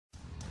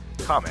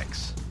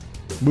Comics.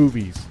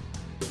 Movies.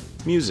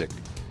 Music.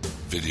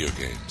 Video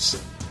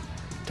games.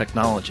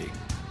 Technology.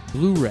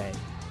 Blu-ray.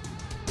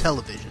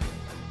 Television.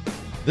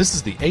 This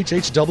is the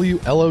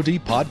HHW LOD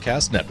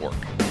Podcast Network.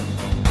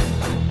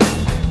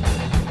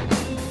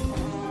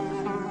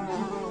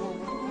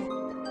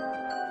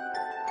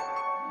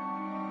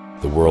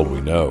 The world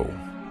we know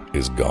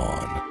is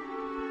gone.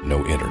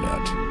 No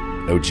internet,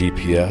 no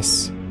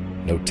GPS,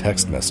 no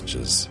text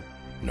messages,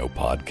 no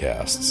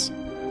podcasts.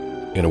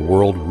 In a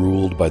world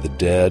ruled by the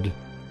dead,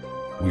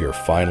 we are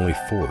finally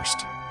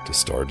forced to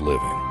start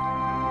living.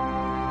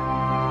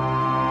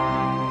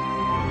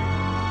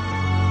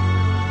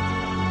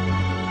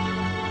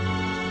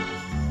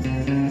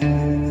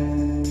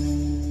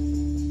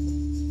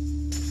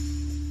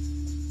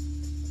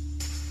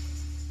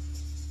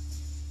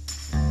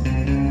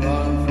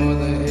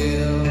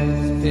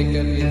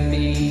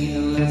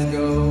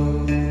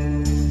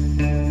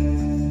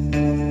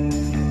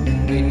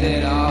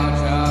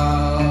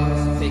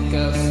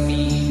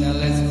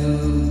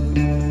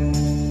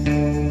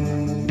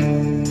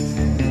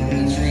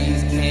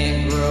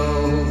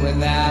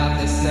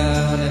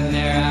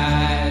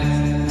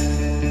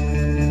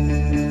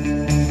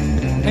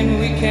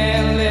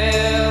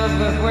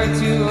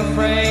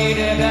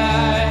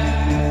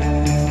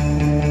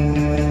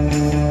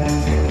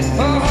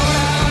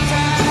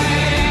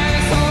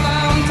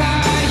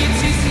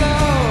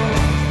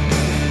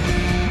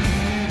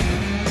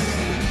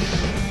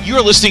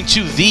 You're listening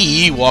to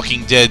the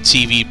Walking Dead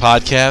TV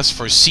podcast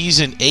for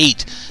Season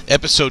 8,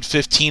 Episode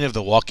 15 of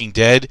The Walking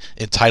Dead,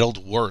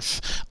 entitled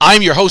Worth.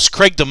 I'm your host,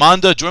 Craig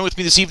Demanda. Join with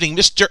me this evening,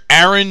 Mr.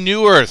 Aaron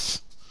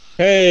Neworth.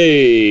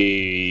 Hey!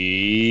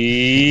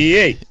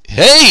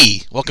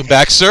 Hey! Welcome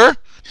back, sir.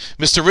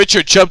 Mr.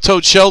 Richard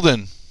Chubtoad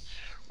Sheldon.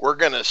 We're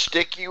going to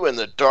stick you in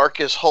the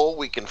darkest hole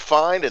we can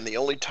find, and the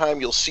only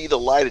time you'll see the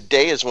light of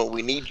day is when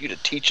we need you to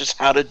teach us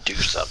how to do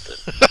something.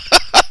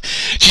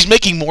 She's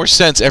making more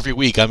sense every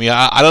week. I mean,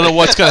 I don't know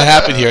what's going to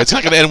happen here. It's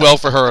not going to end well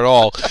for her at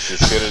all. You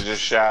should have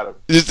just shot him.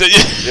 Mr.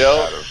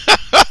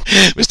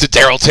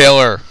 Daryl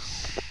Taylor.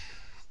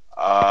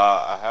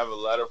 I have a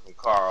letter from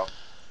Carl.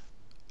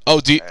 Oh,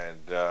 do you,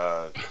 and,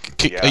 are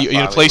you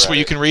in a place where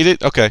you can read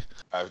it? Okay.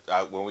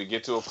 When we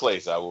get to a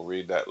place, I will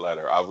read that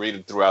letter. I'll read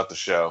it throughout the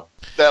show.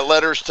 That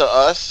letter's to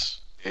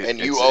us? And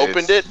you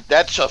opened it?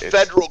 That's a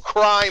federal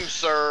crime,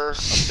 sir.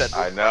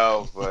 I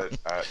know, but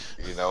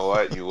you know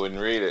what? You wouldn't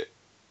read it.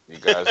 You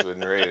guys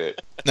wouldn't read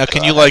it. Now,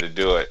 can you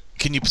do it?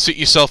 Can you sit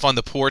yourself on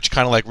the porch,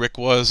 kind of like Rick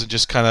was, and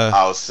just kind of?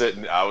 I was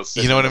sitting.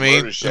 You know what I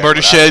mean? The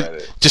murder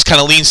shed. Just kind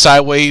of lean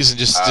sideways and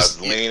just. I was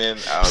leaning in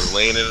the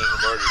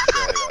murder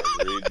shed.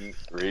 I was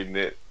reading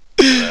it.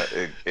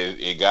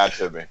 It got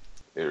to me.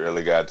 It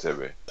really got to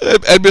me.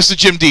 And Mr.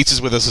 Jim Dietz is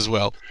with us as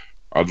well.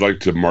 I'd like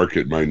to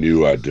market my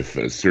new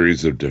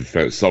series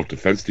of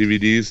self-defense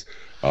DVDs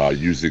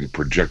using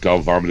projectile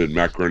vomited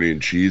macaroni and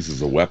cheese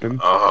as a weapon.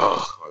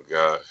 Oh my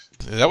gosh.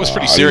 That was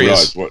pretty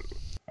serious.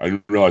 I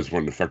didn't realize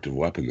what an effective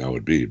weapon that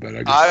would be, but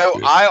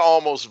I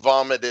almost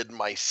vomited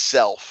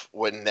myself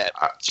when that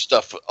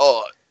stuff.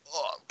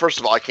 First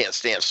of all, I can't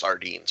stand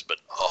sardines, but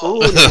who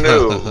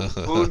knew?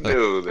 Who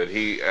knew that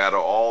he, out of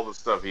all the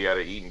stuff, he had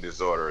an eating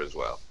disorder as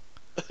well?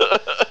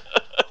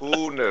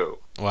 Who knew?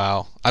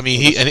 Wow. I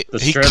mean,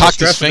 he cocked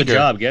his finger. The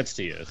job gets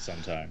to you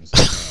sometimes.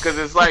 Because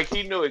it's like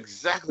he knew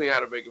exactly how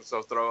to make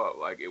himself throw up.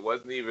 Like, it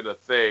wasn't even a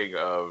thing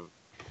of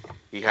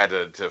he had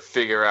to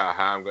figure out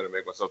how I'm going to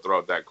make myself throw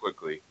up that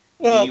quickly.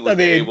 Well, he was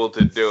able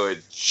to do it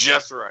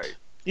just right.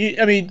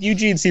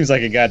 Eugene seems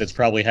like a guy that's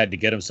probably had to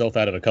get himself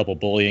out of a couple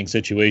bullying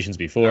situations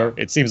before.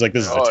 It seems like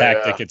this is a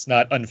tactic. Yeah. It's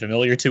not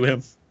unfamiliar to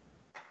him.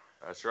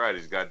 That's right.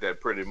 He's got that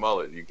pretty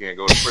mullet. You can't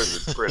go to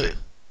prison. It's pretty.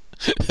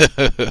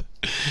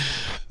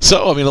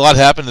 So, I mean, a lot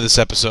happened in this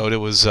episode. It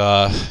was,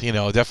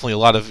 definitely a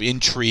lot of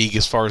intrigue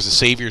as far as the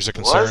Saviors are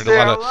concerned. Was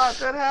there a lot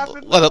that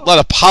happened? A lot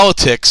of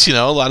politics, a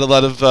lot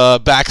of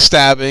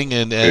backstabbing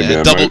and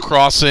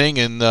double-crossing,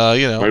 and,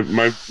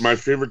 My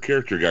favorite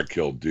character got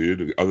killed,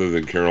 dude, other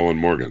than Carol and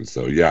Morgan,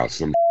 so, yeah,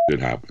 some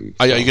did happen.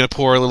 So. Are you going to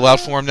pour a little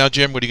out for him now,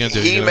 Jim? What are you going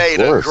to do? He made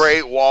a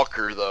great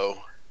Walker, though.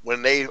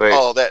 When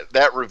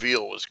that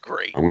reveal was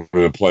great. I'm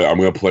gonna play a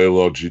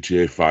little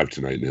GTA 5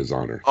 tonight in his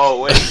honor. Oh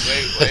wait,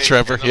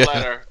 Trevor. Yeah.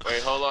 Letter.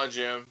 Wait, hold on,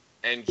 Jim.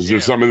 And is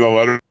there something in the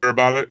letter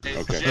about it? And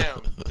okay.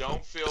 Jim,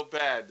 don't feel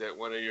bad that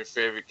one of your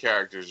favorite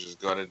characters is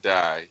gonna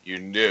die. You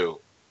knew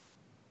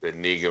that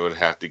Negan would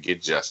have to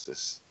get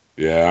justice.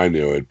 Yeah, I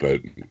knew it, but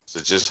so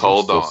just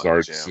hold on.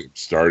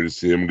 Sorry to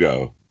see him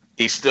go.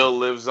 He still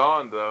lives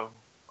on though,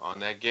 on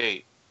that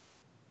gate.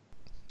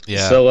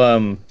 Yeah.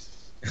 So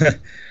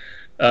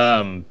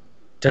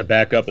to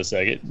back up a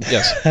second,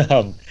 yes,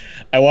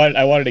 I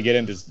wanted to get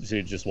into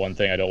just one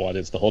thing. I don't want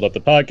this to hold up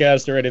the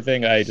podcast or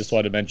anything. I just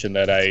wanted to mention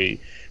that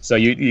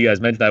you guys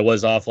mentioned I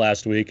was off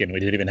last week, and we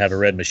didn't even have a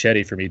red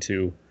machete for me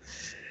to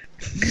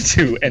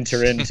to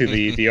enter into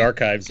the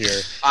archives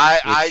here.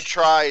 I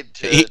tried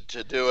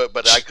to do it,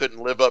 but I couldn't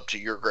live up to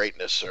your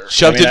greatness, sir.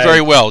 Chubb did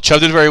very well.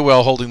 Chubb did very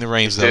well holding the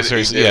reins, though.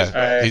 Seriously,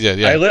 he did.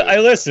 Yeah, I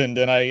listened,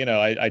 and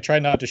I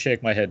tried not to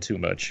shake my head too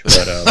much,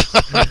 but.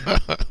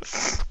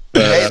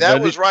 Hey, that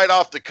was right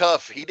off the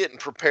cuff. He didn't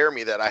prepare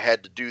me that I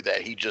had to do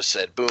that. He just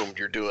said, "Boom,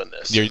 you're doing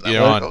this."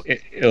 You're on.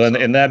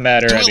 In that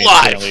matter, I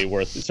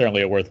mean,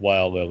 certainly a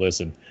worthwhile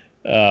listen.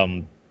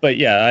 But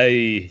yeah,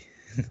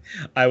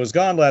 I was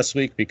gone last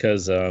week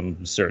because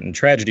certain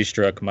tragedy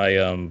struck.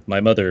 My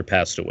mother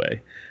passed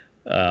away.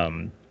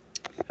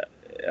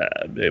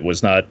 It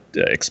was not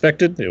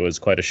expected. It was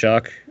quite a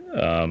shock,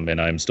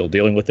 and I'm still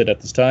dealing with it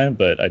at this time.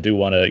 But I do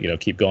want to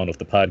keep going with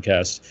the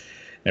podcast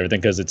and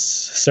everything, because it's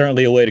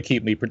certainly a way to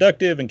keep me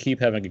productive and keep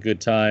having a good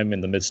time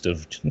in the midst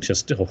of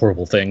just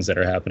horrible things that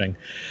are happening.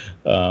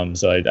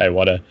 So I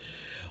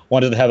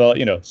wanted to have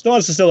still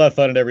wants to still have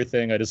fun and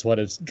everything. I just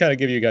wanted to kind of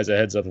give you guys a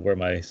heads up of where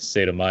my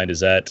state of mind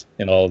is at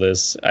in all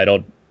this. I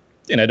know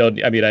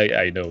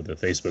the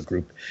Facebook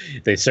group,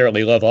 they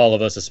certainly love all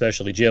of us,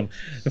 especially Jim.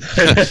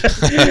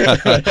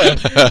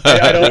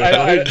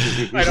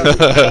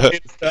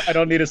 I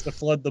don't need us to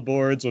flood the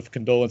boards with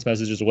condolence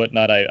messages or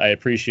whatnot. I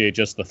appreciate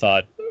just the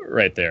thought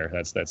right there.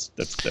 That's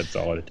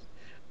all it.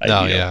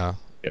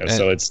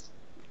 So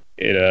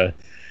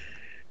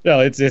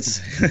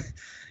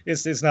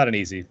it's not an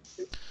easy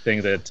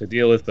thing to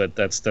deal with, but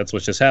that's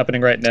what's just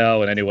happening right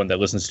now. And anyone that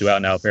listens to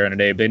Out Now, Baron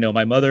and Abe, they know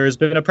my mother has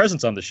been a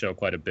presence on the show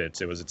quite a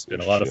bit. It's been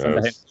a lot of fun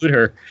to include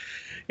her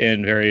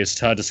in various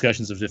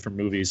discussions of different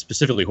movies,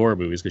 specifically horror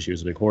movies, because she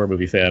was a big horror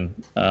movie fan.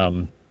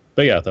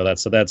 But yeah,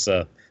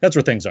 that's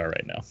where things are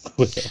right now.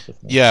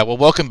 Yeah, well,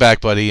 welcome back,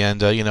 buddy.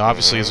 And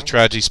obviously, it's a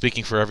tragedy.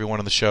 Speaking for everyone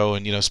on the show,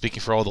 and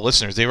speaking for all the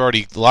listeners, a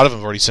lot of them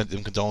have already sent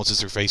them condolences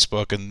through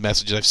Facebook and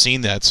messages. I've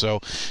seen that, so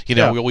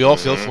we all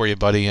feel for you,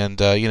 buddy. And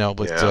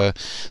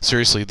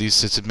seriously,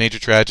 it's a major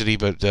tragedy.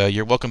 But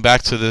you're welcome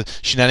back to the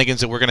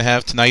shenanigans that we're going to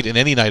have tonight and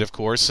any night, of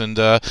course. And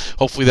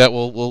hopefully that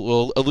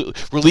will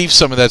relieve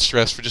some of that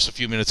stress for just a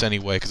few minutes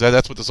anyway, because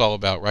that's what this is all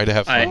about, right? To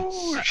have fun.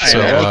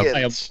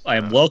 I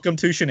am welcome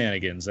to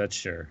shenanigans. That's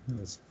sure.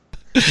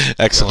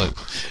 Excellent.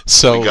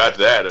 So we got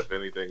that, if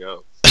anything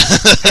else.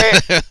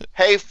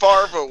 Hey,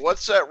 Farva,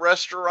 what's that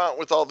restaurant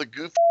with all the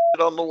goof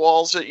on the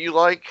walls that you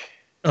like?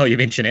 Oh, you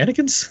mean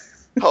Shenanigans?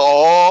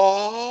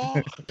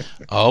 Oh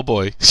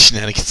boy,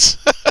 Shenanigans.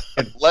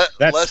 What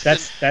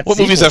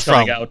movie is that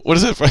from? What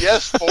is it from?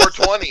 Yes,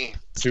 420.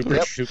 Super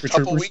couple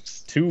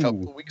Troopers 2.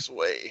 Couple weeks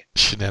away.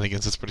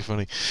 Shenanigans. That's pretty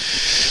funny.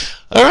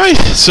 All right,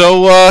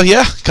 so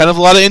kind of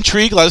a lot of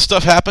intrigue, a lot of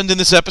stuff happened in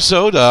this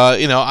episode.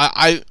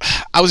 I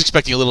was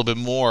expecting a little bit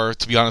more,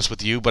 to be honest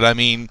with you, but I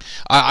mean,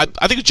 I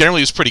think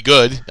generally it was pretty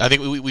good. I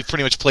think we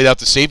pretty much played out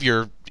the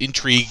Savior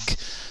intrigue,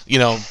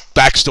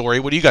 backstory.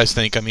 What do you guys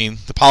think? I mean,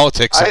 the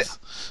politics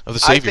of the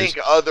Saviors. I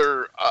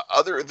think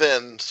other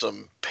than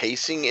some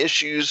pacing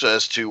issues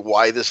as to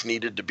why this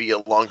needed to be a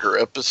longer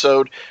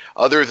episode,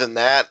 other than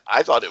that,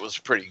 I thought it was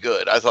pretty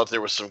good. I thought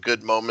there was some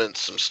good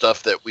moments, some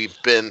stuff that we've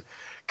been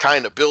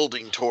kind of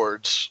building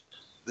towards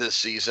this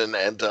season,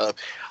 and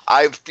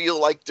I feel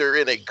like they're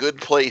in a good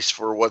place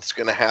for what's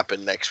going to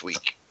happen next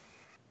week.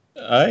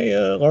 I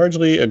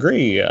largely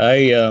agree.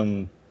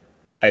 I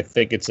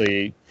think it's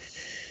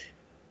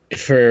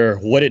for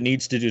what it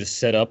needs to do to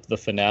set up the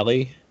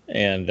finale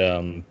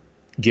and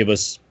give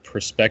us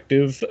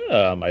perspective.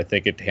 I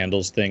think it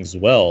handles things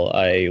well.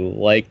 I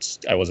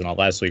wasn't on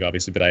last week,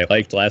 obviously, but I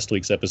liked last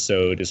week's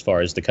episode as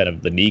far as the kind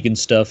of the Negan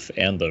stuff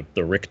and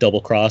the Rick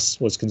double cross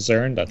was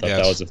concerned. I thought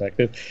that was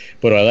effective.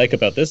 But what I like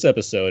about this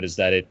episode is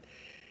that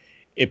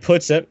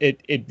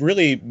it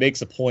really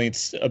makes a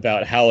point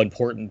about how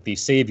important the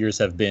Saviors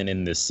have been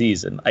in this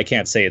season. I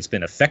can't say it's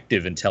been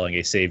effective in telling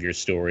a Savior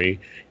story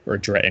or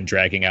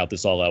dragging out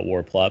this all-out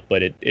war plot,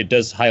 but it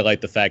does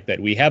highlight the fact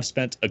that we have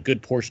spent a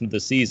good portion of the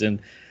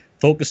season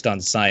focused on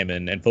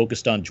Simon and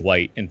focused on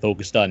Dwight and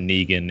focused on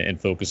Negan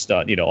and focused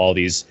on all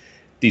these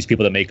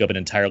people that make up an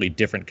entirely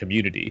different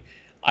community.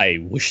 I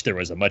wish there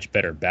was a much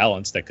better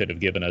balance that could have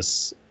given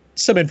us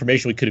some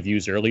information we could have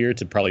used earlier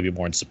to probably be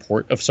more in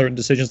support of certain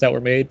decisions that were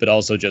made, but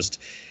also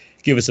just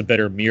give us a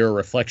better mirror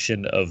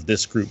reflection of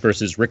this group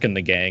versus Rick and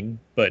the gang.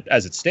 But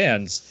as it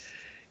stands,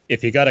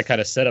 if you got to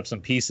kind of set up some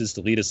pieces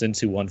to lead us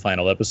into one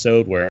final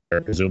episode where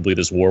presumably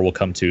this war will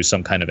come to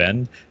some kind of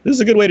end, this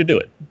is a good way to do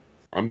it.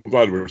 I'm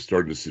glad we're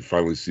starting to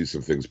finally see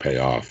some things pay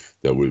off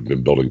that we've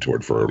been building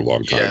toward for a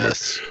long time.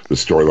 Yes. Like the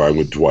storyline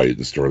with Dwight,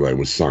 the storyline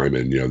with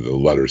Simon, the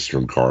letters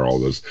from Carl,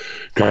 those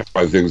kind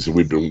of things that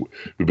we've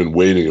been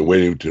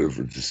waiting to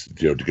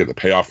get the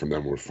payoff from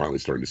them. We're finally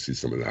starting to see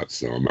some of that,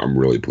 so I'm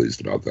really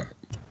pleased about that.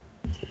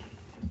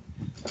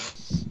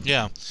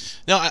 Yeah.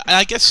 No,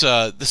 I guess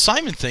the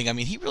Simon thing, I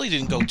mean, he really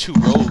didn't go too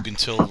rogue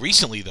until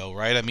recently, though,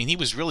 right? I mean, he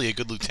was really a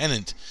good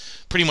lieutenant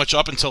pretty much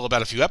up until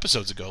about a few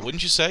episodes ago,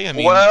 wouldn't you say? I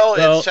mean,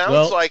 it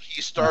sounds like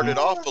he started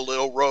off a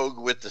little rogue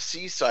with the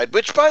Seaside,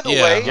 which, by the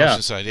way,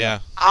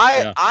 Oceanside,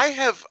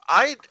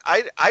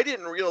 I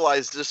didn't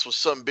realize this was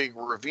some big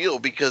reveal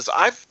because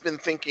I've been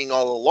thinking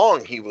all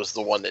along he was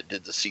the one that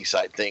did the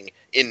Seaside thing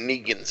in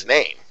Negan's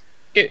name.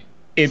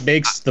 It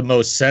makes the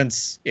most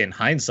sense in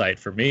hindsight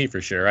for me, for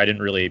sure. I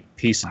didn't really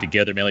piece it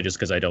together, mainly just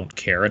because I don't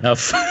care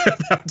enough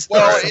about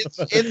Well,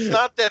 it's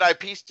not that I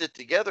pieced it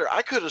together.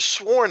 I could have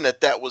sworn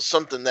that was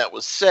something that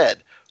was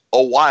said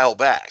a while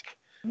back.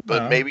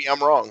 But maybe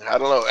I'm wrong. I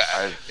don't know.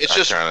 I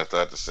kind of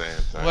thought the same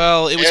thing.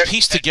 Well, it was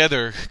pieced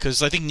together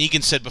because I think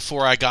Negan said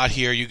before I got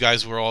here, you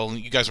guys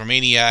were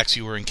maniacs.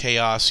 You were in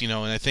chaos, and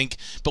I think,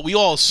 but we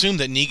all assumed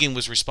that Negan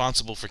was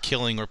responsible for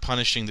killing or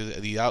punishing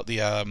the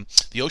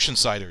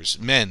Oceansiders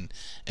men,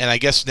 and I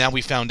guess now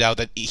we found out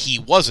that he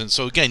wasn't.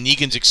 So again,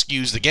 Negan's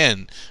excused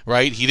again,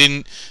 right? He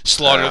didn't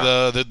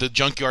slaughter the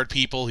junkyard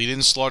people. He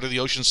didn't slaughter the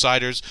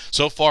Oceansiders.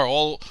 So far,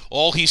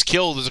 all he's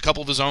killed is a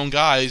couple of his own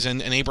guys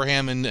and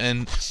Abraham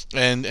and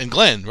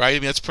Glenn, right? I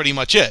mean, that's pretty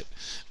much it.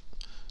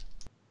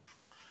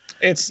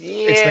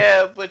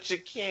 But you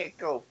can't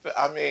go.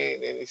 I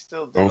mean, and he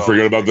still don't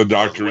forget about the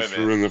doctors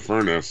who were in the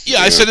furnace. Yeah,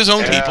 I said his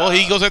own people.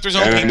 He goes after his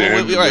own people,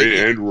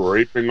 and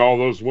raping all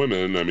those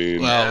women. I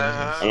mean,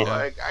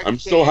 I'm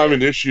still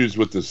having issues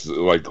with this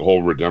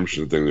whole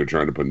redemption thing they're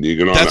trying to put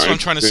Negan on. That's what I'm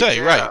trying to say,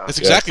 right? That's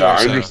exactly what I'm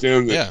saying. I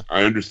understand that. Yeah.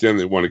 I understand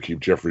they want to keep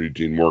Jeffrey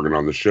Dean Morgan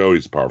on the show.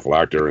 He's a powerful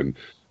actor, and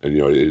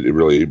it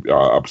really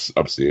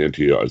ups the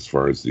ante as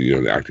far as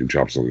the acting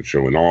chops on the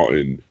show and all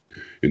in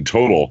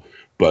total.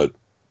 But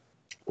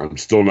I'm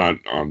still not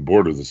on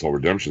board with this whole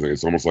redemption thing.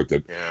 It's almost like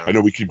that. Yeah. I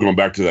know we keep going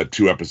back to that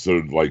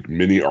 2-episode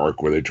mini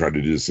arc where they tried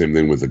to do the same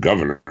thing with the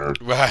governor.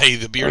 Right,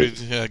 the bearded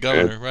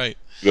governor. Right.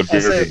 The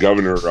bearded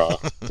governor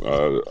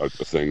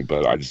thing,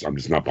 but I'm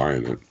just not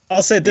buying it.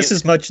 I'll say this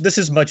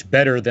is much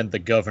better than the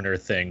governor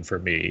thing for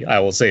me. I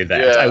will say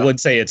that. I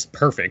wouldn't say it's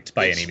perfect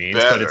by any means,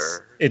 but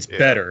it's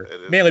better.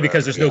 Mainly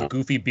because there's no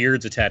goofy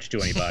beards attached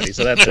to anybody,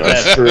 so that's true.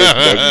 That's true.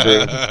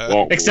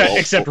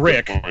 Except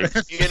Rick. And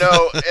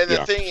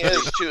the thing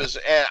is too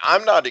and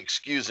I'm not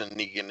excusing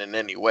Negan in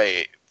any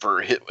way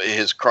for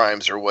his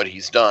crimes or what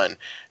he's done,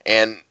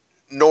 and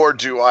nor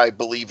do I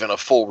believe in a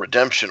full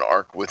redemption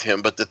arc with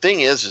him. But the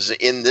thing is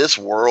in this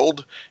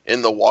world,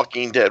 in the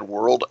Walking Dead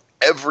world,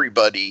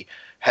 everybody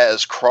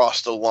has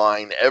crossed a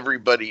line.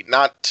 Everybody,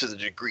 not to the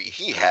degree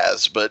he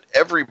has, but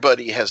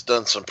everybody has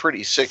done some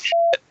pretty sick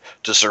shit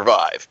to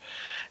survive.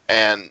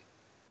 And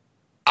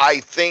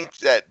I think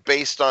that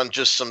based on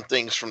just some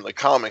things from the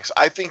comics,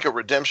 I think a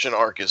redemption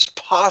arc is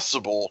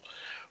possible,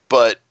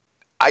 but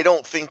I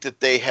don't think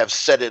that they have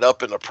set it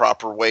up in a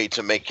proper way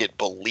to make it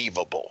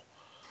believable.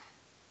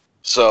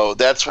 So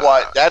that's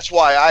why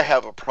I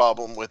have a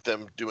problem with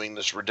them doing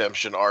this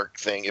redemption arc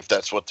thing, if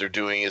that's what they're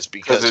doing, is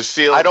because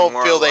I don't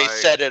feel they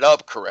set it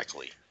up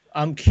correctly.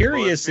 I'm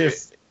curious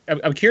if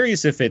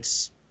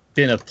it's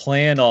been a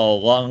plan all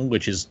along,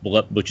 which is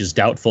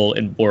doubtful,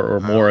 and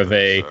or more of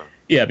a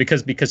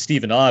because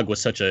Stephen Ogg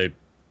was such a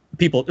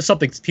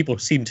something people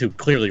seem to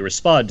clearly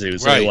respond to.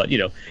 So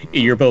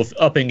you're both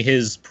upping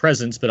his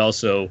presence, but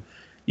also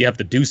you have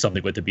to do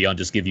something with it beyond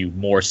just give you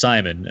more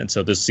Simon. And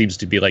so this seems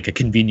to be like a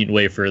convenient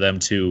way for them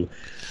to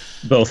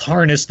both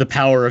harness the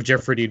power of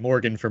Jeffrey Dean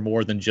Morgan for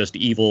more than just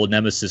evil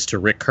nemesis to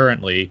Rick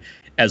currently,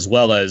 as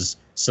well as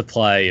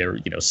supply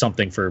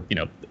something for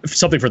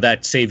that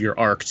savior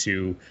arc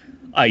to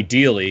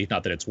ideally,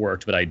 not that it's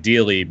worked, but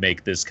ideally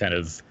make this kind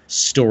of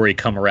story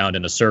come around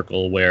in a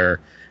circle where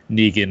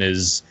Negan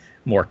is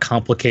more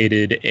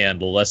complicated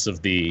and less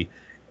of the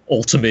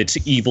ultimate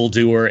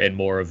evildoer and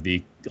more of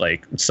the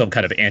some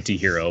kind of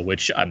anti-hero,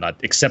 which I'm not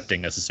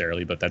accepting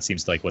necessarily, but that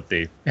seems like what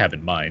they have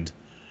in mind.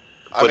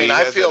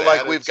 I feel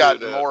like we've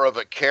gotten more of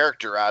a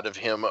character out of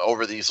him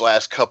over these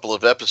last couple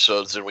of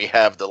episodes than we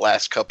have the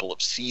last couple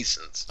of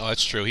seasons. Oh,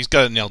 that's true. He's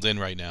got it nailed in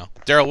right now.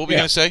 Daryl, what were you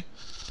going to say?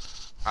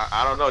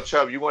 I don't know,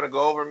 Chubb. You want to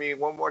go over me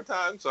one more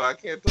time so I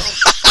can't talk?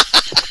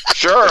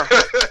 Sure.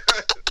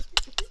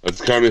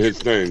 That's kind of his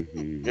thing.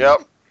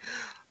 Yep.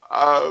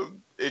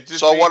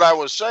 What I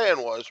was saying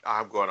was,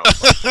 I'm going on.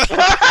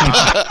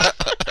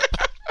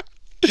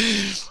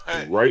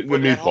 Right in the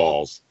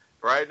meatballs.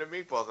 Right in the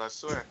meatballs, I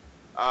swear.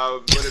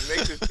 But it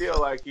makes it feel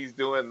like he's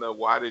doing the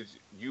 "why did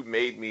you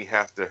made me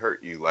have to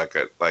hurt you like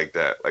that? Like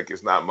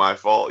it's not my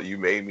fault. You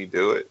made me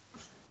do it."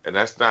 And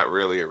that's not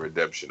really a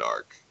redemption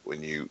arc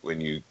when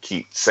you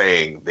keep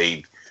saying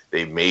they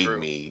made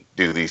me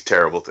do these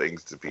terrible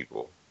things to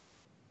people.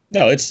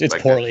 No, it's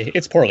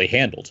poorly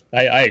handled.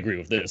 I agree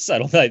with this. I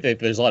don't think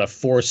there's a lot of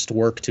forced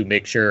work to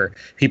make sure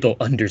people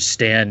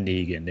understand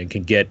Negan and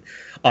can get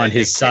on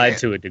his side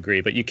to a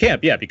degree, but you can't,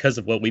 because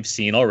of what we've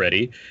seen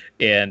already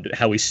and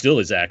how he still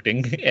is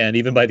acting, and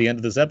even by the end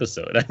of this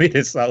episode. I mean,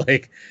 it's not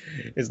like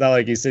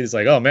he says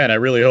like, "Oh man, I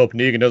really hope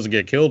Negan doesn't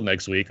get killed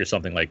next week" or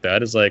something like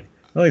that. It's like,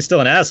 Well, he's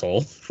still an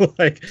asshole.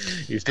 Like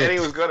he's still. And he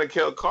was gonna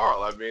kill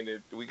Carl. I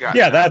mean, we got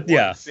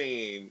one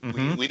scene.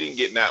 Mm-hmm. We didn't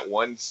get that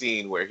one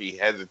scene where he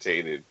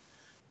hesitated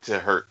to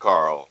hurt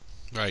Carl,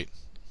 right,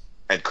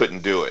 and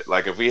couldn't do it.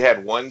 Like if we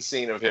had one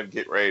scene of him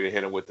get ready to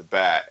hit him with the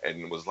bat,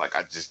 and was like,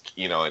 and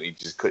he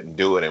just couldn't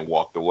do it and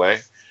walked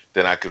away,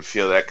 then I could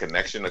feel that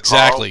connection to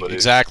exactly, Carl.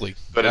 Exactly.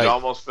 But it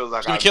almost feels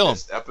like I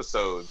missed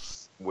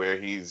episodes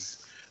where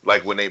he's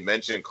like when they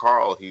mention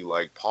Carl, he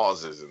like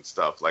pauses and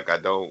stuff. Like I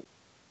don't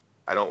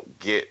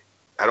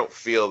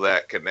feel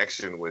that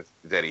connection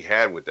that he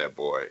had with that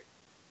boy,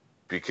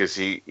 because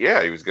he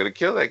was gonna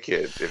kill that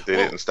kid if they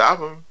didn't stop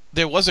him.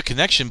 There was a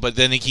connection, but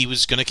then he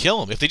was going to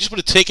kill him. If they just would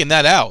have taken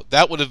that out,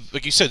 that would have,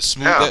 like you said,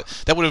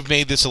 that would have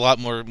made this a lot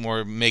more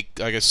more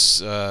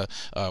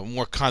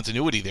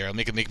continuity there.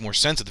 Make it make more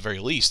sense at the very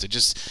least.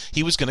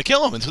 He was going to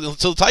kill him until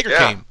the tiger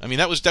came. I mean,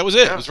 that was it.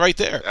 Yeah. It was right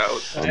there.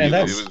 It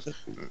was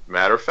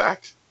matter of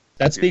fact.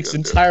 That speaks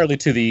entirely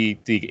to the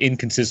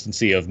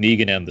inconsistency of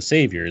Negan and the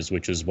Saviors,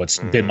 which is what's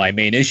been my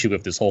main issue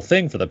with this whole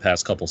thing for the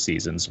past couple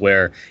seasons,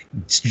 where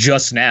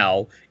just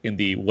now in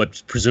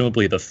what's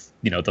presumably the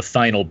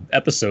final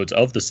episodes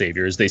of the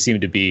Saviors, they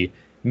seem to be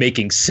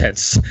making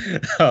sense,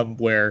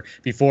 where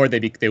before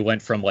they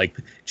went from like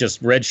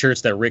just red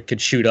shirts that Rick could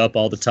shoot up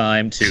all the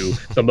time to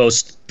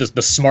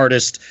the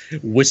smartest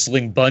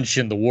whistling bunch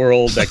in the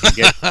world that could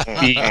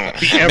be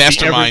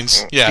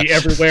masterminds, be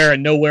everywhere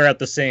and nowhere at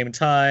the same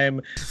time,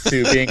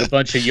 to being a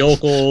bunch of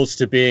yokels,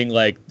 to being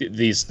like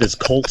this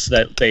cults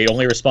that they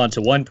only respond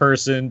to one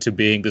person, to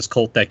being this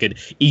cult that could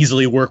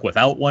easily work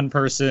without one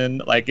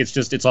person. Like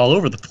it's all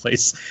over the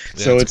place.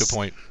 Yeah, so that's a good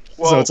point.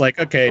 So it's like,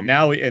 okay,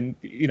 now, and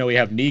we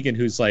have Negan,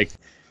 who's like,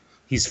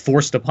 he's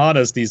forced upon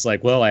us these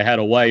like, well, I had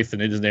a wife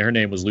and her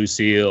name was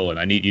Lucille,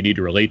 and you need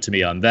to relate to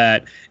me on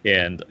that.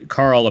 And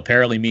Carl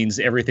apparently means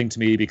everything to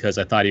me because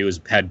I thought he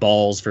had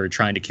balls for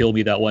trying to kill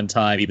me that one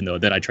time, even though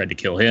then I tried to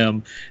kill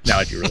him. Now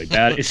I feel really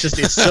bad. It's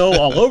so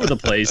all over the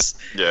place.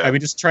 Yeah. I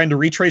mean, just trying to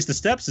retrace the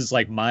steps is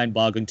like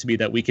mind-boggling to me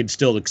that we can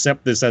still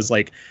accept this as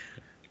like,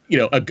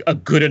 a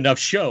good enough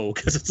show,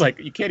 because it's like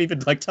you can't even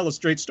like tell a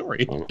straight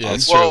story. I'm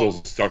still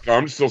stuck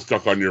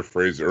on your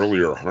phrase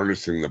earlier,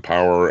 harnessing the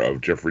power of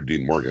Jeffrey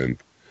Dean Morgan.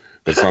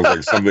 That sounds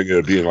like something that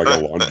would be in like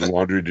a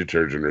laundry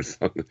detergent or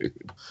something.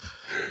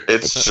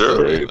 It's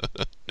true.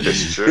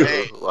 It's true.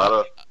 A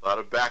lot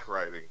of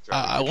backwriting.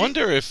 I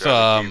wonder if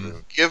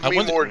give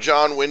me more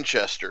John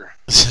Winchester.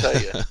 I'll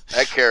tell you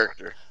that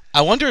character.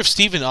 I wonder if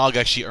Stephen Ogg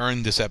actually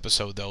earned this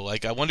episode though.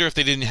 Like I wonder if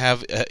they didn't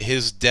have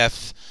his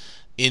death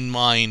in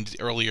mind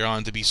earlier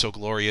on to be so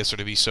glorious or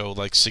to be so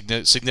like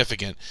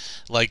significant.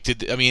 Like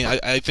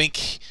I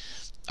think,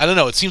 I don't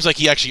know, it seems like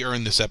he actually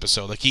earned this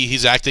episode. Like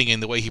he's acting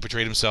and the way he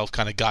portrayed himself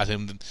kind of got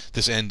him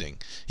this ending.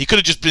 He could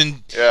have just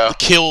been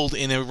killed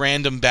in a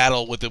random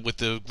battle with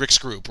the Rick's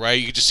group, right?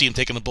 You could just see him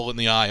taking a bullet in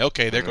the eye.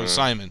 Okay, there goes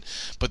Simon.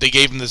 But they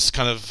gave him this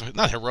kind of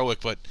not heroic,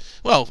 but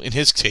well, in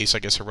his case, I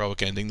guess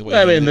heroic ending. The way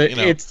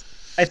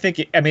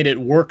it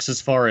works as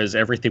far as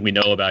everything we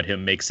know about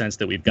him makes sense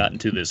that we've gotten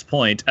to this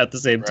point. At the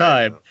same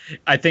time,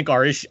 I think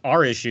our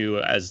issue,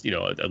 as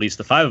at least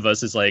the five of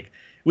us, is like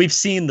we've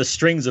seen the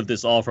strings of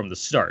this all from the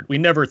start.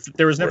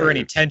 There was never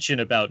any tension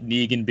about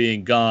Negan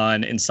being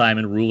gone and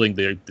Simon ruling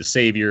the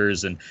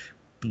Saviors and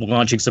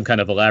launching some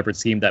kind of elaborate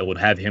scheme that would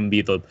have him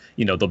be the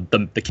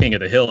king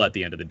of the hill at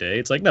the end of the day.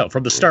 It's like, no,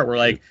 from the start we're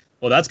like,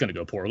 well, that's going to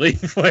go poorly.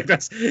 Like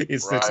it's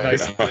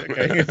nice.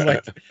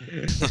 Okay.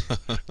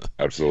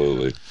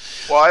 Absolutely.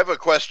 Well, I have a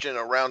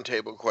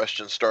roundtable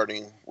question,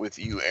 starting with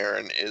you,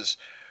 Aaron.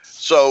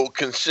 So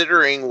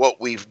considering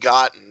what we've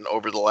gotten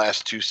over the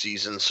last two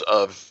seasons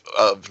of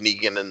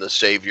Negan and the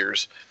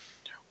Saviors,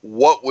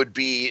 what would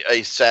be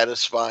a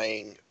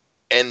satisfying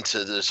end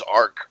to this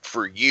arc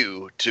for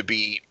you to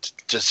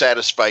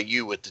satisfy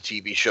you with the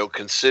TV show,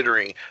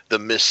 considering the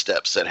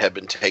missteps that have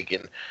been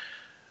taken?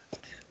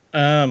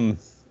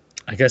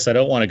 I guess I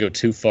don't want to go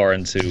too far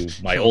into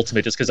my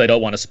ultimate, just because I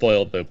don't want to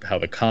spoil how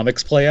the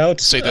comics play out.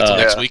 Say that till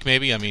next week,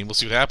 maybe. I mean, we'll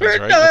see what happens,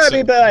 right?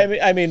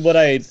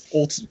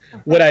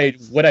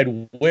 What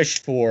I'd wish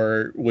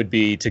for would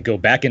be to go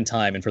back in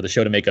time and for the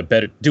show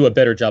to do a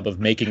better job of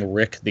making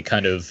Rick the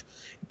kind of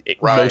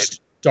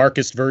most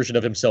darkest version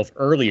of himself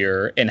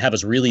earlier, and have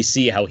us really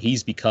see how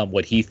he's become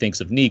what he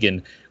thinks of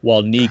Negan,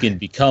 while Negan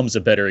becomes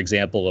a better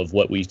example of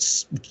what we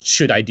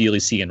should ideally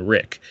see in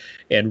Rick,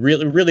 and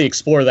really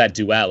explore that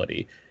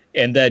duality.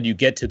 And then you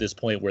get to this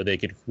point where they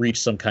could reach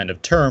some kind of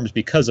terms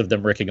because of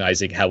them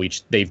recognizing how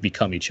they've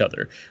become each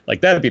other. Like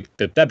that'd be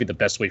the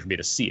best way for me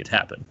to see it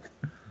happen.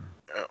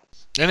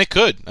 And it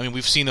could. I mean,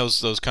 we've seen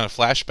those kind of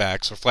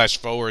flashbacks or flash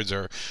forwards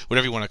or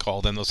whatever you want to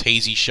call them, those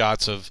hazy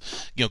shots of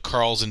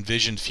Carl's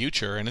envisioned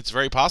future, and it's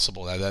very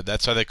possible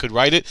that's how they could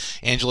write it.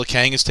 Angela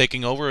Kang is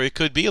taking over. It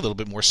could be a little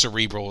bit more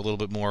cerebral, a little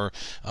bit more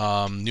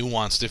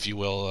nuanced, if you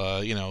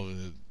will.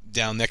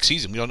 Down next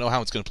season. We don't know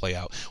how it's going to play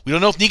out. We don't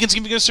know if Negan's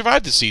even going to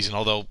survive this season,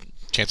 although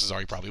chances are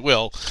he probably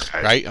will,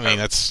 right? I mean,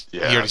 he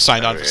already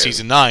signed on for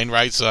season 9,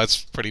 right? So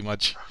that's pretty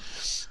much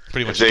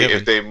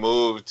if they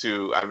move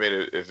to, I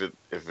mean, if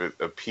it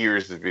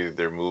appears to be that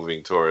they're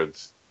moving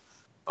towards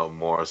a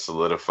more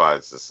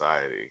solidified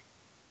society.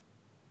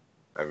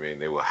 I mean,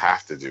 they will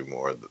have to do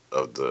more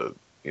of the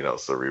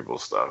cerebral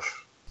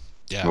stuff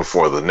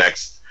before the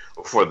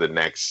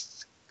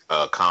next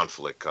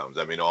conflict comes.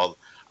 I mean,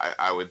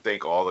 I would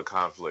think all the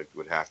conflict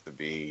would have to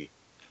be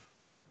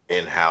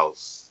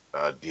in-house,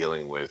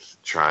 dealing with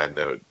trying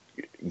to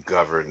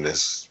govern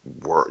this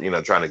world,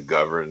 trying to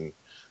govern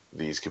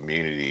these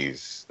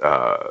communities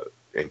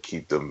and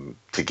keep them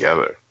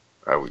together,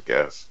 I would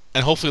guess.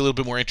 And hopefully a little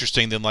bit more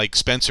interesting than like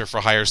Spencer for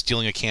Hire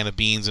stealing a can of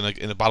beans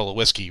and a bottle of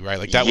whiskey, right?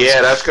 Like that.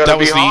 That's gonna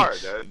be hard.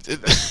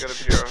 That's gonna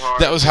be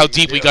hard. That was how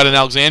deep we got in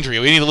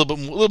Alexandria. We need a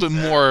little bit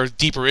more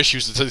deeper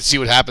issues to see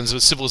what happens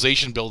with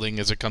civilization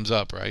building as it comes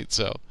up, right?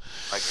 So,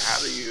 like,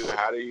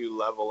 how do you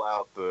level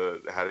out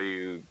how do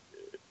you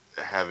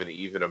have an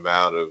even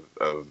amount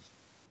of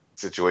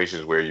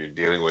situations where you're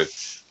dealing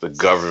with the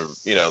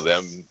government,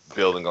 them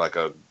building like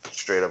a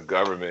straight up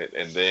government,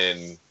 and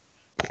then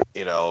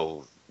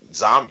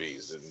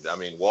zombies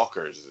and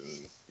walkers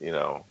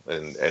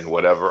and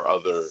whatever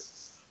other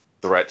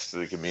threats to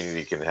the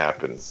community can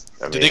happen.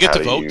 Did they get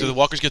to vote? Do the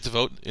walkers get to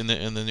vote in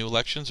the new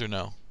elections or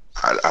no?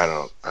 I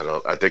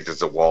don't. I think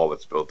there's a wall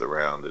that's built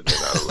around it. They're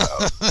not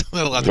allowed.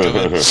 Not allowed to go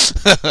in.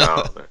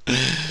 No, they're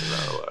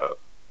not allowed.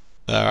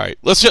 All right,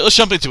 let's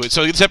jump into it.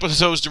 So this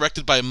episode was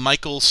directed by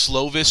Michael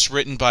Slovis,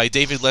 written by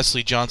David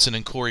Leslie Johnson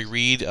and Corey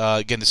Reed.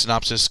 Again, the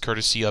synopsis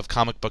courtesy of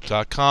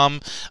comicbook.com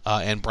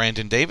and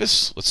Brandon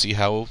Davis. Let's see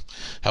how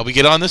we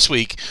get on this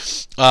week.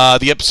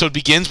 The episode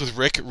begins with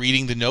Rick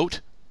reading the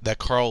note that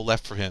Carl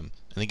left for him.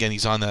 And again,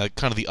 he's on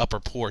the upper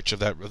porch of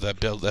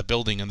that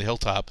building on the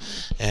hilltop,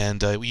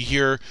 and we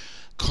hear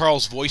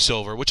Carl's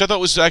voiceover, which I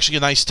thought was actually a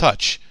nice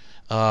touch.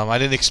 I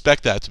didn't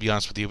expect that, to be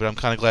honest with you, but I'm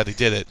kind of glad they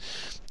did it.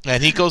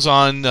 And he goes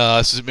on,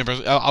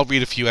 I'll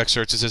read a few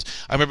excerpts. It says,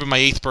 I remember my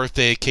 8th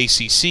birthday at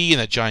KCC and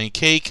that giant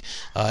cake,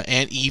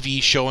 Aunt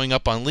Evie showing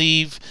up on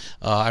leave.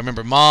 I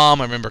remember Mom,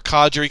 I remember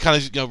Codger. He kind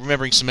of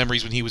remembering some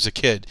memories when he was a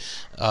kid.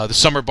 The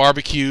summer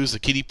barbecues, the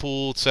kiddie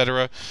pool,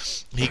 etc.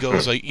 He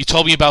goes, you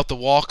told me about the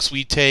walks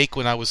we'd take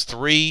when I was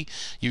 3.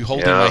 You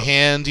holding my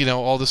hand,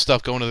 all this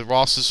stuff, going to the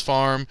Ross's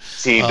farm.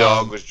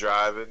 T-Dog was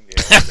driving.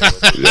 Yeah, they went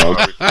to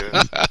the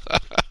barbecue.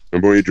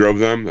 Remember when you drove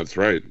them? That's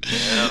right.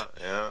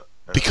 Yeah.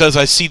 Because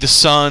I see the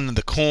sun,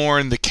 the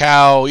corn, the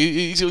cow.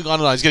 He's going on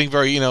and on. He's getting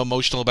very,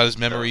 emotional about his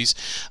memories.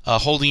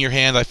 Holding your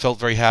hand, I felt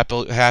very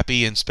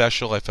happy and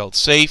special. I felt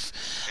safe.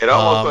 It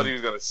almost thought he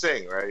was going to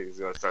sing, right? He was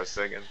going to start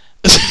singing.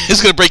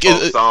 He's going to break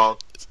it. Song.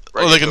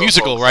 Or like a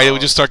musical, right? It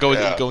would just start going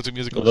to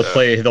musical.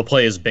 They'll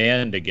play his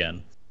band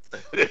again.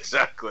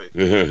 Exactly.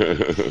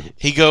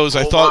 He goes,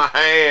 Hold my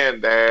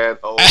hand, Dad.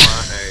 Hold my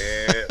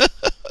hand.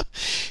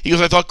 He goes,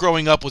 I thought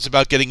growing up was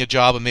about getting a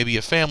job and maybe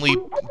a family,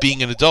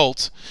 being an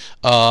adult.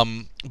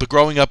 But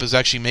growing up is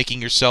actually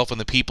making yourself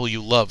and the people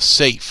you love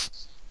safe.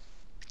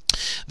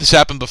 This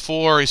happened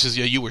before. He says,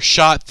 you were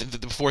shot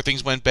before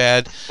things went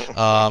bad.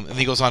 And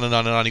he goes on and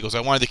on and on. He goes,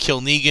 I wanted to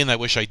kill Negan. I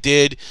wish I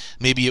did.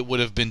 Maybe it would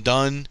have been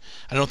done.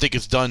 I don't think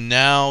it's done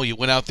now. You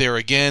went out there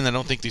again. I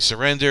don't think they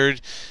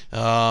surrendered.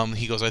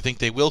 He goes, I think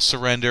they will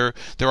surrender.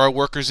 There are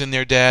workers in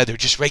there, Dad. They're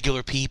just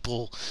regular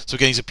people. So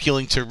again, he's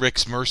appealing to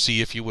Rick's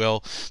mercy, if you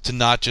will, to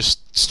not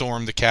just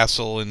storm the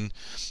castle and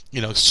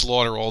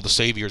slaughter all the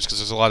saviors, because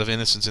there's a lot of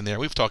innocents in there.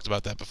 We've talked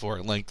about that before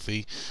at length,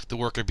 the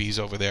worker bees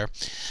over there.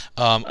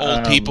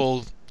 Old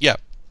people, yeah.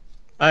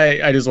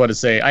 I just want to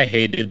say I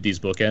hated these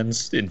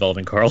bookends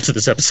involving Carl to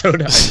this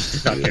episode. I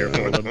just did not care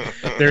for them.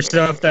 There's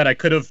stuff that I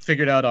could have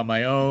figured out on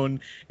my own,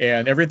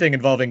 and everything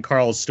involving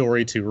Carl's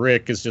story to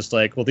Rick is just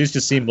like, well, these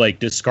just seem like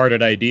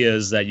discarded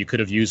ideas that you could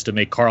have used to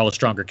make Carl a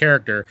stronger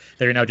character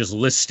that you're now just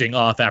listing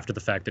off after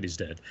the fact that he's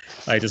dead.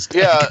 I just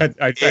it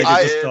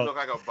didn't look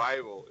like a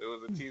Bible. It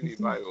was a TV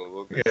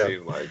Bible. It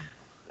seemed like.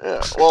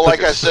 Yeah. Well,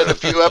 like I said a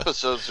few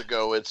episodes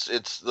ago, it's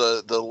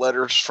the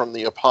letters from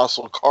the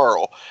Apostle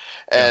Carl,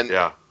 and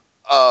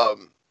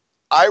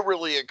I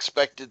really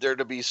expected there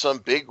to be some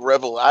big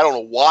revelation. I don't know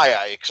why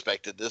I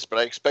expected this, but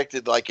I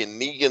expected, like in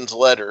Negan's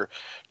letter,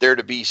 there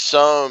to be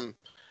something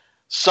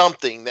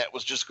that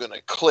was just going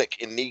to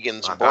click in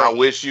Negan's brain. I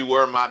wish you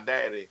were my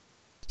daddy.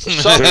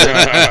 Something.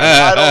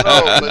 I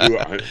don't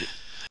know,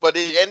 but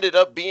it ended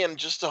up being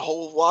just a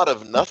whole lot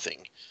of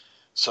nothing.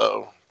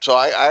 So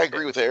I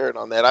agree with Aaron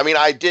on that. I mean,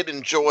 I did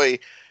enjoy,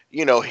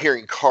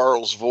 hearing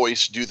Carl's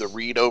voice do the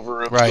read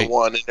over of the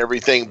one and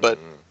everything, but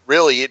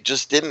really it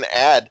just didn't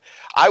add.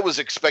 I was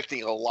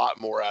expecting a lot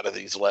more out of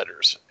these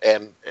letters,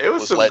 and it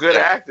was some good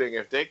acting.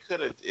 If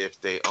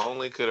they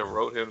only could have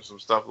wrote him some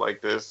stuff like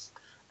this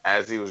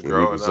as he was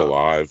growing up.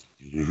 Alive.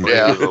 He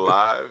was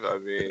alive. I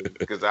mean,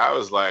 because I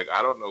was like,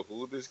 I don't know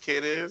who this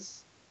kid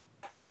is.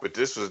 But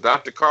this was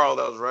not the Carl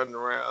that was running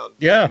around.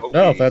 Yeah,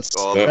 no, that's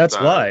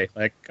why.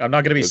 Like, I'm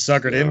not gonna be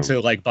suckered into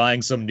like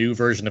buying some new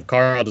version of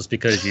Carl just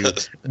because you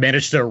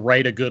managed to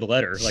write a good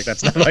letter. Like,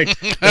 that's not like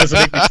that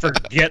doesn't make me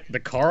forget the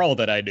Carl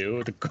that I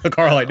knew. The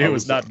Carl I knew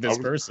was not this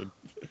person.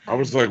 I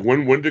was like,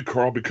 when did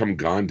Carl become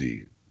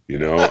Gandhi? You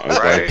know,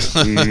 Right.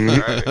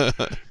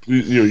 Right.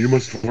 You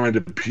must find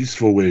a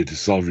peaceful way to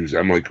solve your.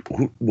 I'm like,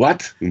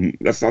 what?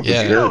 That's not the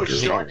Yeah. character.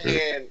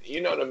 Shorthand,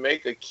 to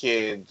make a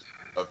kid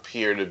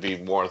appear to be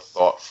more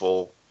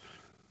thoughtful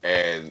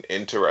and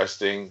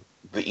interesting,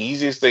 the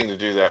easiest thing to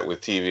do that with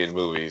TV and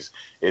movies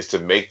is to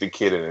make the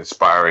kid an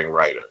inspiring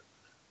writer.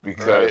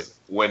 Because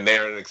when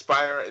they're an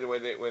inspiring,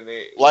 when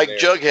they like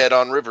Jughead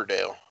on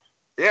Riverdale.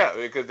 Yeah,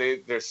 because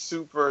they're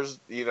super,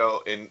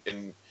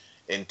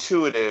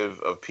 intuitive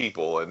of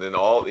people, and then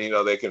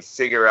they can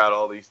figure out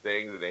all these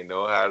things, and they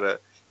know how to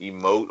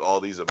emote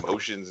all these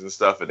emotions and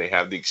stuff, and they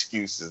have the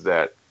excuses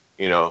that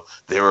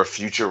they're a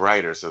future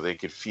writer, so they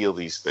could feel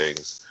these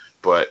things.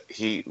 But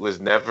he was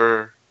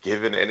never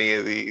given any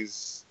of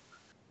these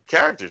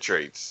character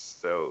traits,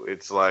 so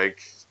it's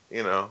like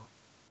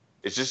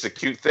it's just a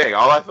cute thing.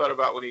 All I thought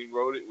about when he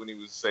wrote it, when he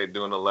was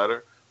doing a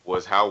letter,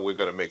 was how we're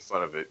going to make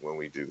fun of it when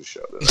we do the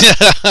show.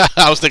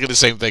 I was thinking the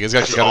same thing. It's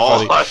actually kind of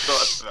funny. I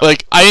thought.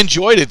 Like, I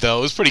enjoyed it though.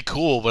 It was pretty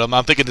cool. But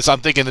I'm thinking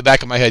in the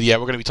back of my head. Yeah,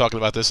 we're going to be talking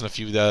about this in a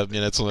few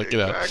minutes.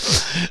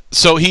 Exactly.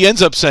 So he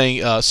ends up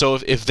saying, so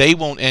if they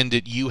won't end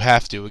it, you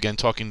have to. Again,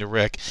 talking to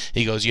Rick,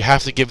 he goes, you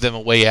have to give them a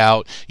way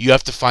out. You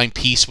have to find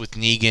peace with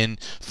Negan.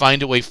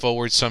 Find a way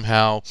forward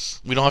somehow.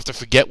 We don't have to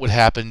forget what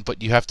happened,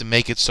 but you have to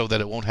make it so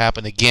that it won't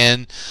happen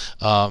again.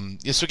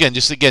 So again,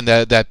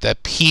 that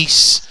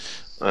peace.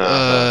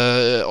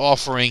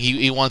 Offering.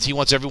 He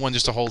wants everyone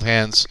just to hold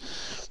hands.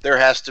 There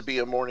has to be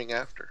a morning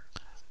after.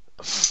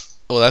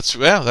 Well,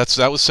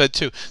 that was said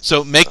too.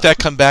 So make that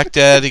come back,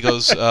 Dad. He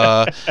goes,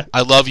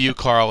 I love you,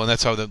 Carl, and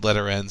that's how the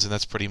letter ends, and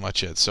that's pretty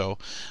much it. So,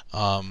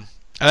 and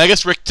I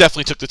guess Rick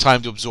definitely took the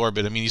time to absorb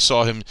it. I mean, you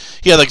saw him;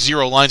 he had like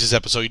 0 lines this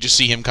episode. You just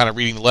see him kind of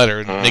reading the letter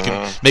and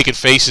making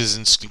faces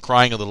and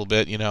crying a little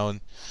bit,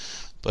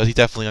 but he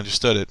definitely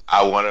understood it.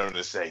 I wanted him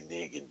to say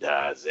Negan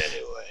dies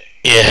anyway.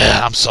 Yeah,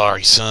 I'm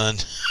sorry, son.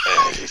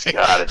 He's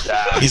gotta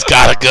die. He's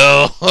gotta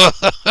go.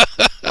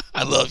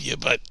 I love you,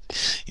 but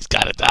he's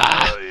gotta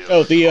die.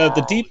 Oh,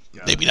 the deep.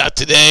 Maybe not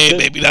today,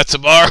 maybe not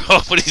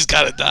tomorrow, but he's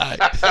gotta die.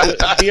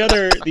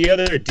 The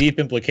other deep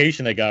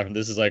implication I got from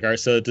this is like, all right,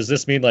 so does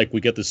this mean like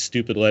we get this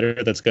stupid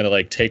letter that's gonna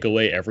like take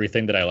away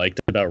everything that I liked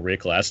about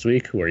Rick last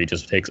week, where he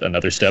just takes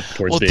anher step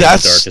towards being the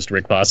darkest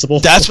Rick possible?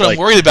 That's what I'm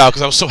worried about,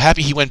 because I was so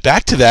happy he went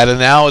back to that, and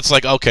now it's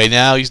like, okay,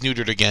 now he's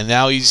neutered again.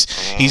 Now he's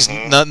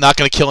not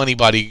gonna kill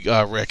anybody,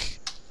 Rick.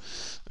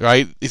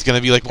 Right? He's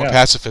gonna be like more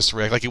pacifist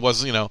Rick, like he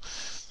was, what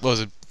was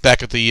it?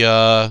 Back at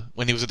the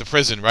when he was at the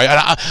prison, right?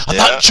 I'm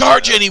not in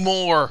charge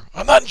anymore.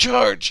 I'm not in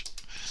charge.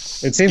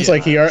 It seems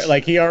like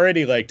he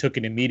already like took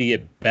an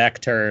immediate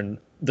back turn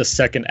the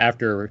second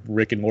after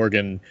Rick and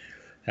Morgan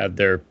had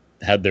their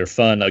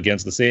fun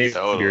against the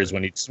Saviors.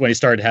 When he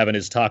started having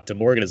his talk to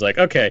Morgan, it's like,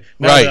 okay,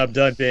 now that I'm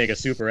done being a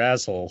super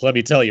asshole, let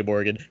me tell you,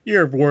 Morgan,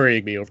 you're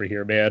worrying me over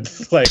here, man.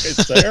 Like,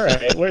 it's like, all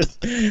right,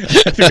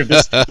 I figured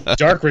this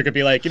Dark Rick would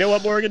be like, you know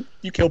what, Morgan,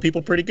 you kill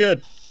people pretty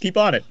good. Keep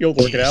on it. You'll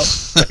work it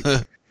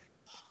out.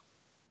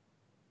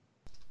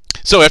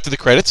 So after the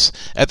credits,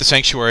 at the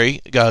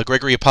sanctuary,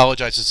 Gregory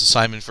apologizes to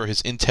Simon for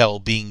his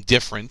intel being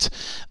different.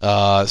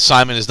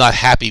 Simon is not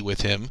happy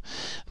with him.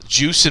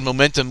 Juice and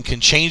momentum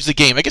can change the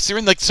game. I guess they're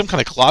in like some kind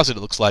of closet,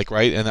 it looks like,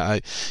 right?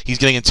 And he's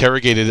getting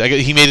interrogated.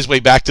 He made his way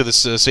back to the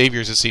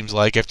Saviors, it seems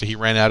like, after he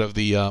ran out of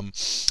the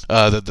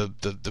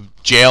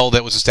jail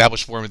that was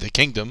established for him at the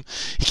Kingdom.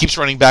 He keeps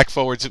running back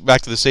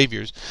to the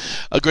Saviors.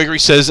 Gregory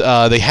says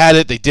they had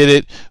it, they did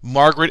it.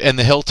 Margaret and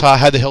the Hilltop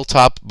had the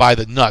Hilltop by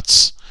the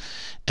nuts.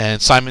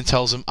 And Simon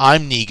tells him,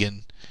 I'm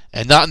Negan,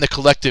 and not in the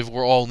collective,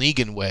 we're all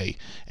Negan way.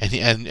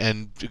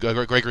 And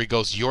Gregory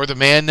goes, you're the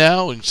man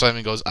now? And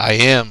Simon goes, I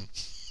am.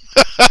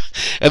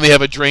 And they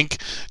have a drink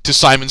to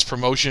Simon's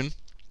promotion.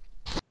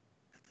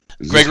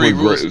 Is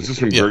this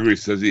when Gregory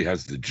says he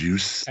has the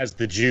juice? Has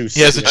the juice.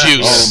 He has the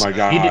juice. Oh my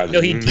god!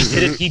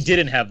 He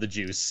didn't have the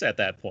juice at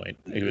that point.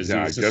 He was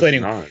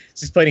explaining.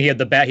 He had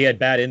bad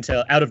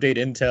intel, out of date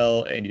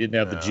intel, and he didn't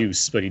have the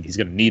juice. But he's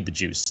going to need the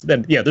juice.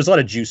 Then there's a lot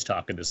of juice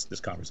talk in this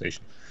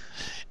conversation.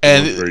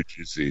 And very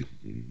juicy.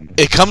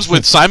 It comes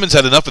with Simon's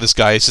had enough of this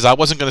guy. He says, I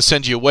wasn't going to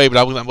send you away, but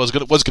I was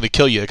going to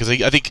kill you, because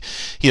I think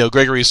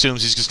Gregory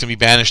assumes he's just going to be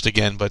banished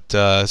again, but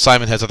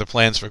Simon has other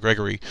plans for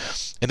Gregory.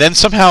 And then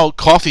somehow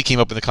coffee came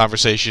up in the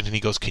conversation, and he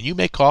goes, can you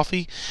make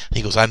coffee? And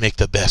he goes, I make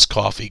the best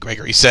coffee,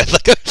 Gregory said.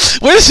 Like,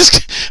 where is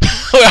this?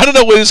 I don't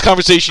know where this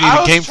conversation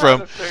even came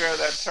from. I was trying to figure out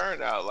that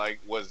turned out. Like,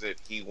 was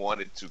it he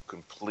wanted to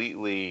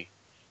completely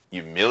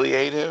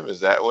humiliate him? Is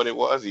that what it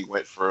was? He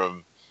went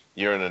from,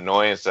 you're an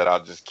annoyance that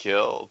I'll just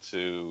kill,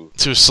 to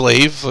a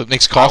slave that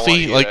makes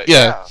coffee. I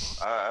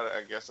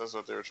guess that's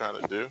what they were trying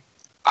to do.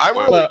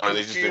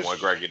 They just didn't want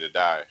Gregory to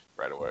die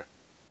right away.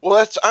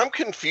 Well, I'm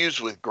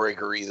confused with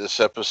Gregory this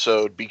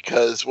episode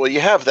because, you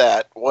have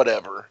that,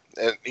 whatever,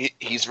 and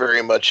he's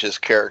very much his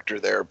character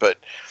there. But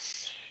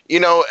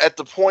at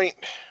the point,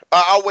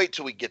 I'll wait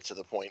till we get to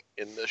the point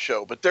in the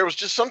show. But there was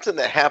just something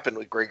that happened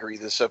with Gregory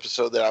this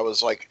episode that I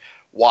was like,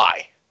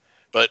 why?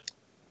 But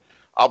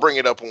I'll bring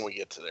it up when we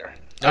get to there.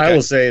 I Okay.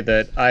 will say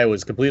that I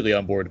was completely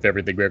on board with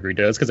everything Gregory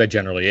does, because I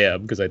generally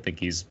am, because I think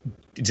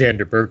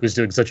Xander Burke was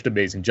doing such an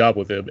amazing job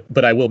with him.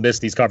 But I will miss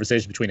these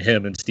conversations between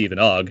him and Stephen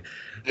Ogg.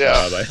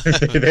 Yeah.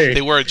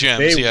 They were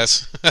gems,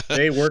 yes.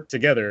 They work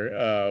together,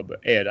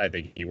 and I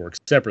think he works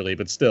separately.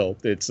 But still,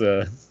 it's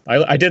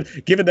I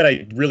did, given that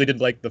I really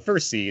didn't like the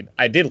first scene,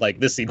 I did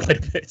like this scene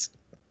quite a bit.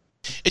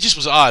 It just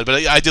was odd,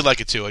 but I did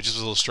like it too. It just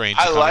was a little strange.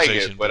 I the like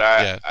conversation, it, but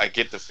I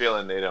get the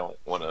feeling they don't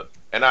want to,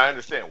 and I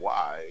understand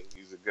why.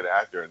 He's a good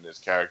actor, and this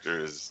character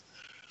is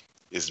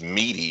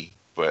meaty,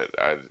 but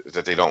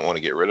that they don't want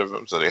to get rid of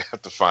him, so they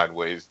have to find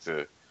ways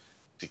to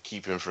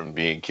keep him from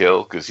being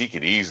killed, because he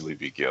could easily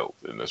be killed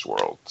in this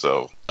world.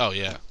 So Oh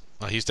yeah,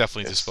 he's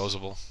definitely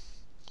disposable.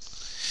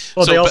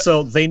 Well,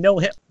 So, they know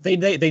him.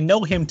 They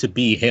know him to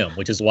be him,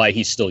 which is why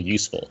he's still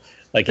useful.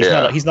 Like he's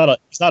Yeah.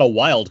 not a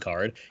wild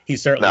card.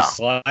 He's certainly No.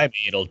 slimy and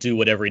he'll do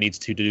whatever he needs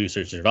to do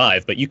to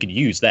survive. But you can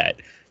use that.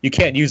 You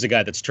can't use a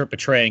guy that's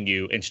betraying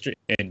you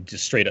and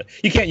just straight up.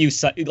 You can't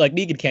use like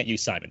Negan can't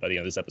use Simon by the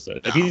end of this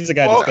episode. If he's a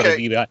guy that's going to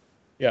Okay.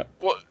 be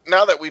Well,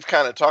 now that we've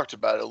kind of talked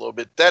about it a little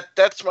bit,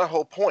 that's my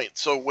whole point.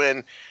 So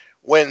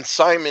when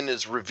Simon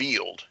is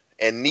revealed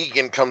and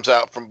Negan comes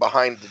out from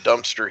behind the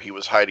dumpster he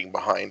was hiding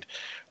behind,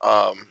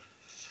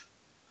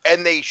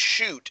 and they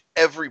shoot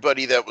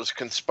everybody that was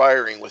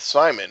conspiring with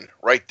Simon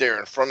right there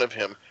in front of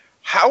him,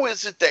 how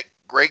is it that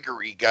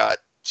Gregory got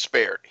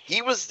spared?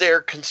 He was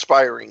there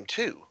conspiring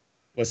too.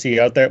 was he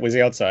out there? Was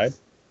he outside?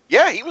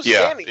 Yeah, he was Yeah,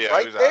 standing yeah, he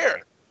right was out there.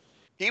 there.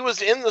 He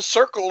was in the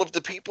circle of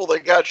the people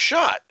that got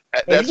shot.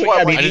 Well, That's he's- why I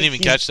when mean, I didn't even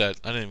he's- catch that.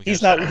 I didn't even. He's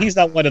catch not. that. He's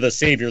not one of the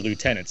savior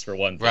lieutenants for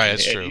one thing. Right,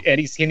 that's true.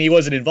 And he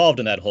wasn't involved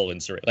in that whole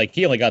insurrection. Like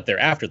he only got there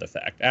after the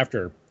fact,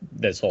 after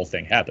this whole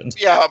thing happened.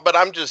 Yeah, but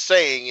I'm just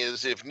saying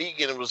is if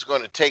Negan was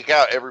going to take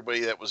out everybody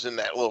that was in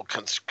that little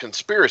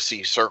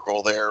conspiracy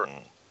circle there,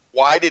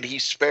 why did he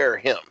spare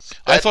him?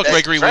 I thought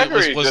Gregory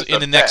Gregory was just in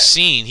the a next pet.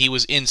 scene. He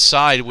was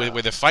inside where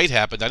the fight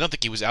happened. I don't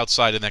think he was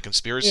outside in that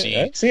conspiracy.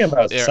 Yeah, I see him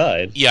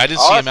outside. Yeah, I didn't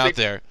I'll see have him to- out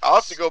there. I'll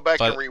have to go back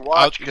But and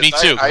rewatch me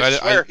because too, I 'cause I-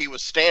 swear he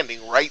was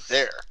standing right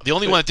there. The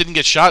only one that didn't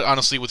get shot,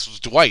 honestly, was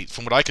Dwight,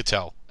 from what I could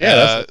tell.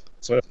 Yeah,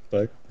 that's what it's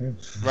like. Yeah.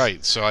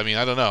 Right. So I mean,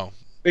 I don't know.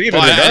 But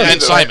even Well, if it and, does,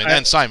 and Simon, I-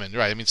 and Simon,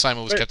 right? I mean,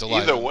 Simon was kept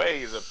alive. Either way,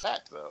 he's a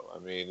pet, though. I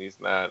mean,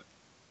 he's not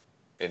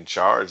in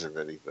charge of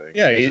anything.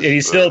 Yeah, and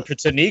he's just, still to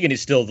Negan.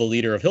 He's still the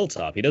leader of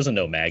Hilltop. He doesn't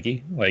know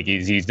Maggie. Like he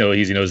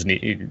knows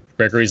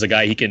Gregory's a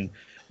guy he can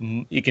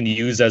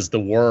use as the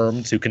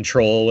worm to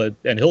control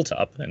and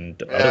Hilltop. And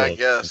Yeah, I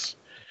guess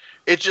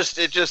it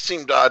just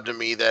seemed odd to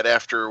me that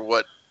after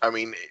what I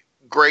mean,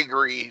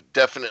 Gregory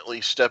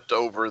definitely stepped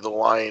over the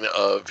line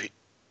of,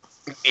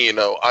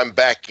 I'm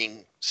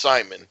backing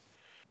Simon.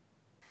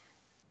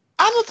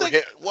 I don't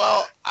think.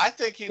 Well, I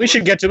think he. we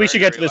should get to this.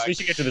 Like, We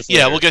should get to this. Yeah,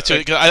 later. we'll get to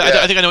it.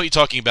 I think I know what you're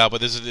talking about,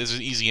 but there's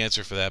an easy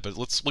answer for that. But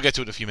we'll get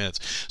to it in a few minutes.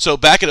 So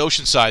back at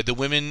Oceanside, the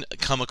women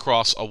come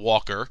across a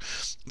walker.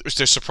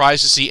 They're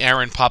surprised to see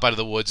Aaron pop out of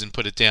the woods and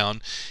put it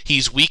down.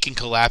 He's weak and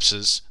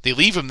collapses. They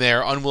leave him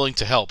there, unwilling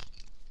to help.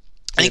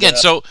 And again,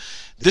 so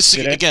this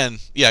did I- again,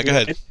 yeah, go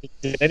ahead.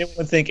 Did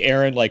anyone think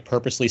Aaron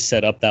purposely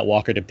set up that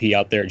walker to pee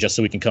out there just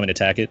so we can come and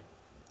attack it?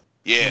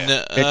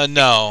 Yeah.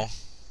 No.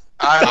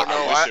 I don't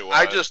I wish it know.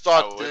 I was. just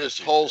I thought wish this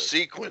it whole did.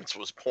 sequence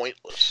was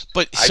pointless.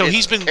 But I so didn't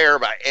he's been care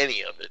about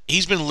any of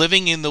it.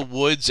 living in the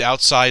woods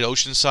outside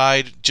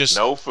Oceanside, just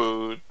No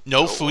food.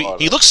 no food. water.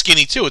 He looks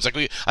skinny too. It's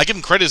like I give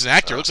him credit as an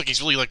actor. It looks like he's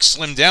really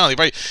slimmed down. He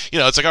probably,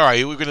 it's like all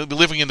right, we're gonna be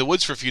living in the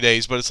woods for a few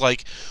days, but it's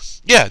like,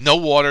 yeah, no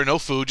water, no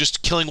food,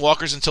 just killing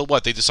walkers until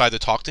what they decide to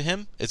talk to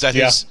him. Is that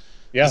his?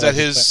 Yeah, Is that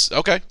that's his?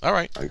 Okay, all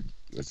right.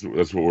 That's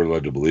what we're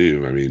led to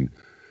believe. I mean,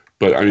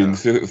 but I mean,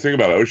 the thing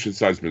about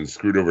Oceanside's been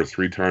screwed over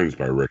 3 times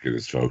by Rick and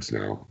his folks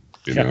now.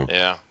 You know,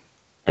 Yeah.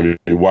 I mean,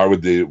 why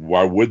would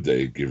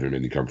they give him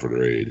any comfort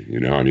or aid?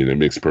 I mean, it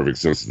makes perfect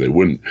sense that they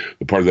wouldn't.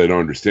 The part that I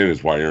don't understand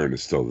is why Aaron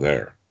is still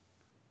there.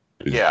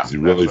 Yeah, Does he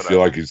really that's what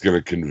feel I- like he's going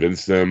to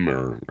convince them,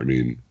 or I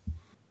mean,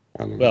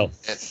 I don't know. Well,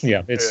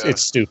 yeah,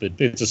 it's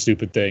stupid. It's a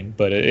stupid thing,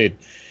 but and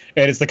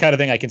it's the kind of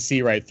thing I can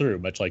see right through,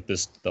 much like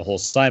the whole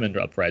Simon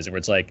uprising, where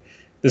it's like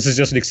this is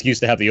just an excuse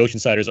to have the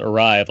Oceansiders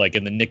arrive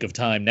in the nick of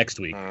time next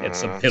week at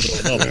some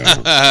pivotal moment.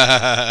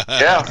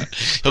 Yeah.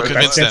 He'll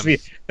convince them.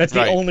 That's the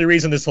Right. only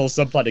reason this whole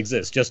subplot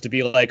exists, just to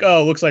be like,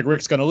 oh, looks like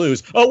Rick's gonna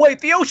lose. Oh wait,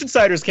 the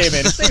Oceansiders came in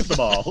and saved them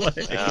all.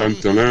 Dun,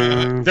 dun,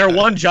 dun. They're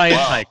one giant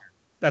Wow. tiger.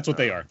 That's what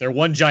they are. They're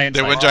one giant.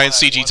 They're tiger. one giant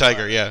Carl had CG one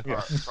tiger. letter.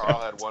 Yeah.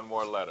 Carl had one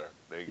more letter.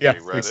 They Yeah,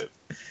 read it.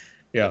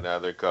 Yeah. And now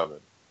they're coming.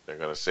 They're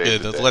gonna save Yeah,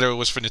 the the day. letter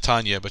was for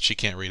Natanya, but she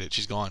can't read it.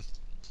 She's gone.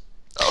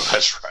 Oh,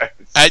 that's right.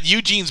 At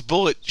Eugene's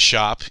Bullet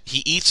Shop,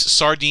 he eats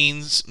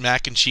sardines,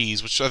 mac and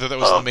cheese, which I thought that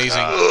was Oh, amazing.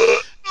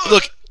 God.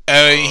 Look,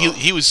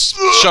 he was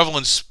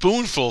shoveling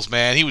spoonfuls,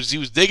 man. He was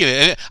digging it.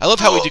 And I love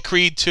how he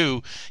decreed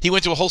too. He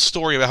went to a whole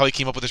story about how he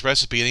came up with this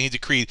recipe, and he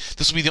decreed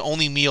this will be the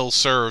only meal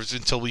served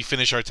until we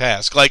finish our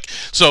task.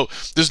 So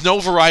there's no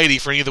variety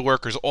for any of the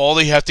workers. All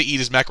they have to eat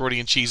is macaroni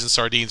and cheese and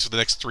sardines for the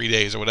next 3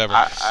 days or whatever.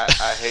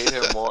 I hate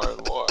him more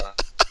and more.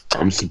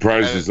 I'm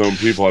surprised his own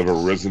people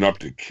haven't risen up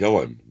to kill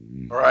him.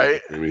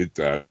 Right. I mean,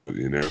 that,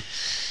 you know.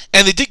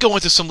 And they did go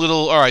into some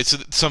little, all right, so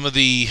some of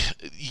the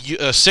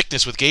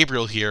sickness with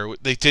Gabriel here,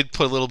 they did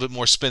put a little bit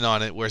more spin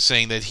on it, where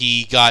saying that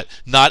he got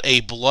not a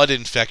blood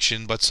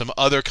infection, but some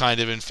other kind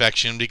of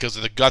infection because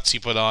of the guts he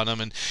put on him,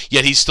 and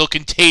yet he's still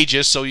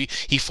contagious, so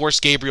he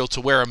forced Gabriel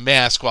to wear a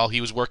mask while he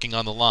was working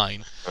on the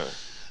line.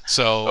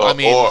 So, I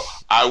mean... Or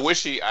I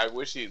wish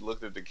he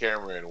looked at the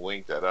camera and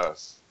winked at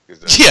us.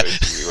 Yeah,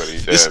 what he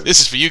did. This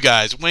is for you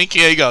guys. Wink,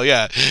 here you go.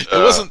 Yeah,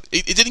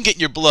 it didn't get in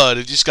your blood.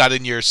 It just got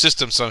in your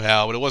system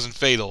somehow, but it wasn't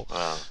fatal.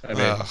 I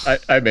mean,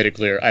 I made it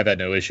clear I've had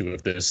no issue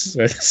with this,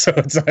 so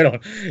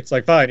it's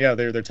like fine. Yeah,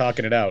 they're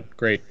talking it out.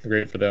 Great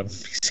for them.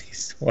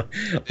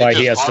 Why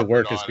he has to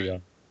work is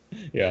beyond.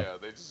 Yeah,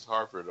 they just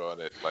harped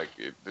on it. Like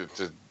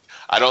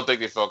I don't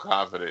think they felt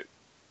confident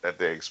that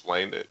they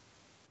explained it.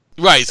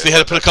 Right, so they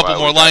had to put a couple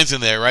more lines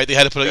in there, right? They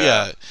had to put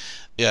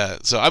Yeah,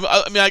 so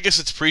I mean, I guess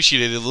it's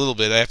appreciated a little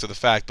bit after the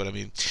fact, but I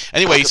mean,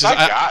 anyway, he says,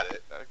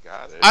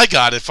 I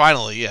got it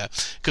finally, yeah,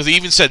 because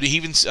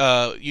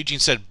Eugene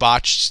said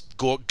botched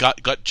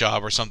gut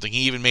job or something.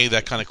 He even made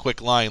that kind of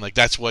quick line, like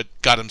that's what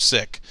got him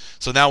sick.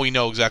 So now we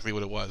know exactly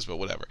what it was, but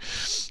whatever.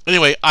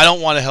 Anyway, I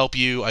don't want to help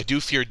you. I do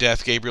fear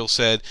death, Gabriel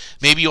said.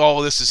 Maybe all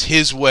of this is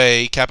his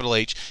way, capital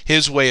H,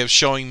 his way of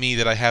showing me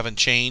that I haven't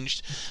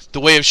changed. The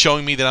way of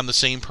showing me that I'm the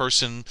same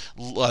person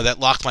that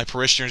locked my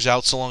parishioners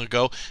out so long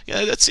ago.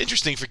 Yeah, that's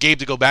interesting for Gabe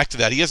to go back to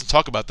that. He doesn't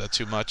talk about that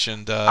too much.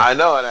 And I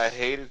know, and I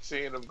hated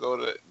seeing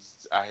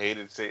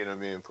him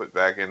being put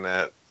back in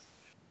that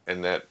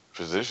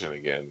position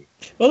again.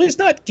 Well, he's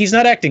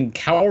not acting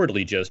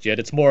cowardly just yet.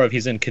 It's more of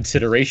he's in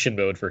consideration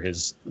mode for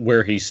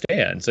where he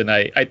stands, and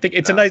I think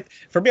it's a nice.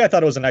 For me, I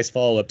thought it was a nice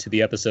follow up to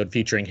the episode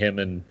featuring him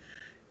and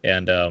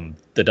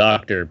the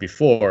Doctor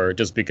before,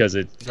 just because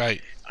it.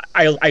 Right.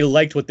 I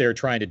liked what they're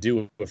trying to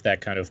do with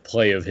that kind of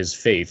play of his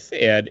faith,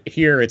 and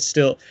here it's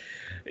still.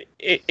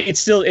 It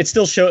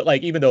still show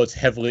like, even though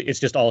it's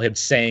just all him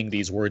saying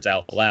these words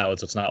out loud,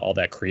 so it's not all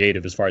that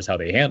creative as far as how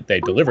they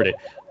delivered it.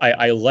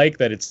 I like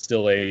that it's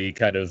still a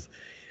kind of,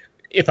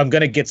 if I'm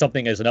gonna get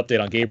something as an update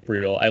on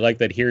Gabriel, I like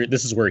that here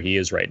this is where he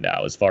is right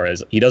now, as far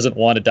as he doesn't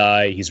want to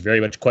die, he's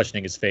very much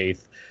questioning his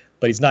faith,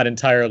 but he's not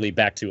entirely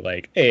back to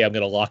like, hey, I'm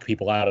gonna lock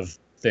people out of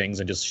things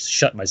and just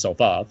shut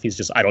myself off. He's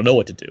just, I don't know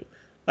what to do.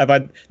 I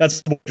find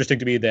that's more interesting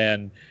to me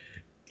than,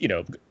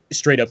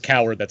 straight up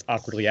coward that's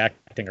awkwardly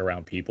acting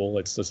around people.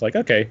 It's just like,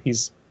 okay,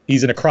 he's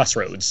in a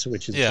crossroads,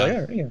 which is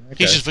like, okay.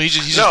 He's just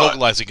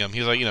vocalizing them.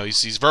 He's like,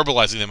 he's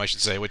verbalizing them, I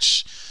should say,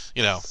 which,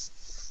 well,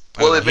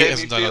 it made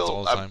me feel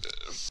all the time.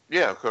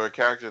 For a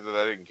character that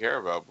I didn't care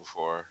about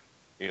before,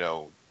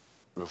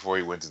 before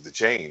he went to the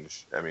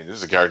change. I mean, this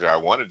is a character I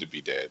wanted to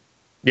be dead.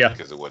 Yeah,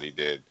 because of what he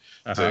did.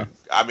 Uh-huh.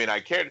 I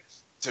cared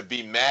to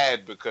be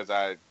mad because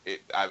I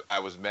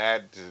was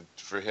mad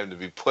for him to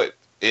be put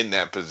in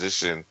that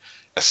position,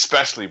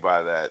 especially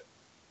by that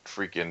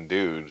freaking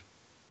dude.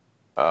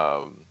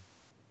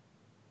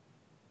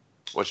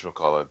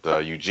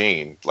 Whatchamacallit,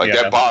 Eugene. Like,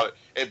 that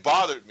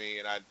bothered me,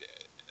 and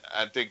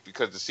I think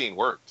because the scene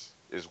worked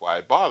is why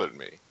it bothered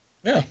me.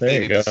 Yeah,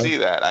 there you go. To see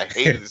that. I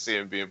hated to see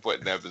him being put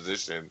in that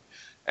position,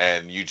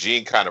 and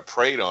Eugene kind of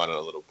preyed on it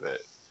a little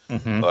bit.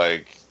 Mm-hmm.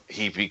 Like,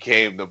 he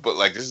became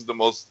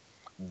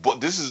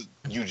this is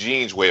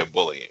Eugene's way of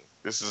bullying.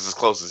 This is as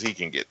close as he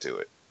can get to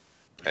it.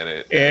 And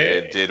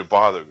it did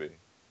bother me.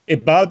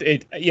 It bothered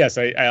it. Yes,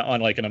 I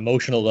on like an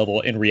emotional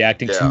level in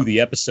reacting to the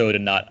episode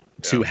and not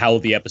to how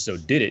the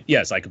episode did it.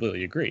 Yes, I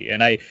completely agree.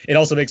 And it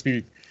also makes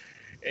me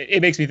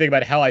think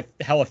about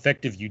how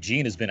effective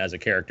Eugene has been as a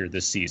character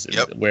this season.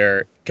 Yep.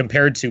 Where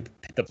compared to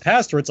the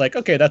past, where it's like,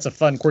 okay, that's a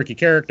fun, quirky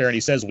character and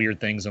he says weird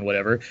things and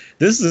whatever.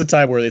 This is a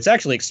time where it's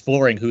actually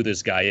exploring who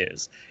this guy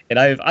is. And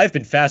I've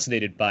been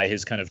fascinated by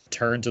his kind of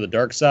turn to the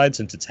dark side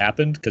since it's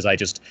happened, because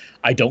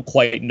I don't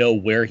quite know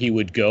where he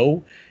would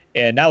go.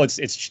 And now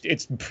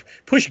it's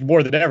pushing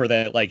more than ever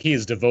that like he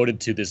is devoted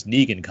to this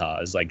Negan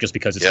cause, like just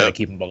because it's going to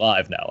keep him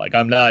alive now. Like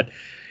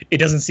it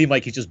doesn't seem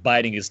like he's just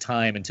biding his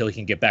time until he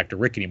can get back to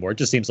Rick anymore. It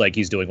just seems like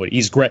he's doing what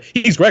he's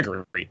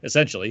Gregory,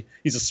 essentially.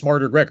 He's a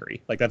smarter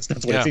Gregory. Like that's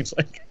what it seems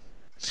like.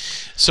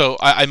 So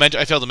I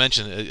failed to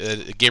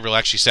mention Gabriel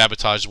actually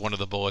sabotaged one of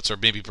the bullets, or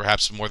maybe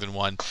perhaps more than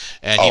one,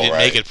 and he didn't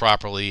make it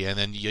properly. And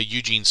then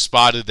Eugene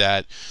spotted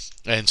that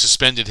and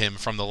suspended him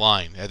from the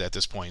line at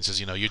this point. He says,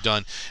 you're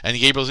done. And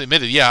Gabriel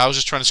admitted, I was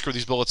just trying to screw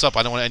these bullets up.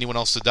 I don't want anyone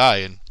else to die.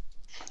 And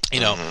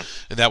and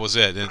that was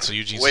it. And so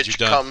Eugene said, you're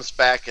done. Which comes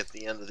back at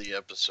the end of the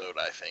episode,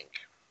 I think.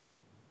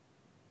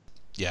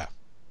 Yeah.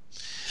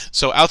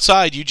 So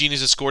outside, Eugene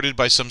is escorted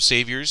by some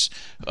saviors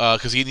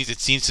because he needs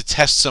to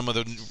test some of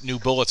the new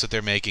bullets that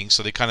they're making.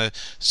 So they kind of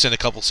send a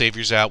couple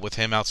saviors out with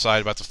him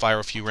outside, about to fire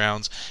a few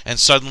rounds. And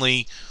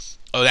suddenly,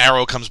 an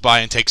arrow comes by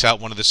and takes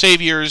out one of the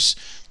saviors.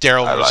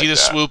 Daryl and Rosita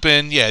swoop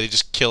in. Yeah, they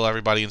just kill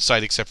everybody in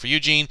sight except for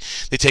Eugene.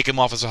 They take him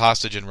off as a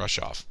hostage and rush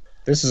off.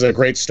 This is a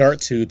great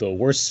start to the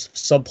worst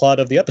subplot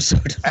of the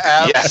episode.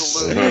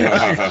 Absolutely.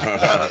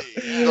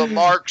 The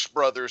Marx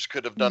brothers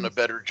could have done a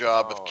better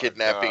job of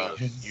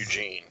kidnapping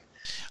Eugene.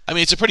 I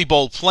mean, it's a pretty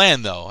bold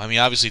plan, though. I mean,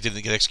 obviously it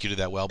didn't get executed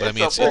that well, but I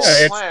mean, It's a bold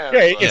plan,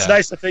 it's Yeah.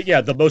 nice to think.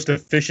 Yeah, the most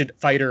efficient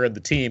fighter in the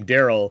team,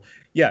 Daryl.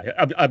 Yeah,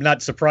 I'm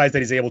not surprised that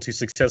he's able to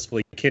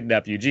successfully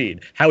kidnap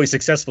Eugene. How he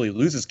successfully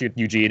loses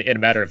Eugene in a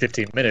matter of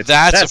 15 minutes.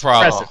 That's a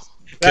problem. impressive.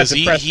 because That's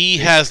impressive. he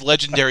has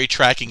legendary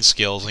tracking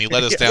skills, and he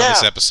let us down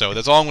this episode.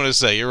 That's all I'm going to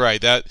say. You're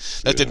right. That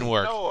didn't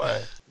work.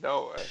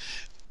 No way.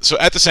 So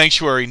at the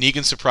sanctuary,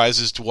 Negan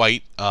surprises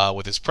Dwight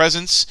with his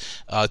presence.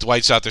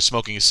 Dwight's out there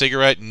smoking a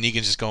cigarette, and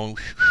Negan's just going,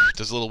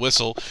 does a little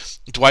whistle.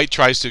 Dwight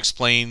tries to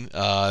explain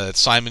that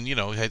Simon,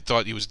 had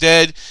thought he was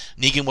dead.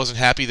 Negan wasn't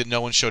happy that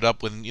no one showed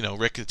up when,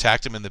 Rick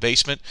attacked him in the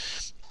basement.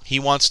 He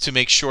wants to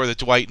make sure that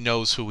Dwight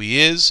knows who he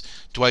is.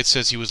 Dwight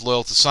says he was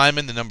loyal to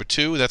Simon, the number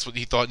 2. That's what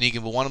he thought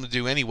Negan would want him to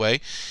do anyway.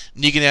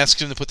 Negan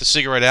asks him to put the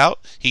cigarette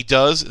out. He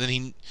does, and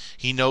then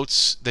he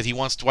notes that he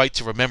wants Dwight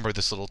to remember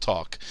this little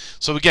talk.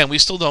 So again, we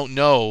still don't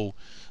know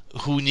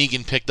who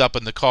Negan picked up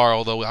in the car,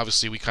 although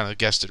obviously we kind of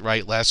guessed it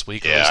right last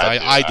week. Yeah, at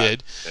least I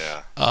did.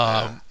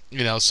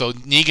 Yeah. So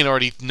Negan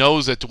already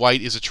knows that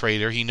Dwight is a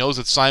traitor. He knows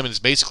that Simon is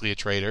basically a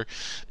traitor,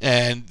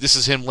 and this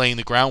is him laying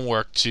the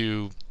groundwork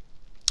to,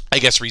 I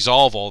guess,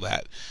 resolve all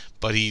that.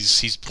 But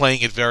he's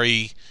playing it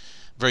very,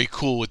 very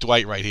cool with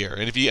Dwight right here.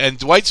 And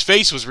Dwight's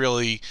face was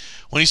really,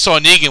 when he saw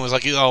Negan, was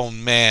like, oh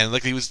man,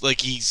 like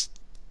he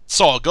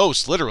saw a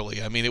ghost,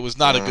 literally. I mean, it was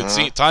not a good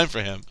time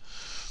for him.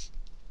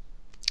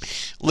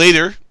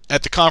 Later,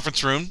 at the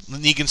conference room,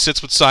 Negan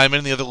sits with Simon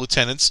and the other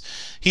lieutenants.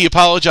 He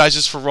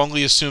apologizes for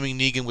wrongly assuming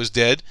Negan was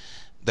dead.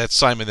 That's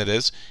Simon, that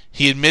is.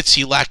 He admits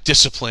he lacked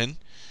discipline,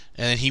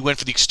 and he went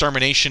for the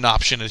extermination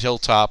option at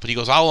Hilltop. And he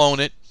goes, I'll own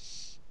it.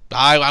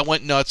 I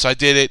went nuts. I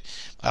did it.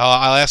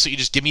 I'll ask that you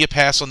just give me a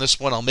pass on this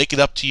one. I'll make it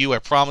up to you. I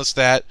promise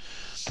that.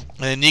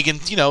 And Negan,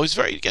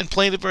 he's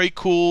playing it very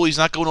cool. He's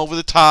not going over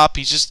the top.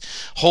 He's just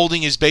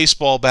holding his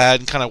baseball bat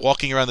and kind of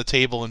walking around the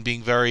table and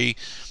being very,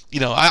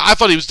 I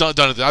thought he was done.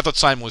 I thought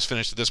Simon was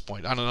finished at this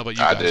point. I don't know about you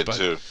guys. I did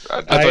too.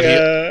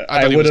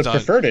 I would have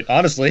preferred it,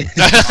 honestly.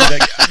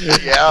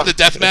 Yeah. The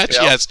death match,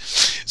 Yep. yes.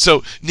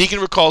 So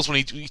Negan recalls when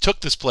he took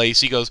this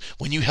place, he goes,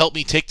 when you helped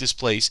me take this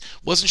place,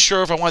 wasn't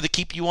sure if I wanted to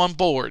keep you on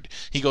board.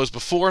 He goes,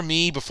 before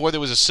there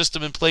was a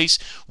system in place,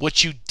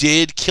 what you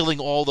did, killing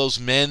all those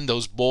men,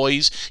 those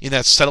boys in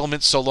that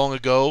settlement so long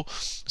ago.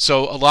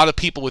 So a lot of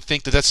people would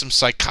think that that's some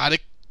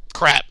psychotic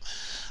crap.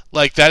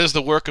 Like, that is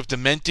the work of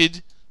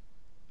demented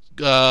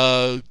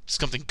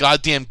something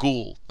goddamn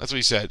ghoul. That's what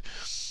he said.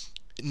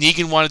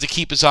 Negan wanted to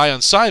keep his eye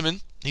on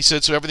Simon. He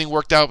said, so everything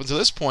worked out until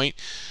this point.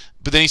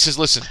 But then he says,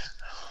 listen,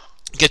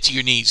 get to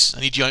your knees.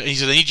 He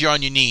said, I need you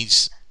on your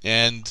knees.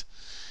 And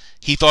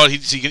he thought,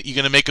 you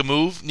going to make a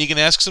move? Negan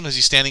asks him as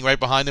he's standing right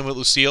behind him with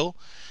Lucille.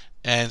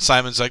 And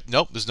Simon's like,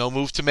 nope, there's no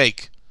move to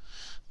make.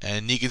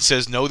 And Negan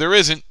says, no, there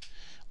isn't.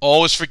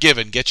 All is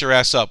forgiven. Get your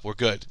ass up. We're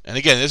good. And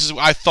again,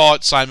 I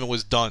thought Simon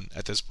was done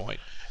at this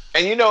point.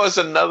 And it's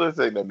another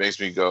thing that makes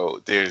me go,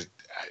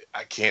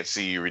 I can't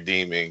see you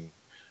redeeming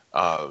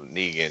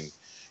Negan.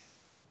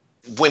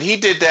 When he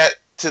did that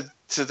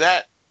to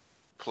that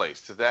place,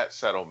 to that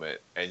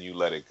settlement, and you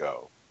let it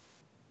go.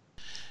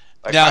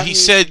 Now, he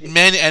said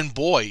men and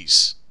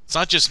boys. It's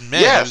not just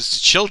men, it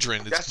was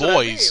children. It's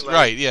boys.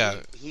 Right,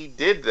 yeah. He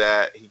did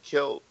that. He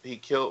killed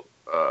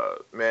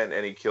men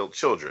and he killed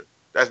children.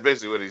 That's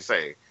basically what he's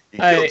saying. He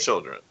killed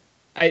children.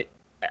 I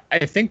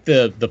think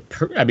to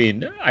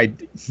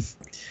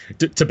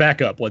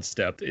back up one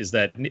step is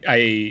that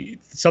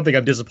something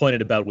I'm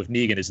disappointed about with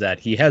Negan is that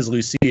he has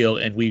Lucille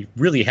and we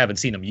really haven't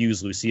seen him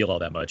use Lucille all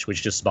that much,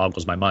 which just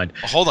boggles my mind.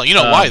 Hold on,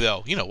 why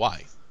though? You know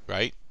why,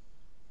 right?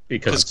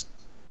 Because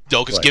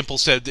Gimple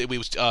said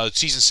that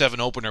season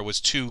 7 opener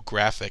was too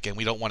graphic, and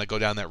we don't want to go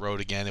down that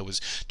road again. It was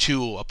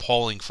too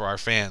appalling for our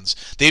fans.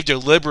 They've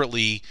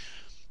deliberately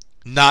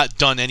not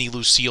done any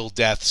Lucille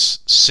deaths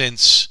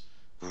since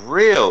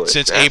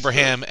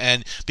Abraham,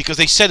 and because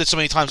they said it so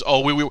many times. Oh,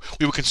 we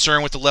were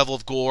concerned with the level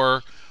of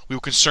gore. We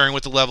were concerned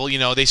with the level.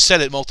 They said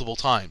it multiple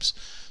times.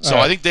 So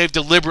I think they've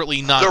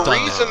deliberately not done that.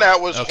 The reason that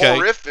was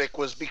horrific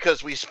was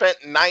because we spent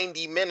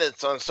 90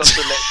 minutes on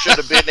something that should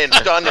have been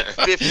done in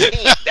 15.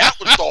 That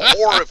was the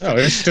horrific. No,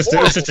 it's just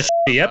a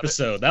shitty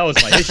episode. That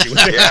was my issue with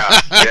it.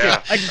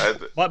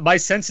 Yeah. My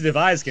sensitive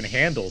eyes can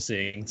handle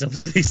seeing some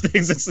of these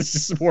things. It's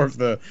just more of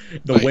the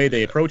way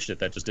they approached it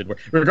that just didn't work.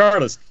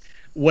 Regardless,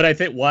 what I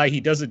think why he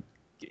doesn't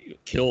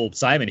kill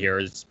Simon here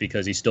is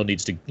because he still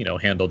needs to,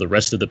 handle the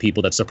rest of the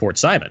people that support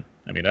Simon.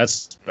 I mean,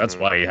 that's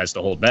why he has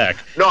to hold back.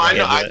 No,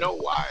 I know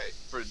why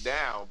for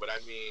now, but I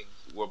mean,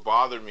 what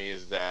bothered me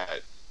is that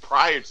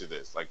prior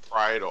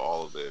to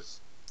all of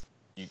this,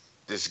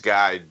 this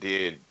guy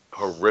did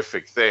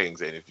horrific things,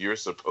 and if you're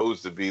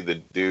supposed to be the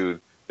dude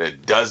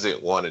that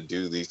doesn't want to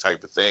do these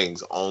type of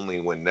things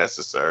only when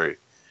necessary,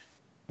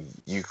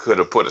 you could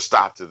have put a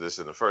stop to this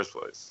in the first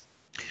place.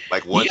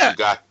 Like once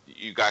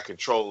you got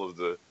control of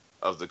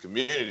the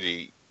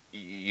community,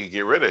 you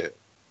get rid of it.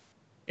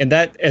 And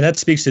that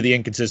speaks to the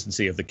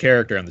inconsistency of the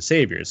character and the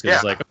saviors.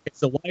 Because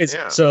so why is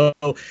so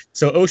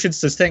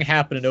this thing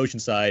happened in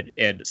Oceanside,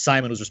 and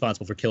Simon was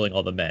responsible for killing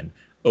all the men.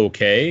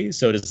 Okay,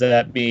 so does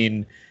that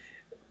mean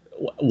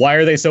why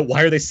are they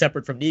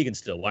separate from Negan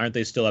still? Why aren't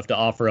they still have to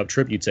offer up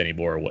tributes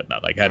anymore or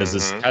whatnot? Like, how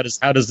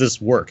does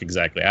this work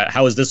exactly?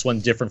 How is this one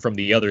different from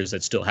the others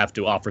that still have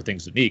to offer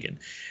things to Negan?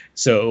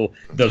 So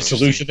the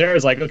solution there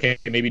is like, okay,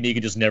 maybe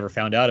Negan just never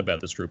found out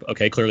about this group.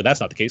 Okay, clearly that's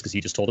not the case because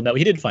he just told him that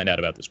he did find out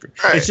about this group.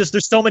 Right. It's just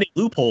there's so many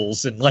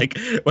loopholes and like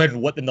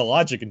what in the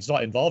logic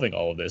involving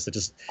all of this. It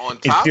just on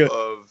top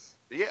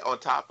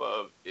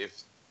of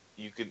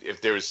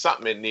if there is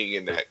something in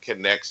Negan that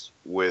connects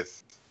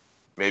with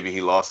maybe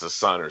he lost a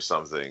son or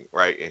something,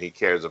 right? And he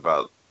cares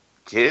about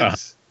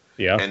kids.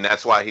 Yeah. And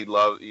that's why he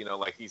loved,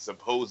 like he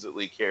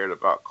supposedly cared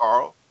about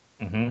Carl.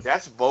 Mm-hmm.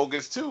 That's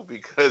bogus too,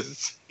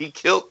 because he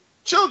killed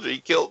children. He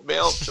killed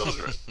male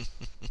children.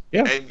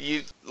 Yeah. And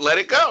you let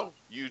it go.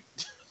 You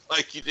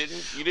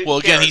didn't. Well,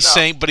 again, he's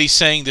enough.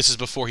 saying this is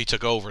before he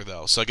took over,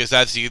 though. So I guess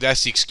that's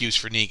the excuse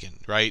for Negan,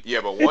 right? Yeah,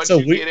 but once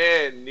you get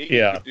in,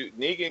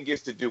 Negan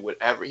gets to do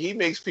whatever. He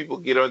makes people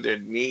get on their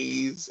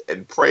knees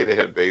and pray to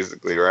him,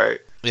 basically,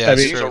 right? Yeah,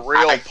 he's a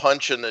real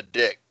punch in the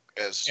dick.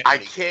 I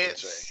can't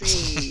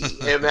see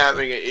him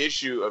having an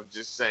issue of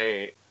just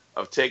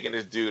taking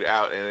this dude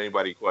out and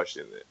anybody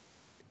questioning it.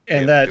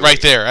 And that right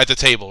there at the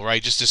table,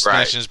 right? Just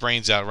smashing his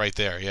brains out right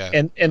there, yeah.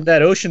 And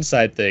that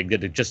Oceanside thing,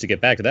 just to get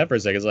back to that for a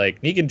second, is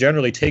like Negan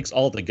generally takes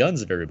all the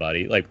guns of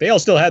everybody. Like they all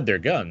still had their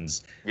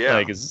guns. Yeah.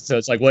 Like so,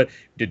 it's like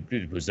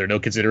was there no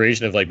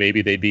consideration of like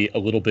maybe they'd be a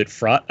little bit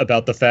fraught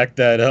about the fact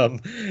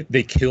that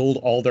they killed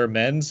all their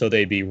men, so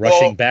they'd be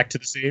rushing back to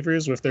the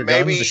Saviors with their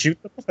guns to shoot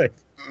them? Like,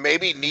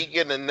 maybe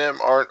Negan and them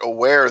aren't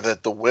aware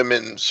that the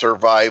women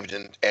survived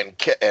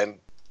and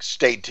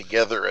stayed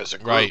together as a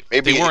group. Right.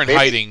 Maybe they weren't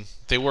hiding.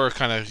 They were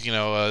kind of,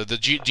 the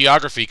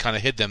geography kind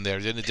of hid them there,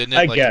 didn't it?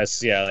 I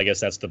guess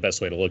that's the best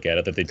way to look at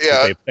it.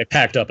 That they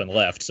packed up and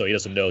left, so he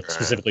doesn't know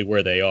specifically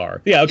where they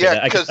are. Yeah, okay.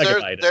 Yeah, because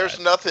there's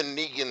nothing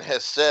Negan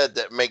has said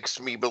that makes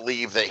me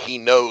believe that he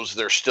knows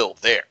they're still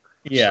there.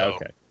 Yeah. So.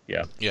 Okay.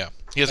 Yeah. Yeah.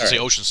 He doesn't say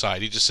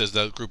Oceanside. He just says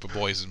the group of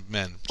boys and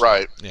men.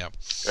 Right. Yeah.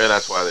 And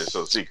that's why they're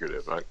so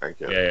secretive. I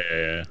get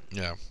it.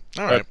 Yeah.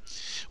 All right.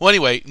 Well,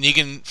 anyway,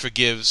 Negan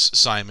forgives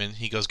Simon.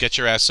 He goes, "Get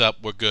your ass up.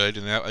 We're good."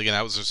 And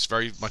that was just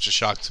very much a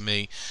shock to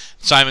me.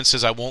 Simon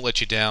says, "I won't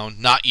let you down.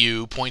 Not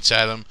you." Points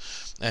at him.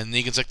 And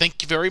Negan's like,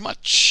 "Thank you very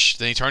much."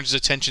 Then he turns his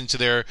attention to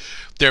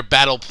their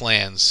battle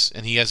plans.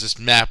 And he has this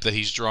map that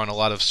he's drawn a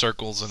lot of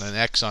circles and an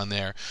X on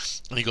there.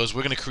 And he goes,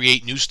 "We're going to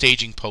create new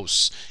staging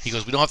posts." He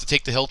goes, "We don't have to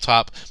take the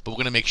hilltop, but we're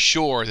going to make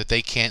sure that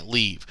they can't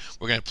leave.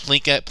 We're going to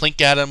plink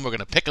at them. We're going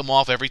to pick them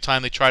off every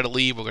time they try to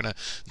leave. We're going to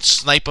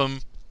snipe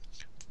them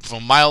from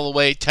a mile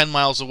away, 10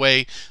 miles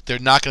away. They're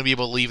not going to be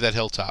able to leave that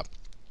hilltop."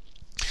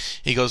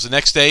 He goes, "The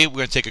next day, we're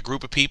going to take a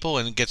group of people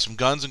and get some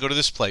guns and go to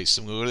this place."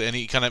 And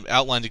he kind of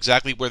outlined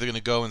exactly where they're going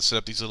to go and set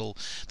up these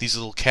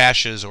little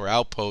caches or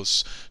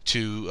outposts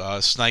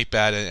to snipe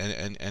at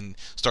and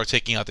start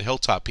taking out the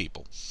hilltop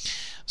people.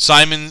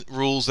 Simon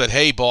rules that,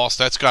 "Hey, boss,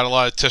 that's got a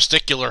lot of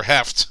testicular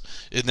heft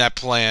in that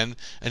plan,"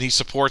 and he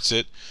supports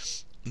it.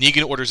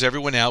 Negan orders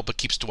everyone out, but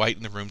keeps Dwight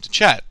in the room to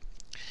chat.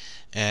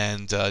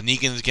 And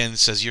Negan again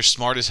says, "You're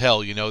smart as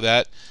hell, you know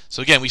that?"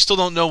 So again, we still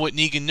don't know what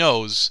Negan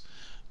knows,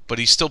 but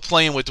he's still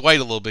playing with Dwight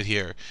a little bit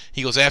here.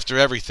 He goes after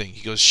everything.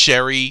 He goes,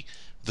 "Sherry,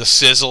 the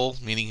sizzle,"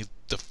 meaning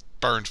the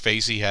burned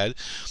face he had.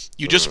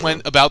 "You just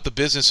went about the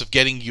business of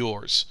getting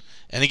yours."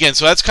 And again,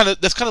 so that's kind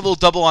of a little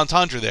double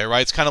entendre there,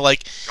 right? It's kind of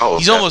like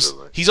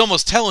he's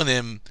almost telling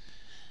him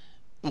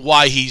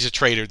why he's a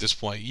traitor at this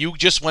point. You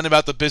just went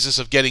about the business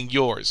of getting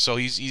yours. So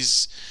he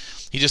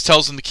just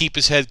tells him to keep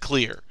his head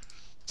clear.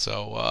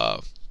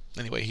 So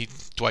anyway,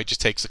 Dwight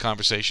just takes the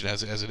conversation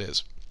as it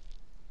is.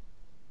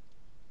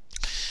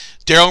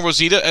 Daryl and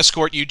Rosita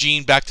escort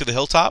Eugene back to the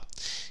hilltop.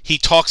 He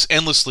talks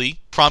endlessly,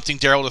 prompting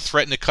Daryl to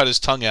threaten to cut his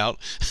tongue out.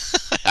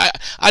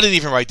 I didn't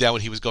even write down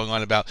what he was going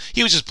on about.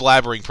 He was just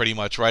blabbering pretty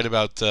much, right,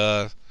 about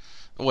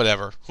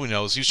whatever. Who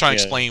knows? He was trying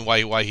to explain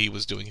why he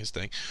was doing his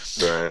thing.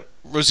 Right.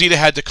 Rosita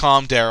had to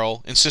calm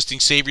Daryl,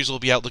 insisting Saviors will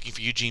be out looking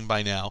for Eugene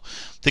by now.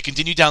 They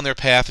continue down their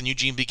path, and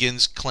Eugene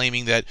begins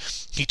claiming that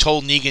he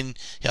told Negan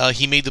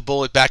he made the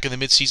bullet back in the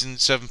mid-season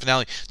 7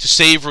 finale to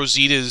save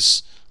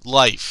Rosita's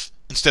life.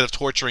 Instead of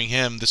torturing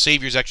him, the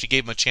Saviors actually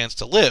gave him a chance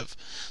to live.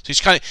 So he's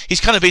kind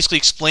of basically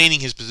explaining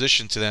his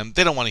position to them.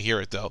 They don't want to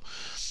hear it, though.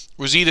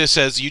 Rosita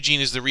says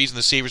Eugene is the reason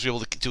the Saviors were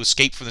able to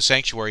escape from the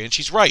sanctuary, and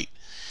she's right.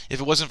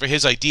 If it wasn't for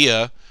his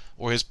idea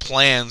or his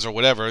plans or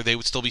whatever, they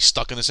would still be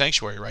stuck in the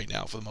sanctuary right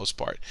now for the most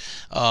part.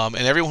 And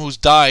everyone who's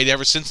died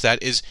ever since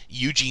that is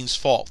Eugene's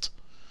fault.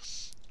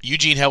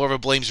 Eugene, however,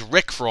 blames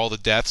Rick for all the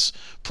deaths,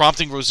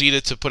 prompting Rosita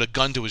to put a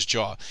gun to his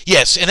jaw.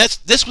 Yes, and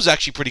this was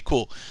actually pretty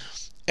cool.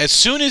 As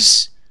soon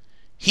as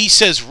he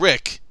says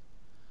Rick,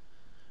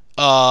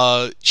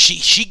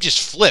 she just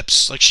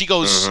flips. Like she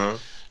goes,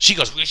 she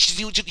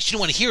don't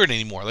want to hear it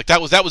anymore. Like that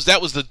was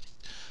the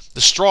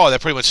straw that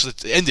pretty much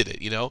ended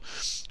it. You know,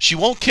 she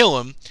won't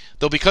kill him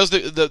though because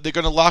they're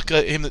going to lock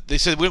him. They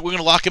said we're going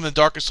to lock him in the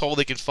darkest hole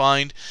they can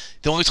find.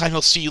 The only time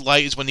he'll see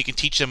light is when he can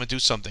teach them to do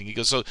something. He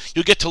goes, so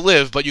you'll get to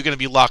live, but you're going to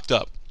be locked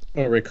up.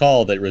 Well,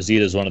 recall that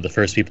Rosita is one of the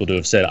first people to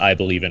have said, "I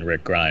believe in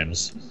Rick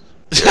Grimes."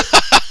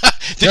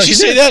 Did she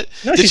say that?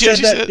 No, Did she said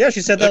that. Yeah,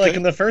 she said that Okay. like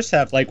in the first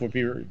half, like would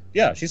be.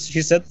 Yeah, she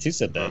said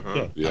that.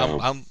 Uh-huh. Yeah.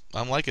 Yeah.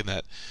 I'm liking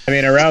that. I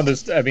mean, around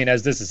this. I mean,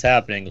 as this is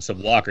happening,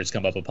 some walkers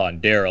come up upon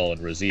Daryl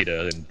and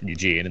Rosita and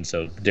Eugene, and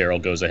so Daryl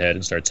goes ahead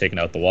and starts taking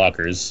out the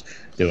walkers,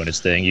 doing his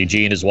thing.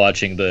 Eugene is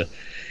watching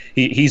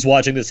he's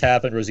watching this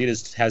happen. Rosita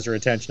has her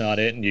attention on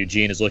it, and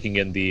Eugene is looking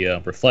in the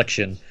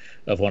reflection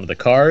of one of the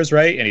cars,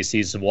 right? And he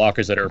sees some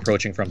walkers that are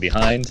approaching from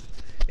behind.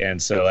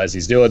 And so as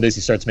he's doing this,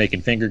 he starts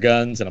making finger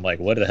guns, and I'm like,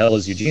 "What the hell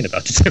is Eugene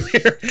about to do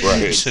here?" Right.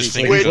 His He's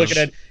fingers.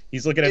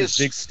 looking at his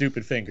big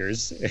stupid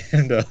fingers.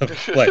 And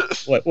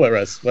what,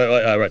 Russ?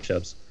 What,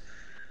 Chubbs?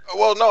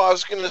 Well, no, I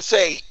was going to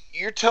say,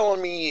 you're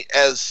telling me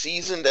as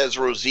seasoned as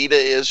Rosita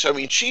is, I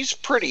mean, she's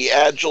pretty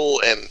agile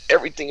and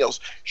everything else.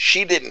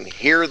 She didn't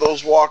hear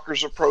those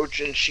walkers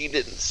approaching. She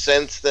didn't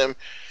sense them.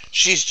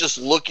 She's just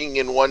looking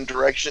in one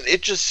direction.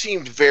 It just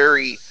seemed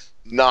very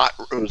not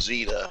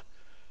Rosita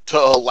to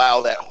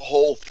allow that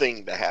whole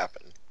thing to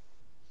happen.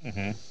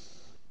 Mm-hmm.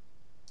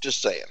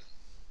 Just saying.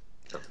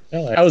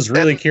 I was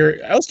really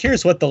curious. I was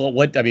curious what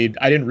I mean,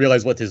 I didn't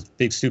realize what his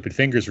big stupid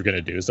fingers were going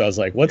to do. So I was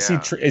like, "What's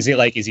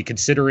is he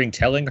considering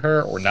telling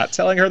her or not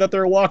telling her that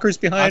there are walkers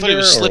behind her?" I thought he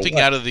was or slipping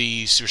what? out of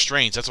the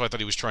restraints. That's what I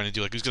thought he was trying to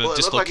do. Like he was going to Well,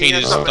 it looked like he dislocate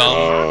had his something in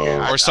thumb his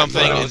pocket. or something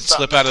I thought it and was slip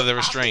something out of the in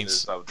his pocket or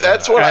restraints. something.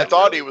 That's what I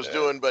thought he really was bad.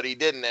 doing, but he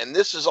didn't. And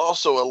this is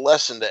also a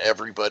lesson to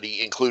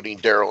everybody, including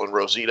Daryl and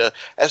Rosita,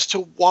 as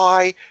to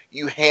why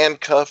you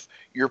handcuff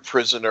your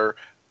prisoner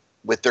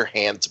with their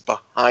hands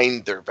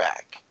behind their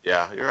back.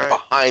 Yeah, you're right.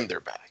 Behind their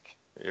back.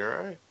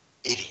 You're right.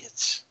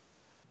 Idiots.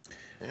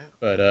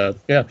 But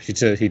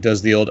he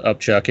does the old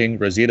upchucking.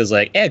 Rosita's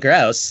like,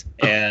 gross,"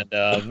 and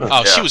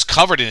Oh, she was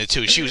covered in it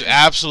too. She was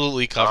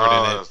absolutely covered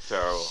Oh, in it. that's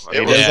terrible. It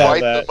He was does have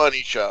quite that. the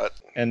money shot.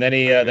 and then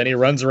he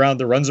runs around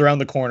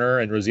the corner,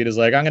 and Rosita's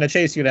like, "I'm gonna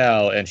chase you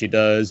now," and she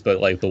does, but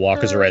like the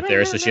walkers are right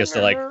there, so she has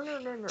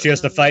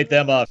to fight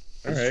them off.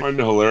 I All just right. find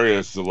it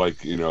hilarious that,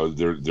 like, you know,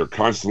 they're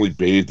constantly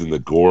bathed in the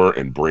gore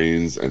and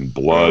brains and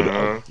blood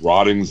of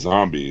rotting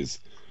zombies,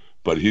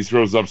 but he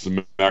throws up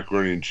some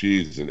macaroni and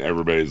cheese, and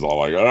everybody's all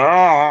like,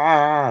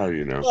 "Ah!"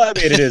 You know. Well, I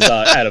mean, it is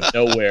out of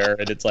nowhere,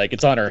 and it's like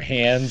it's on her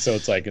hand, so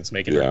it's like it's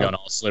making her Yeah. gun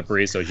all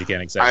slippery, so she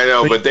can't exactly. I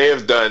know, but they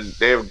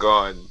have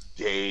gone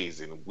days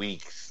and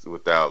weeks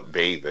without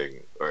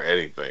bathing or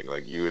anything.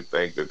 Like you would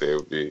think that they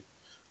would be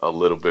a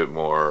little bit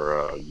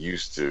more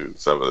used to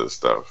some of this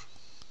stuff.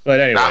 But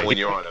anyway, Not when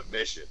you're on a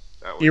mission.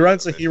 Not when He you're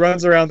runs. on a He mission.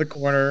 runs around the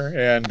corner,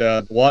 and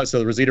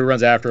so Rosita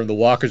runs after him. The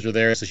walkers are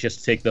there, so she has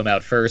to take them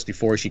out first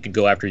before she can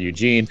go after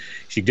Eugene.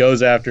 She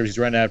goes after him. She's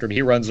running after him.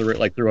 He runs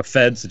like through a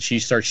fence, and she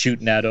starts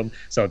shooting at him.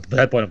 So at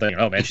that point, I'm thinking,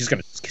 oh man, she's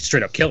gonna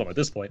straight up kill him at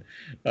this point.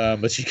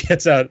 But she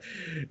gets out.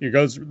 He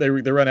goes. They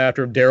run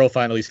after him. Daryl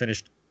finally's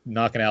finished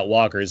knocking out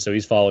walkers, so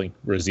he's following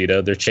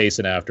Rosita. They're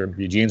chasing after him.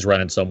 Eugene's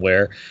running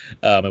somewhere,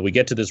 and we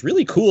get to this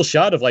really cool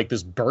shot of like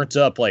this burnt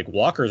up like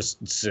walkers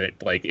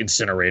like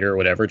incinerator or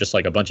whatever, just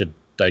like a bunch of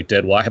like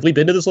dead walkers. Have we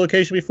been to this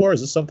location before?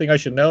 Is this something I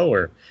should know?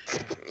 Or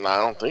No, I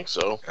don't think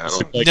so. I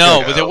don't- Like,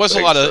 No, I but there don't was a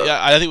think lot of. so.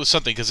 Yeah, I think it was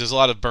something because there's a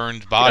lot of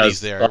burned bodies Yes,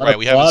 there. a lot Right, of-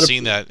 we a lot haven't of-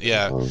 seen that.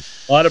 Yeah.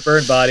 a lot of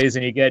burned bodies,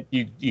 and you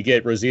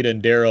get Rosita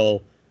and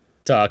Daryl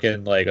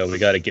talking like, oh, we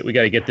gotta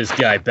get this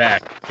guy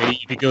back. And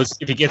if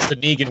he gets the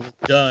Negan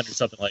done or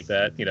something like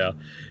that, you know,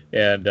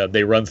 and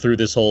they run through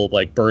this whole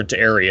like burnt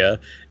area,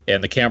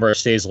 and the camera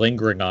stays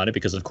lingering on it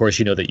because of course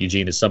you know that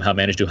Eugene has somehow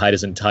managed to hide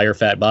his entire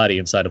fat body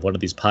inside of one of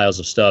these piles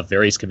of stuff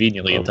very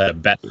conveniently inside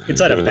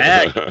a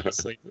bag.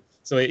 Obviously.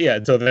 So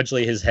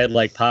eventually his head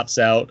like pops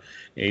out.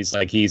 And he's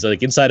like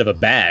inside of a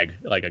bag,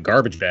 like a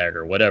garbage bag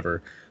or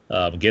whatever.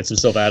 Gets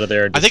himself out of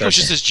there. And I think it was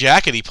starts- just his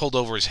jacket he pulled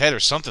over his head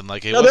or something.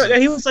 Like it No,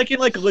 wasn't. he was like in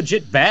like a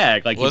legit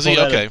bag. Like Was he?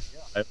 pulled out Okay.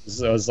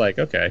 I was like,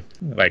 okay,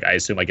 like I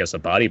guess a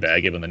body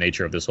bag, given the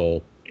nature of this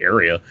whole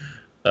area.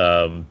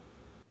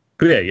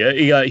 But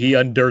yeah, he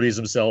undirties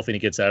himself and he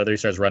gets out of there. He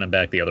starts running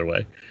back the other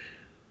way.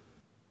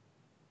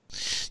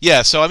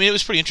 Yeah, so I mean, it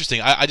was pretty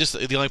interesting. I just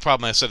the only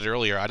problem, I said it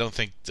earlier, I don't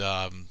think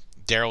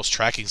Daryl's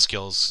tracking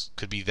skills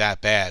could be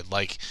that bad.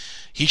 Like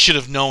he should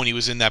have known he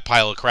was in that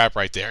pile of crap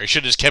right there. He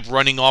should have just kept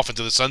running off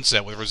into the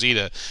sunset with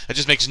Rosita. That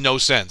just makes no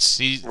sense.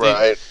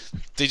 Right.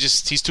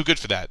 He's too good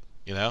for that.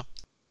 You know.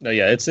 No,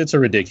 yeah, it's a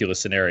ridiculous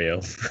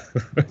scenario.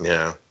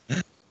 Yeah.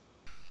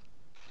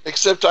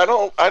 Except I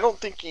don't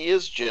think he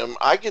is, Jim.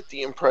 I get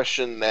the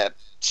impression that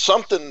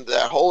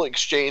that whole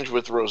exchange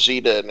with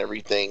Rosita and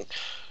everything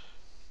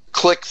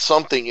clicked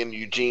something in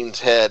Eugene's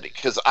head,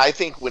 because I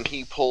think when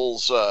he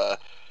pulls the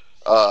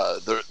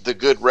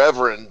good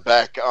Reverend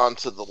back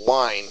onto the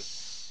line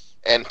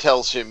and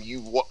tells him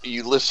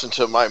you listen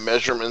to my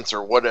measurements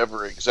or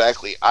whatever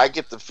exactly, I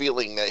get the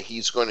feeling that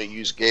he's going to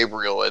use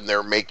Gabriel and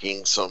they're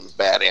making some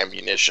bad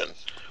ammunition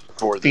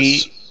for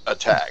this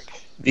attack.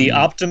 The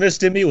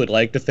optimist in me would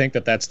like to think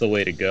that that's the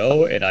way to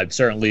go, and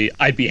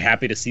I'd be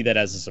happy to see that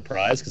as a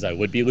surprise because I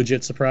would be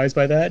legit surprised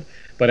by that.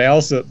 But at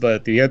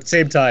the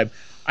same time,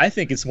 I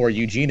think it's more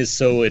Eugene is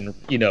so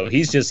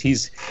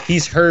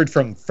he's heard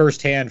from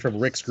firsthand from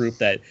Rick's group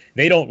that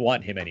they don't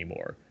want him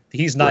anymore.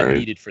 He's not Right.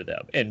 needed for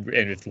them. And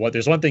if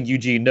there's one thing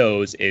Eugene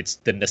knows, it's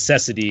the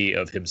necessity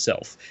of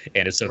himself.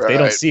 And so if they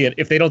don't Right. see it,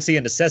 if they don't see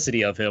a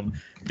necessity of him,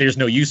 there's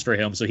no use for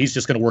him. So he's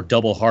just going to work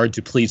double hard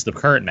to please the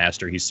current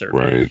master he's serving.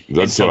 Right.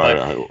 That's so, what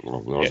like, that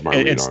was my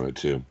and read it's- on it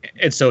too.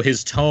 And so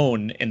his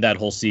tone in that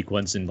whole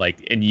sequence and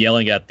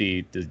yelling at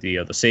the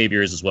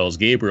saviors as well as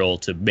Gabriel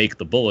to make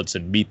the bullets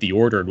and meet the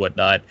order and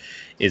whatnot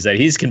is that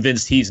he's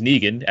convinced he's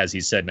Negan, as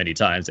he's said many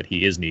times that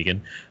he is Negan.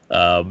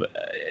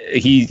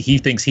 He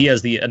thinks he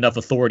has enough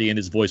authority in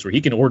his voice where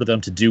he can order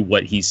them to do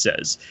what he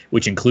says,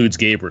 which includes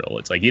Gabriel.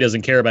 It's like he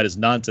doesn't care about his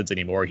nonsense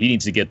anymore. He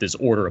needs to get this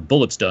order of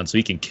bullets done so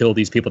he can kill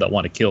these people that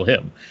want to kill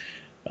him.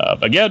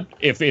 Again,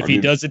 if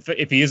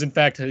he is in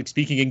fact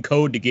speaking in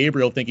code to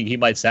Gabriel, thinking he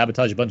might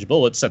sabotage a bunch of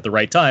bullets at the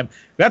right time,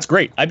 that's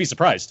great. I'd be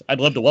surprised. I'd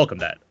love to welcome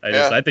that.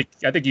 I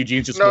think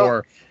Eugene's just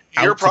more.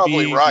 You're out to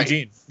probably be right.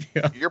 Eugene.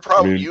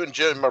 You and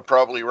Jim are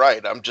probably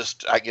right. I'm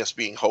just, I guess,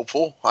 being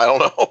hopeful. I don't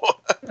know.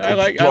 I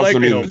like Plus,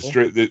 being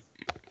hopeful.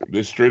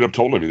 they straight up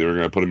told him they were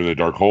going to put him in a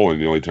dark hole, and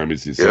the only time he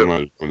sees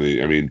sunlight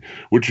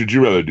which would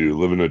you rather do?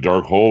 Live in a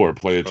dark hole or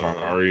play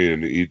Atari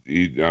and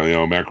eat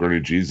macaroni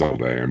and cheese all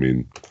day? I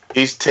mean,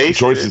 He's tasted.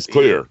 the choice is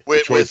clear.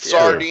 With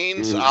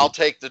sardines, I'll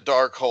take the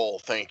dark hole.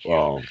 Thank you.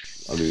 Well,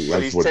 I mean, But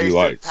that's he's what he tasted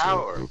likes.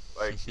 power. So.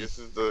 Like this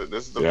is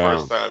the Yeah.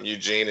 first time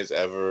Eugene has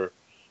ever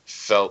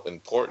felt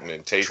important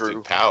and tasted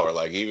True. power.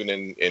 Like even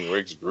in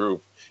Rick's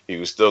group, he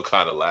was still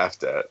kind of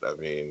laughed at. I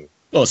mean,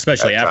 Well,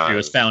 especially at after he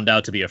was times. found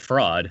out to be a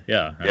fraud.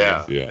 Yeah. I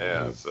mean,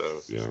 yeah.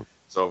 Yeah.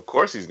 So of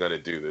course he's going to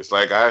do this.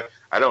 Like I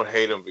don't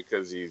hate him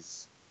because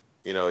he's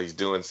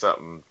doing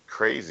something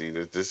crazy.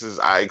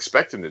 I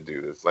expect him to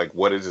do this. Like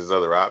what is his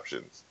other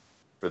options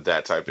for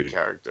that type of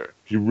character?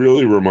 He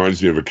really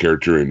reminds me of a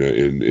character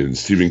in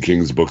Stephen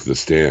King's book The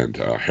Stand,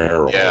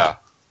 Harold.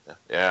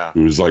 Yeah.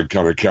 Who was like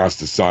kind of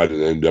cast aside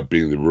and ended up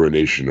being the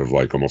ruination of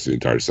like almost the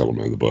entire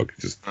settlement of the book.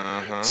 Just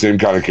same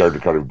kind of character,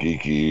 kind of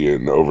geeky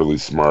and overly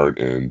smart,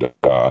 and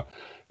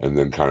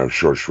then kind of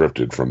short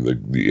shrifted from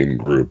the in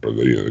group or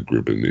the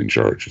group in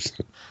charge.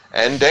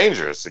 And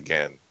dangerous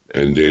again.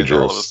 And dangerous.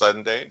 All of a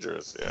sudden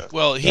dangerous. Yeah.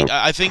 Well,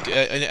 I think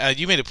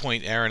you made a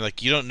point, Aaron.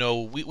 Like you don't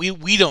know,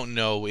 we don't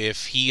know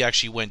if he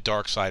actually went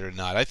dark side or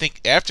not. I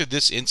think after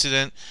this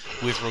incident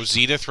with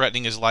Rosita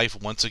threatening his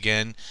life once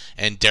again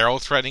and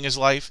Daryl threatening his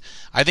life,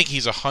 I think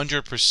he's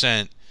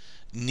 100%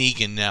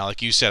 Negan now.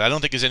 Like you said, I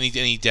don't think there's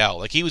any doubt.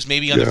 Like he was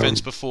maybe on the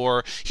fence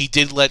before. He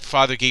did let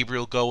Father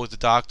Gabriel go with the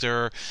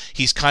doctor.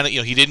 He's kind of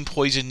he didn't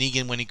poison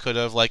Negan when he could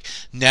have. Like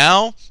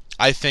now,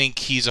 I think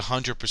he's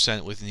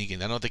 100% with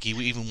Negan. I don't think he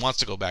even wants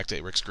to go back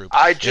to Rick's group.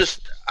 I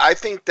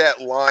think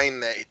that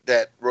line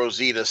that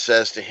Rosita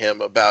says to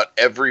him about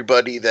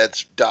everybody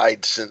that's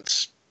died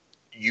since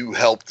you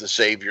helped the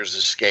Saviors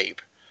escape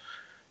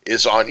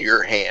is on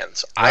your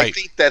hands. Right. I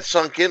think that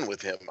sunk in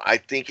with him. I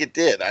think it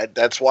did.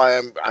 That's why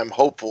I'm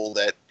hopeful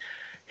that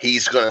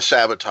he's going to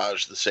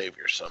sabotage the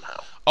Saviors somehow.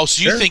 Oh,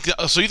 so you think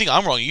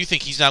I'm wrong? You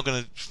think he's now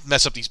going to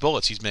mess up these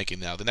bullets he's making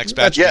now? The next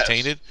batch will be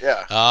tainted?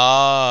 Yeah.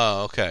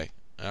 Oh, okay.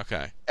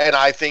 And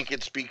I think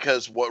it's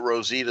because what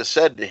Rosita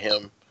said to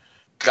him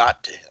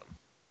got to him.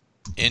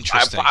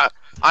 Interesting.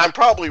 I'm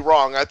probably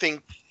wrong. I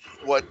think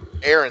what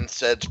Aaron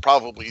said is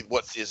probably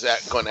what is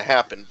that going to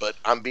happen, but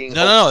I'm being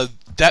No.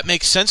 That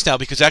makes sense now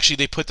because actually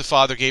they put the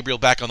Father Gabriel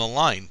back on the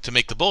line to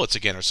make the bullets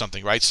again or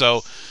something, right?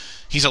 So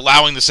he's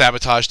allowing the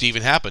sabotage to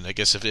even happen. I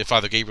guess if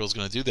Father Gabriel's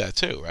going to do that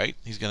too, right?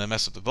 He's going to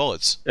mess up the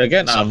bullets.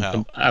 Again,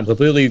 somehow. I'm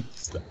completely.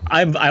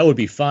 I would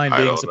be fine I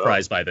being don't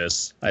surprised by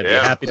this. I'd be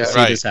Yeah. happy to see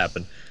Right. this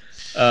happen.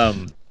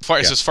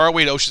 It says far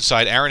away to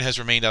Oceanside, Aaron has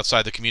remained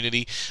outside the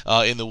community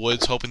in the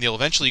woods, hoping they'll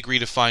eventually agree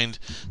to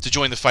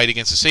join the fight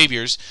against the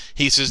Saviors.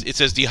 It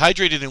says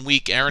dehydrated and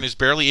weak, Aaron is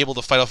barely able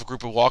to fight off a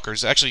group of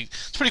walkers. Actually,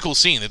 it's a pretty cool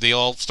scene that they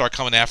all start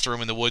coming after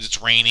him in the woods.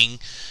 It's raining,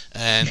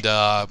 and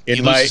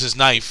he loses his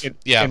knife.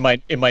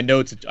 In my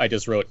notes, I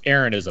just wrote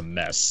Aaron is a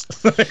mess.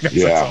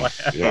 That's all I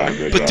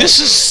have. But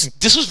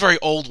this was very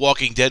old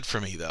Walking Dead for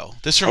me, though.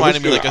 This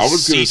reminded me like a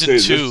season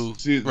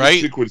 2, right?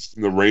 The sequence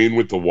in the rain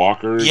with the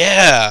walkers,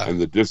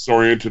 and the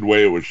disoriented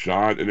way it was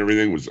shot and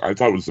everything I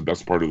thought was the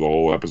best part of the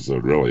whole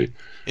episode. Really,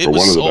 it or was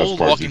one of the old best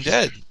parts. Walking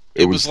Dead.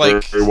 It was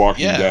like very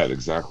Walking Dead,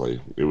 exactly.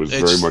 It was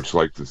very much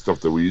like the stuff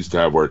that we used to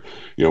have, where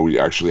we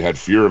actually had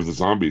fear of the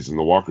zombies and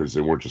the walkers.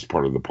 They weren't just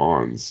part of the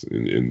pawns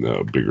in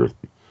the bigger.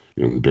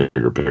 The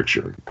bigger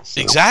picture.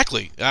 So.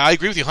 Exactly. I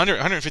agree with you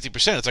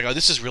 150%. It's like,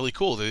 this is really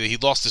cool. He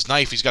lost his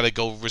knife. He's got to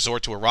go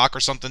resort to a rock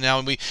or something now.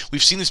 And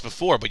we've seen this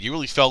before, but you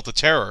really felt the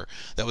terror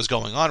that was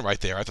going on right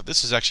there. I thought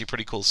this is actually a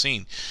pretty cool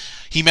scene.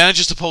 He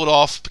manages to pull it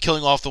off,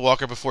 killing off the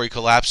walker before he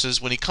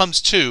collapses. When he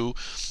comes to,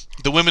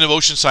 the women of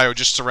Oceanside are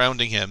just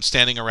surrounding him,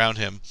 standing around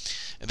him.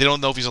 And they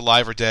don't know if he's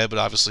alive or dead, but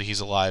obviously he's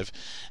alive.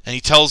 And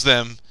he tells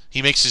them,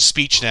 he makes his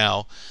speech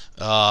now,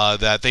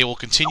 that they will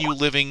continue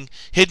living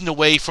hidden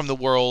away from the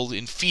world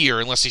in fear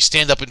unless they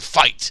stand up and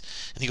fight.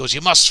 And he goes,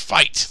 you must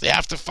fight. They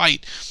have to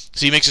fight.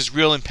 So he makes this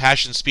real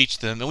impassioned speech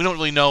to them. And we don't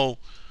really know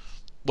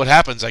what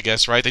happens, I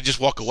guess, right? They just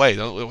walk away.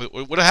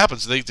 What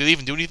happens? Did they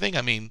even do anything?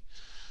 I mean...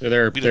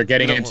 They're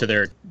getting into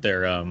their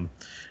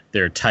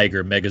their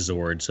Tiger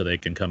Megazord so they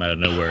can come out of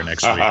nowhere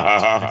next week.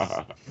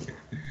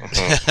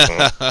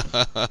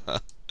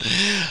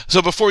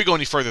 So before we go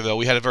any further, though,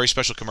 we had a very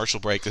special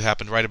commercial break that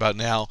happened right about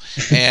now,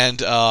 and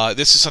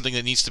this is something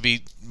that needs to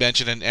be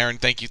mentioned. And Aaron,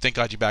 thank you, thank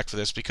God you're back for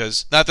this,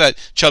 because not that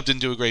Chubb didn't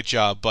do a great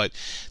job, but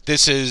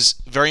this is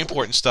very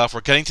important stuff.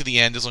 We're getting to the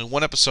end. There's only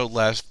one episode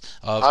left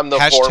of I'm the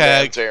poor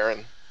man's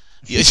Aaron.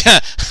 Yeah,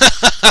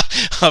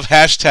 of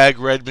hashtag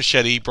Red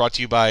Machete, brought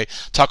to you by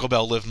Taco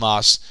Bell Live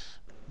Moss.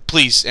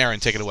 Please, Aaron,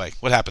 take it away.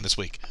 What happened this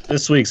week?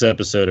 This week's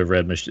episode of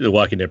The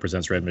Walking Dead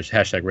presents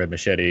hashtag Red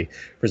Machete,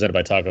 presented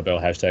by Taco Bell,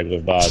 hashtag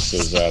Live Moss.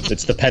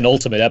 It's the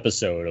penultimate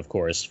episode, of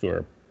course,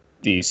 for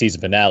the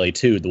season finale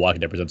to The Walking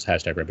Dead presents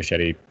hashtag Red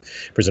Machete,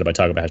 presented by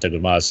Taco Bell, hashtag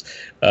Live Moss.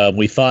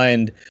 We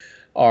find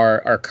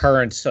our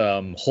current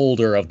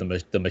holder of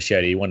the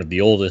machete, one of the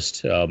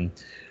oldest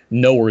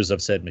knowers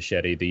of said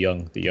machete, the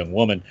young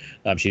woman.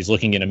 She's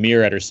looking in a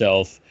mirror at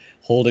herself,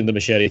 holding the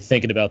machete,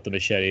 thinking about the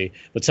machete,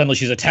 but suddenly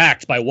she's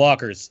attacked by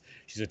walkers.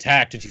 She's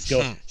attacked, and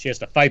she has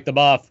to fight them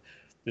off.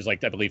 There's I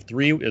believe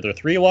three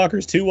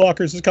walkers, two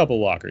walkers, there's a couple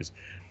of walkers.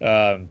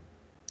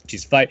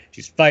 She's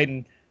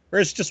fighting, or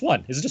it's just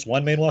one. Is it just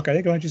one main walker? I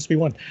think it might just be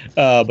one.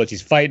 But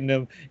she's fighting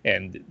him,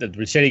 and the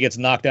machete gets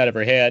knocked out of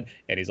her hand,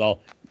 and it's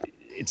all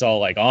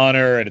like on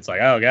her, and it's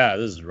like, oh god,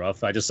 this is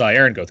rough. I just saw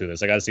Aaron go through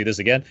this. I got to see this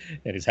again,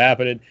 and it's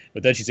happening.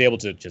 But then she's able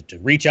to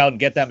reach out and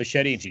get that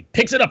machete, and she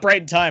picks it up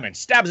right in time and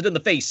stabs it in the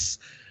face.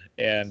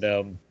 And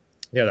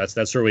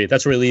that's where we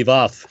leave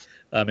off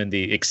in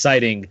the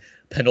exciting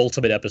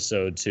penultimate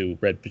episode to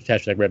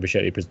hashtag Red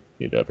Machete,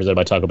 presented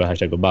by Taco Bell,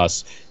 hashtag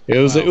Boss. It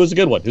was a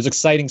good one. It was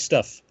exciting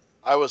stuff.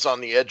 I was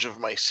on the edge of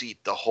my seat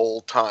the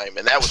whole time,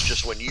 and that was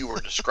just when you were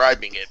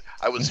describing it.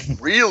 I was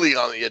really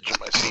on the edge of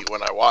my seat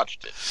when I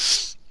watched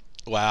it.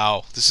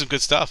 Wow, this is some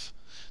good stuff.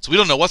 So we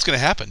don't know what's going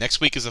to happen. Next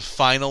week is the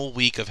final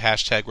week of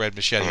hashtag Red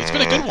Machete. It's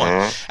been a good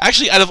one.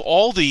 Actually, out of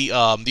all the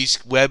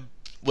these web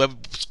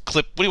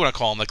clip, what do you want to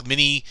call them? Like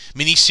mini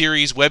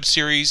series, web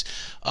series.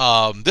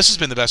 This has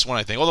been the best one,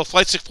 I think. Although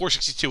Flight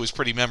 462 is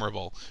pretty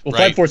memorable. Well,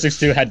 right? Flight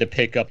 462 had to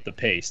pick up the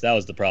pace. That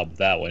was the problem with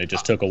that one. It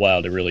just took a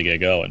while to really get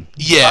going.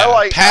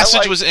 Yeah,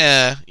 Passage was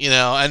and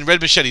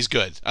Red Machete's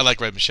good. I like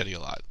Red Machete a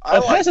lot.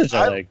 Passage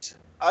I liked.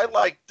 I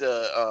liked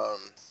the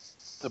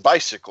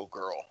Bicycle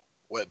Girl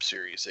web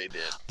series they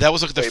did. That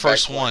was like the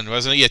first one,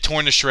 wasn't it? Yeah,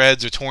 Torn to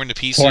Shreds or Torn to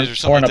Pieces or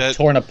something like that.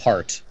 Torn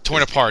Apart.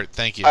 Torn Apart,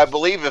 thank you. I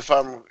believe, if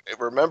I'm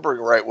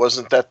remembering right,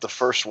 wasn't that the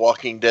first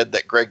Walking Dead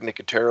that Greg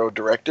Nicotero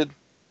directed?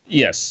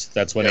 Yes,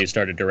 that's when he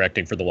started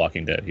directing for The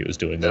Walking Dead. He was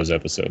doing those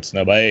episodes.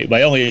 Now,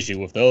 my only issue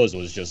with those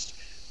was just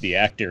the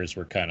actors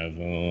were kind of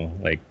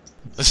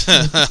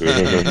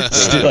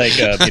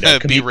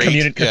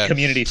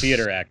community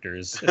theater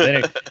actors. And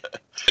then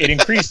it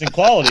increased in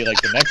quality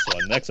like the next one.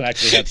 The next one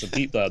actually had some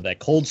people, that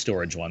cold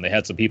storage one. They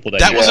had some people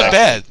that wasn't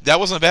bad. That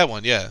wasn't a bad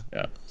one, yeah.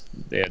 Yeah.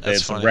 They had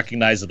some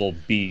recognizable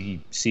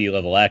B-C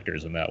level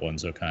actors in that one,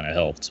 so it kind of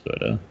helped.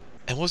 But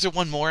and was there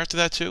one more after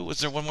that too? Was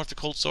there one more after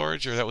cold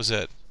storage, or that was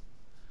it?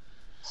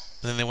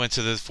 And then they went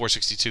to the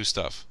 462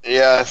 stuff.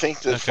 Yeah, I think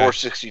the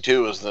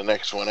 462 was the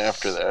next one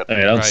after that. I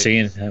mean,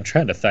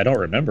 I don't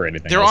remember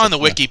anything. They're on the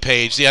wiki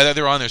page. Yeah,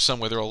 they're on there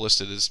somewhere. They're all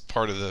listed as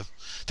part of the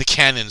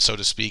canon, so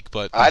to speak.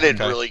 But I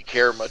didn't really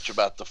care much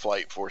about the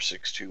Flight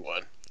 462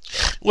 one.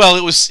 Well,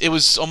 it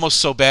was almost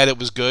so bad it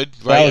was good,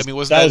 right?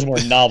 That was more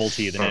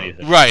novelty than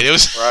anything. Right, it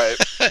was. Right.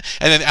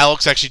 And then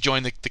Alex actually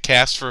joined the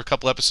cast for a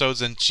couple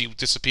episodes, and she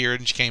disappeared,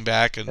 and she came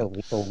back.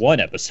 And for one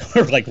episode,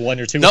 or like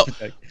one or two. No,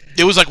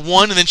 it was like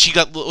one, and then she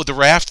got the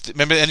raft.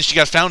 Remember, and then she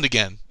got found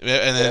again,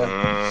 and then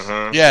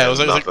it was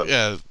like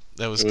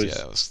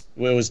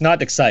it was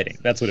not exciting.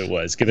 That's what it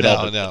was. Give it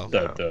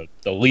the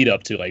lead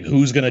up to like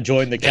who's gonna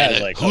join the cast.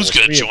 Yeah, like who's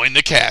gonna join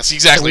the cast?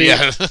 Exactly.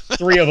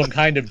 Three of them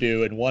kind of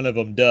do, and one of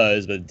them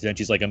does, but then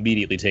she's like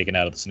immediately taken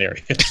out of the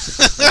scenario.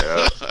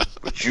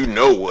 But you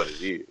know what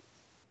it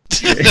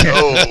is. You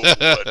know what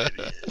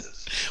it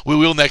is. We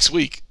will next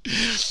week.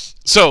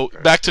 So,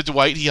 back to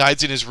Dwight. He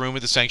hides in his room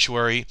at the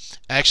sanctuary,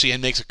 actually,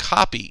 and makes a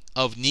copy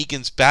of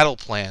Negan's battle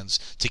plans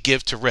to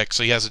give to Rick.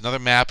 So he has another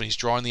map, and he's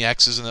drawing the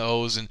X's and the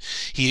O's, and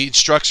he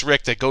instructs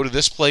Rick that go to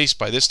this place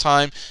by this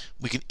time.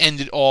 We can end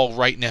it all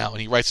right now,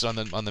 and he writes it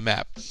on the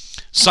map.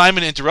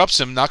 Simon interrupts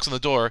him, knocks on the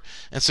door,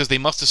 and says they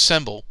must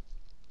assemble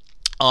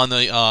on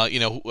the,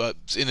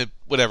 in the,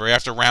 whatever,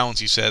 after rounds,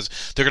 he says.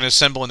 They're going to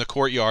assemble in the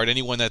courtyard.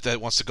 Anyone that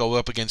wants to go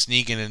up against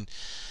Negan and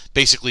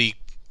basically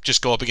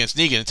just go up against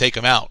Negan and take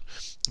him out.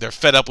 They're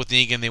fed up with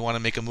Negan. They want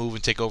to make a move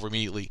and take over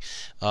immediately.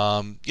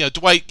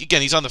 Dwight,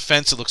 again, he's on the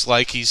fence, it looks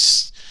like. He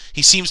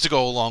seems to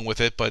go along with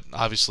it, but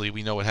obviously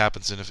we know what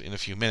happens in a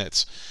few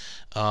minutes.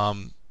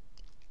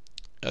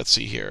 Let's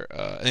see here.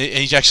 And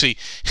he's actually...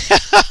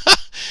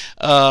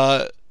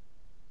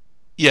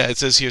 it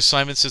says here,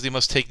 Simon says they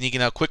must take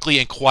Negan out quickly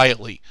and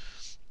quietly.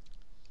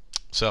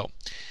 So,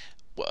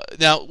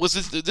 now, was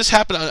this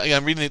happen?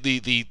 I'm reading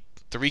the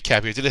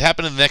recap here. Did it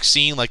happen in the next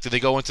scene? Like, did they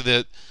go into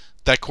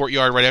that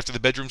courtyard right after the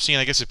bedroom scene?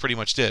 I guess it pretty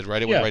much did,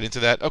 right? It went right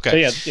into that?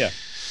 Okay. Yeah.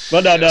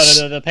 Well, no.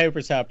 The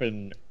papers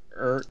happened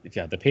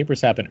the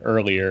papers happen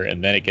earlier,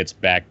 and then it gets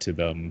back to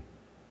them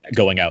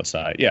going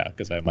outside. Yeah,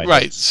 because I might.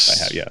 Right.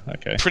 I have. Yeah.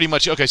 Okay. Pretty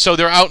much. Okay, so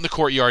they're out in the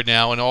courtyard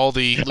now, and all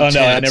the lieutenants... Oh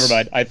no, never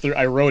mind.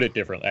 I wrote it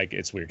differently. Like,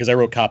 it's weird because I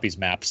wrote copies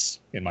maps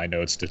in my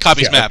notes.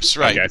 Maps,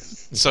 right? Okay.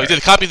 So he did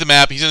a copy of the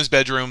map. He's in his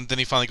bedroom. Then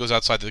he finally goes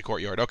outside to the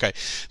courtyard. Okay,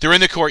 they're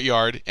in the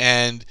courtyard,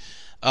 and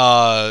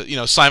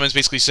Simon's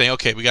basically saying,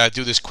 okay, we got to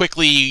do this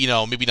quickly.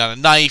 Maybe not a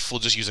knife. We'll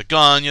just use a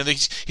gun.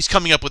 He's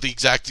coming up with the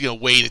exact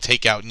way to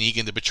take out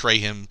Negan, to betray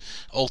him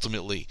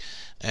ultimately.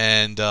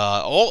 And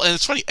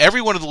it's funny, every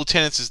one of the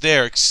lieutenants is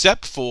there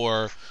except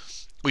for,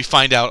 we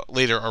find out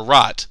later,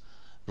 Arat,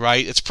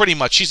 right? It's pretty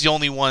much, she's the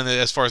only one that,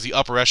 as far as the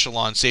upper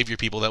echelon savior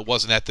people, that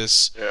wasn't at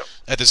this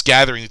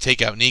gathering to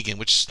take out Negan,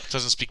 which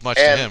doesn't speak much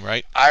to him,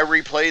 right? I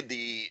replayed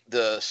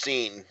the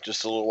scene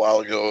just a little while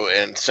ago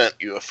and sent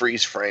you a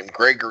freeze frame.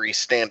 Gregory's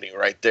standing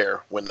right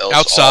there when those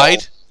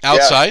outside.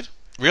 Yeah.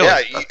 Really?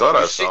 Yeah, I thought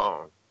I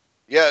saw him.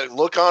 Yeah,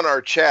 look on our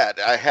chat.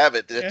 I have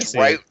it. It's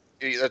right.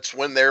 That's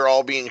when they're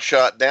all being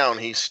shot down.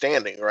 He's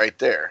standing right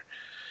there.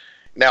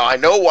 Now, I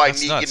know why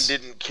Negan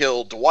didn't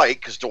kill Dwight,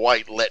 because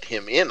Dwight let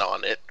him in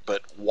on it,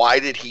 but why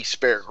did he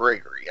spare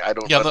Gregory? I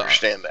don't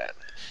understand that.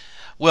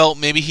 Well,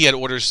 maybe he had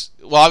orders.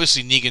 Well,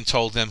 obviously Negan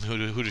told them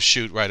who to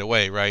shoot right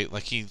away, right?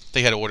 Like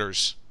they had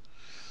orders.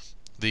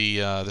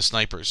 The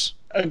snipers.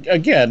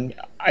 Again,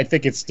 I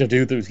think it's to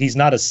do. He's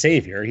not a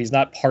savior. He's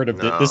not part of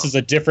the. This is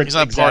a different. He's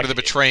not part of the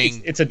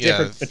betraying. It's a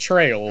different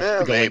betrayal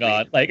going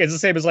on. Like, it's the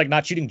same as like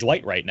not shooting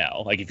Dwight right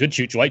now. Like, you could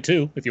shoot Dwight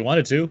too if you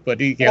wanted to,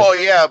 but he can't. Well,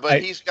 yeah,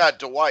 but he's got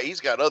Dwight.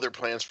 He's got other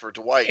plans for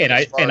Dwight. And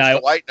as far as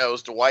Dwight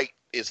knows, Dwight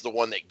is the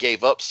one that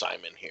gave up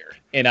Simon here.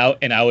 And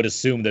I would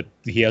assume that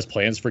he has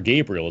plans for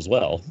Gabriel as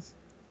well.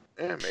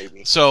 Yeah,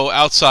 maybe. So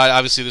outside,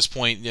 obviously, at this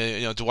point,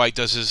 Dwight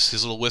does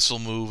his little whistle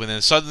move, and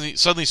then suddenly,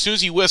 as soon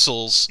as he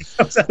whistles, he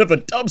comes out of a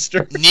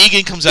dumpster.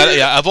 Negan comes out.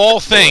 Of all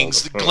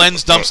things,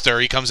 Glenn's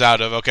dumpster. He comes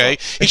out of. Okay,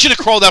 he should have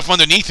crawled out from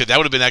underneath it. That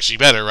would have been actually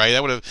better, right?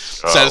 That would have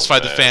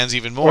satisfied the fans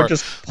even more. Or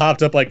just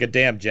popped up like a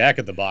damn Jack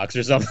in the Box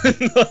or something.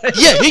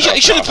 Yeah,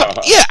 he should have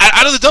popped. Yeah,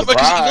 out of the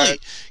dumpster.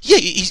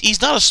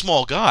 He's not a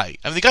small guy.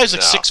 I mean, the guy's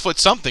like 6 foot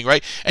something,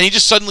 right? And he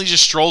just suddenly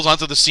strolls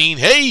onto the scene.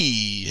 Hey,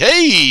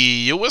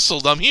 you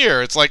whistled. I'm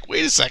here. It's like,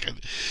 wait a second.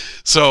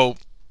 So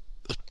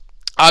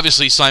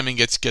obviously Simon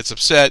gets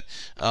upset.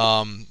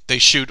 They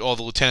shoot all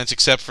the lieutenants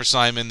except for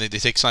Simon. They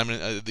take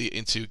Simon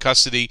into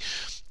custody,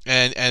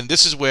 and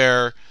this is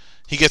where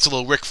he gets a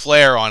little Ric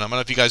Flair on him. I don't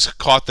know if you guys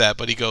caught that,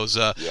 but he goes,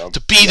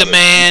 to be the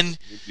man.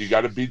 You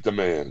got to beat the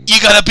man. You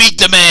got to beat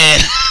the man.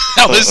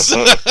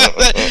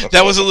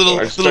 that was a little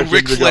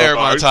Ric Flair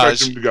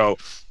montage. I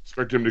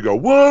expect him to go,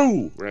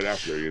 whoa, right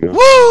after,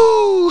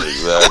 Woo!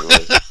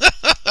 Exactly.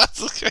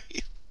 That's okay.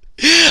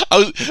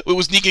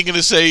 Was Negan going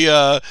to say,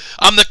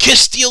 I'm the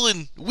kiss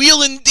stealing,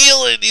 wheeling,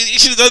 dealing? He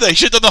should have done that. He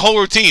should have done the whole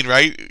routine,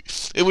 right?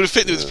 It would have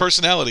fit into his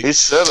personality. He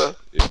should have.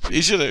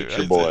 He should have.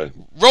 Your boy.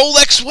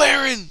 Rolex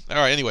wearing. All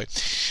right, anyway.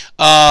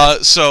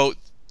 So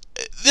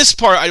this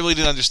part I really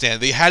didn't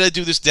understand. They had to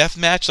do this death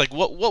match. Like,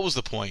 what was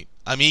the point?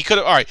 I mean, he could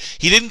have. All right,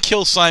 he didn't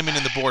kill Simon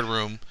in the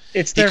boardroom.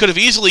 He could have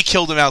easily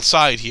killed him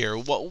outside here.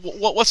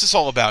 What's this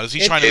all about? Is he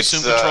trying to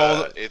assume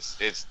control? It's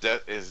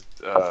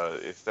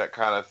that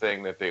kind of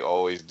thing that they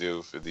always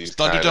do for these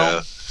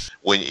Thunderdome.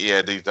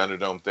 These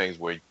Thunderdome things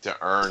where to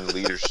earn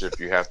leadership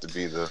you have to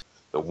be the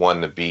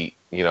one to beat.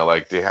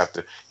 Like they have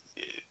to.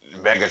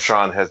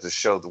 Megatron has to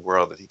show the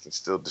world that he can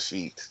still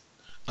defeat.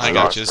 I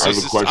got you.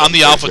 I'm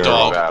the alpha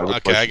dog.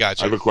 Okay, I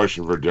got you. I have a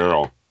question for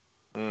Daryl.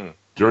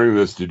 During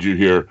this, did you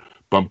hear?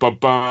 Bum bum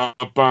bum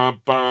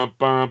bum bum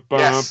bum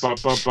Yes. bum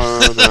bum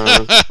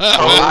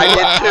I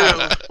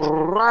did too.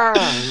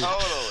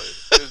 Totally.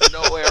 There's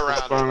no way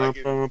around it.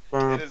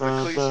 It is a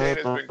cliche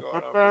that's been going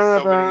on for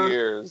so many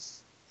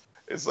years.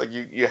 It's like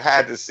you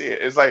had to see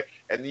it. It's like,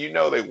 and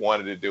they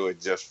wanted to do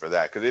it just for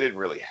that because they didn't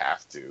really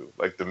have to.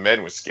 Like the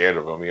men were scared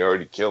of him. He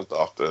already killed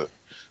off the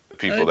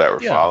people that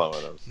were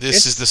following him.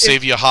 This is the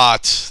savior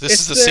hot. This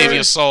is the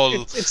savior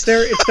soul. It's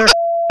their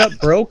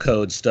bro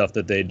code stuff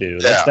that they do.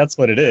 That's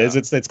what it is.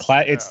 It's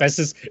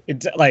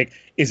like,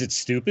 is it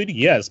stupid?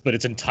 Yes, but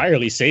it's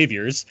entirely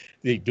saviors.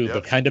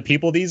 The kind of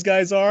people these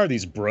guys are,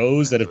 these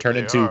bros that have turned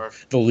into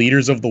the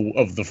leaders of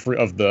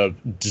the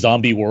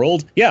zombie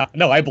world. Yeah,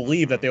 no, I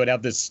believe that they would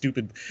have this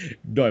stupid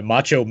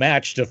macho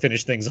match to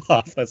finish things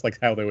off. That's like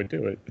how they would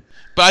do it.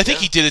 But I think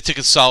he did it to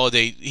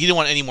consolidate. He didn't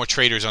want any more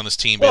traitors on this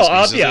team. Well,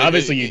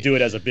 obviously you do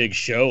it as a big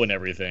show and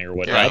everything or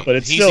whatnot. Right. But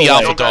it's he's still the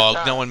alpha like,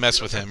 dog. No one mess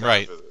with him,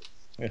 right?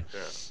 Yeah.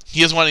 He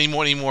doesn't want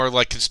any more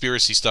like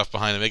conspiracy stuff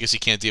behind him. I guess he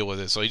can't deal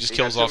with it, so he just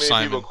kills off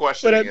Simon. People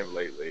questioning him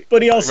lately.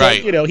 But he also,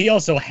 he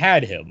also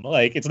had him.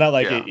 Like, it's not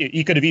like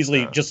he could have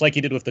easily, just like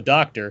he did with the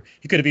Doctor,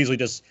 he could have easily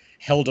just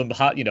held him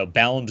hot,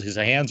 bound his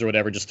hands or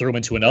whatever, just threw him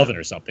into an oven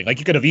or something. Like,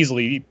 you could have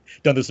easily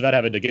done this without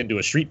having to get into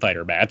a Street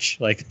Fighter match.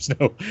 Like, there's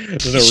no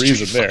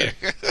reason there.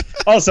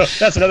 Also,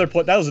 that's another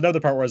point. That was another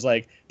part where I was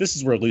like, this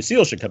is where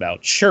Lucille should come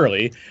out,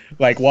 surely.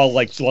 Like, while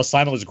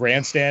Simon was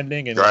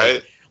grandstanding and.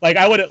 Right. Like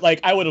I would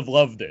have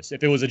loved this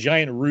if it was a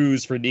giant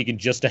ruse for Negan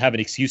just to have an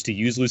excuse to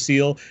use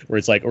Lucille, where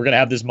it's like, we're gonna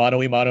have this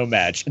mano-a-mano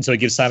match, and so he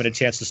gives Simon a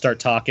chance to start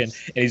talking,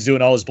 and he's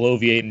doing all his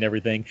bloviate and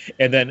everything,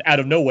 and then out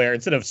of nowhere,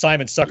 instead of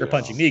Simon sucker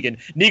punching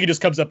Negan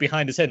just comes up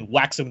behind his head and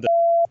whacks him with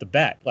the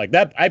bat. Like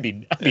that, I'd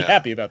be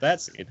happy about that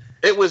scene.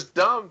 It was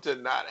dumb to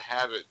not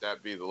have it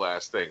that be the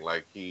last thing.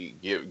 Like he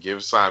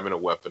gives Simon a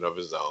weapon of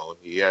his own.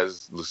 He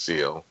has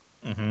Lucille,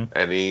 and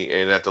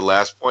at the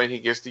last point he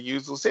gets to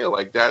use Lucille.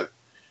 Like that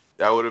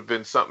would have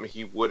been something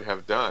he would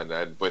have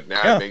done. But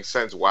now it makes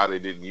sense why they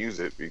didn't use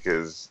it,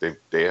 because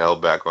they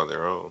held back on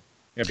their own.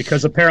 Yeah,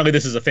 because apparently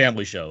this is a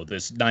family show.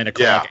 This 9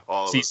 o'clock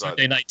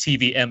Sunday night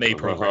TV MA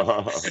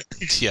program.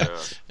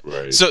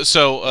 Right.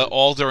 So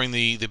all during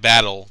the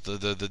battle,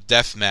 the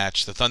death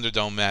match, the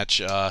Thunderdome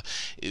match,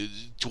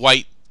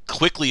 Dwight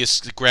quickly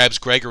grabs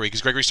Gregory,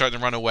 because Gregory's starting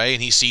to run away,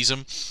 and he sees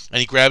him, and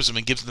he grabs him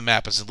and gives him the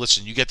map and says,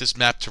 listen, you get this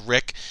map to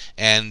Rick,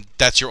 and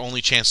that's your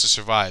only chance to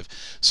survive.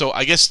 So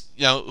I guess,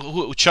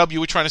 Chubb, you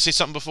were trying to say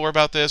something before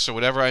about this or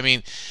whatever. I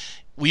mean,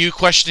 were you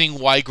questioning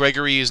why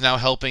Gregory is now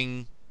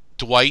helping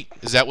Dwight?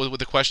 Is that what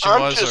the question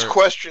was? I'm just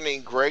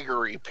questioning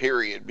Gregory,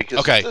 period,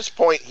 because at this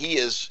point he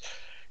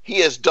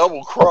has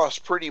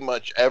double-crossed pretty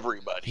much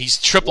everybody. He's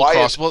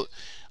triple-crossed.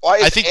 Why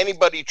does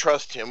anybody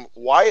trust him?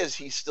 Why is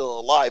he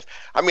still alive?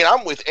 I mean,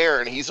 I'm with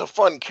Aaron. He's a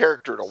fun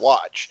character to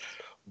watch,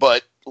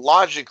 but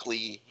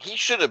logically, he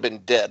should have been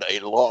dead a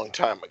long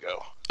time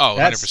ago. Oh,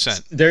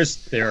 100%.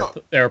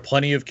 There are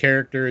plenty of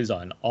characters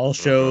on all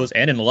shows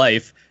and in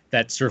life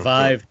that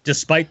survive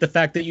despite the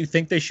fact that you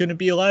think they shouldn't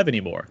be alive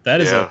anymore.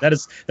 That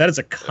is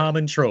a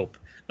common trope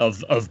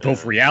of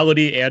both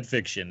reality and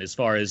fiction, as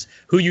far as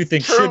who you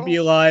think should be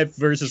alive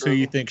versus who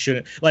you think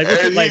shouldn't. Like,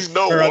 he's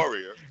no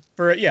warrior.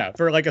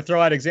 For like a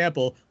throw-out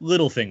example,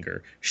 Littlefinger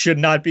should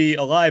not be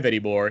alive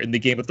anymore in the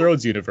Game of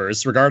Thrones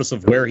universe, regardless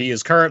of where he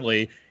is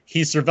currently.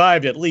 He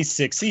survived at least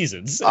 6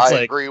 seasons. I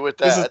agree with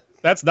that.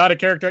 That's not a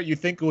character you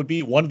think would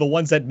be one of the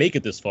ones that make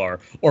it this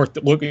far. Or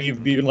look at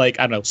even like,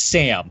 I don't know,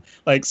 Sam.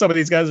 Like, some of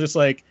these guys are just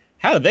like,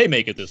 how did they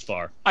make it this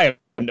far? I have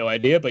no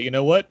idea, but you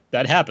know what?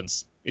 That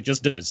happens. It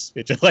just does.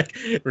 It just, like,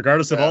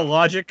 regardless of all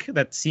logic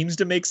that seems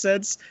to make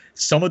sense,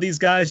 some of these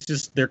guys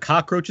they're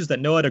cockroaches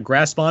that know how to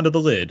grasp onto the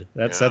lid.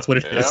 That's what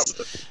it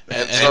is.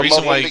 And some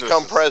of them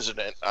become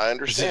president. I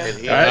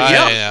understand.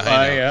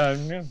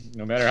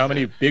 No matter how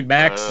many Big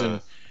Macs and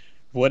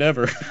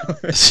whatever.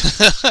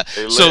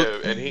 They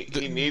live, and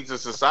he needs a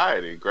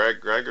society.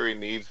 Gregory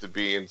needs to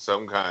be in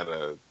some kind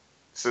of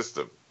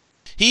system.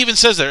 He even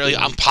says that earlier,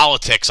 I'm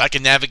politics. I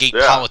can navigate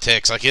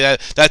politics. Like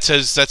that's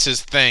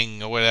his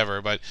thing or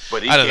whatever. But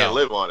he I don't can't know.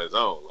 live on his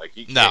own. Like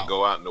he can't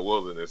go out in the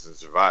wilderness and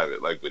survive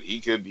it. Like, but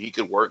he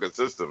could work a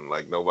system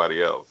like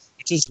nobody else.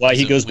 Which is why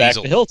he goes back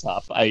to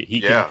Hilltop. I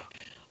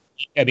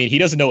mean, he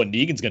doesn't know what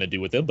Negan's going to do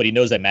with him, but he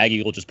knows that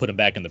Maggie will just put him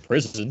back in the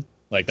prison.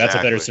 Like that's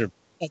a better.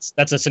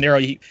 That's a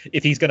scenario.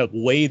 If he's going to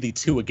weigh the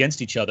two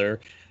against each other,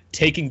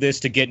 taking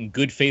this to get in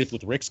good faith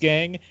with Rick's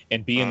gang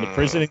and be in the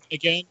prison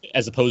again,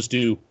 as opposed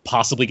to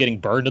possibly getting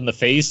burned in the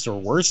face or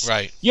worse.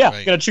 Right. Yeah,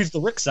 I'm going to choose the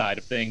Rick side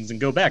of things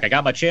and go back. I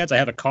got my chance. I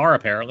have a car,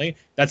 apparently.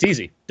 That's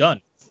easy. Done.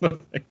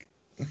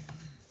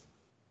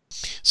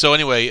 So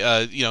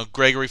anyway,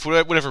 Gregory,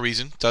 for whatever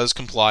reason, does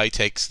comply,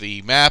 takes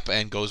the map,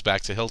 and goes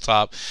back to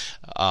Hilltop.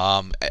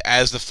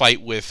 As the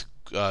fight with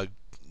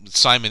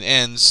Simon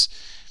ends,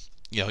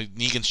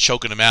 Negan's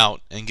choking him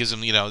out and gives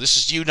him, this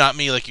is you, not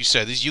me, like you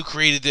said. You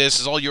created this.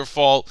 It's all your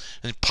fault.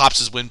 And he pops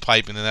his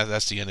windpipe, and then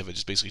that's the end of it.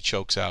 Just basically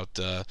chokes out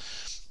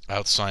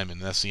Simon.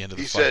 That's the end of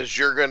the fight. He says,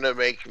 you're going to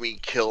make me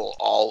kill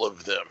all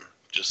of them,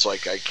 just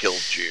like I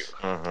killed you.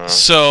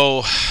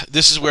 So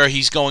this is where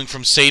he's going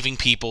from saving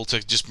people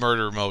to just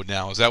murder mode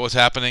now. Is that what's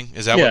happening?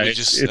 Is that what we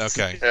just...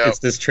 Okay. It's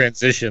this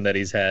transition that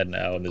he's had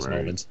now in this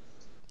moment.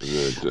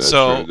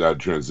 That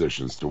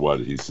transitions to what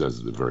he says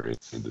at the very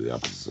end of the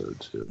episode,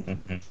 too.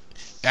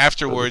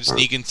 Afterwards,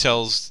 Negan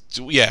tells...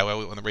 on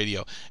the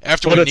radio.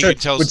 Afterwards, Negan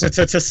tells...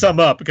 To sum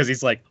up, because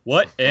he's like,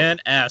 what an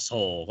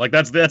asshole. Like,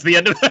 that's the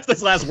end of that. That's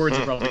the last words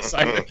are probably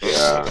Simon.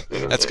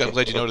 I'm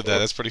glad you noted that.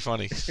 That's pretty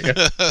funny.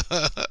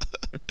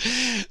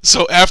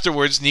 So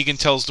afterwards, Negan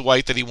tells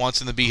Dwight that he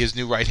wants him to be his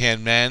new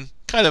right-hand man.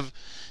 Kind of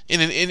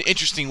in an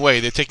interesting way.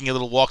 They're taking a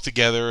little walk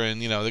together,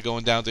 and, they're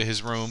going down to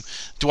his room.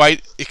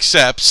 Dwight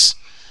accepts...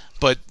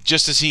 But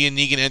just as he and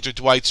Negan enter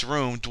Dwight's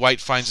room, Dwight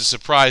finds a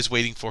surprise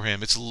waiting for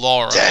him. It's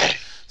Laura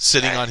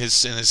sitting in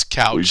his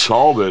couch. We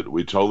called it.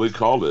 We totally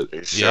called it.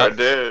 It sure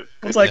did.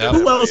 It's like,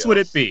 who else would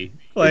it be?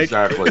 Like,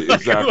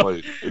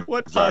 exactly.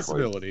 What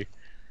possibility?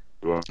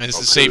 And it's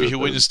the Savior who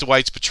witnessed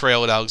Dwight's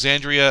betrayal at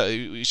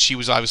Alexandria. She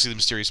was obviously the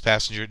mysterious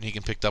passenger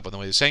Negan picked up on the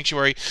way to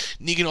Sanctuary.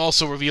 Negan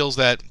also reveals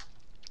that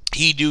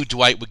he knew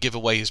Dwight would give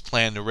away his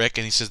plan to Rick,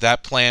 and he says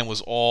that plan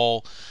was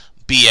all...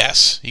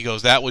 BS. He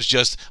goes, that was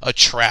just a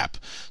trap.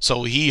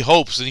 So he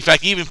hopes, and in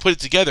fact, he even put it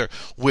together.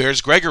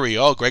 Where's Gregory?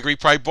 Oh, Gregory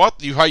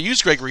probably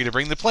used Gregory to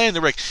bring the plan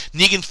to Rick.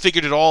 Negan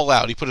figured it all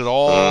out. He put it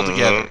all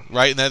together,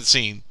 right in that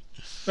scene.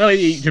 Well,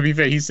 to be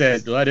fair, he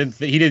said, well,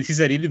 he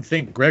said he didn't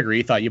think Gregory.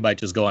 He thought you might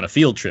just go on a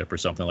field trip or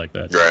something like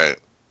that. Right.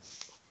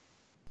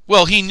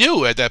 Well, he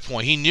knew at that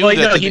point. He knew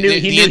that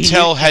the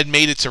intel had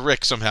made it to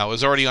Rick somehow. It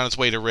was already on its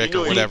way to Rick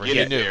or whatever. He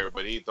knew. There,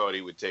 but he thought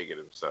he would take it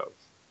himself.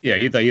 Yeah,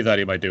 he thought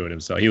he might do it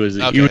himself.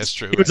 That's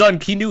true.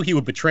 He knew he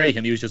would betray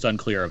him. He was just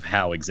unclear of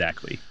how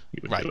exactly he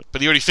would do it. But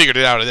he already figured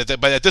it out.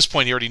 But at this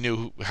point, he already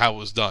knew how it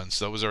was done.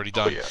 So it was already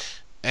done.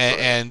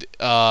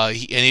 Oh, yeah.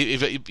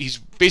 He's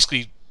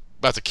basically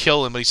about to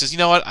kill him, but he says, "You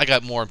know what? I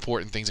got more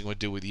important things I'm going to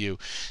do with you."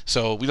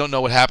 So we don't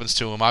know what happens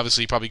to him.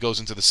 Obviously, he probably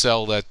goes into the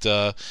cell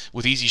that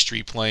with Easy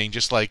Street playing,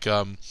 just like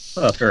Daryl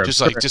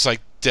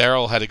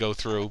had to go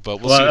through.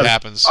 But we'll see what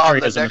happens. On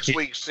the next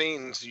week's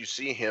scenes, you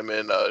see him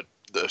in the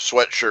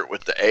sweatshirt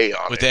with the A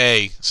on it. With the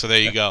A, so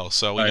there you go.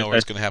 So we know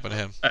what's going to happen to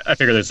him. I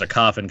figure there's a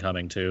coffin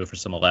coming too for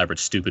some elaborate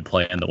stupid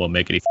plan that won't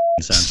make any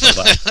sense.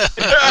 More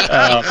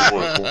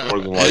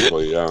than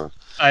likely, yeah.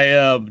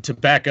 To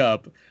back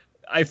up.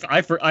 I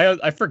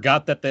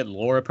forgot that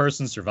Laura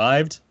person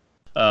survived.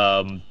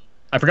 I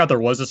forgot there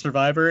was a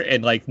survivor,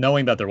 and like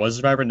knowing that there was a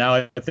survivor, now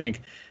I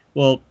think,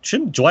 well,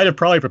 shouldn't Dwight have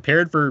probably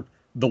prepared for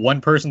the one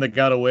person that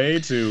got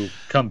away to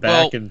come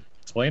back and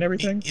explain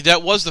everything?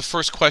 That was the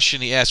first question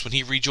he asked when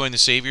he rejoined the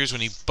Saviors, when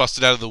he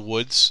busted out of the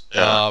woods.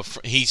 Yeah.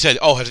 He said,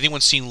 "Oh, has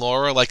anyone seen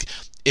Laura?" Like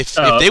if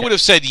they would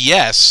have said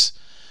yes,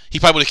 he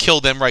probably would have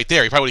killed them right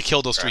there. He probably would have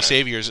killed those three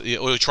Saviors,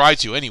 or tried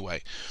to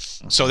anyway.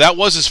 So that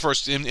was his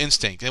first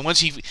instinct, and once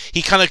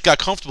he kind of got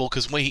comfortable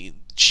because when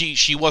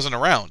she wasn't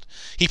around,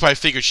 he probably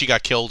figured she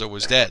got killed or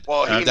was dead.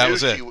 Well, that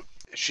was it.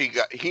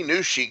 He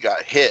knew she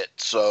got hit,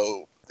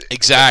 so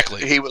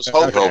exactly he was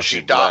hoping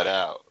she died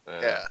out.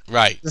 Yeah,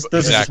 right.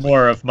 This is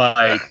more of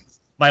my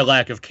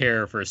lack of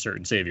care for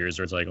certain Saviors,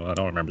 where it's like, well, I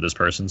don't remember this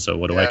person, so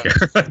what do I care?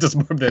 Just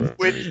more than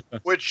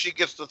which she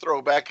gets to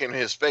throw back in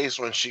his face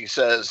when she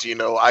says, "You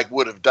know, I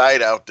would have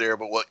died out there,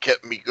 but what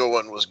kept me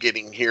going was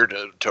getting here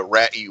to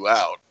rat you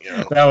out." You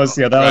know?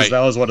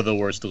 That was one of the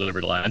worst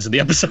delivered lines in the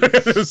episode.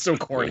 It was so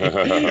corny.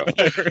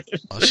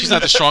 Well, she's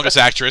not the strongest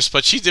actress,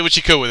 but she did what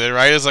she could with it,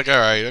 right? It's like, all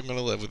right, I'm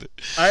gonna live with it.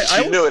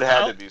 She knew it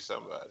had to be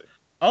somebody.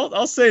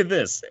 I'll say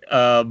this.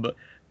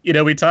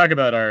 We talk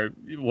about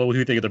what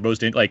we think are the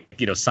most,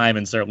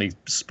 Simon certainly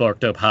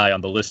sparked up high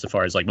on the list as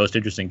far as like most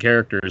interesting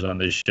characters on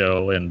this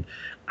show, and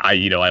I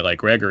like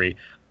Gregory.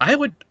 I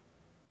would,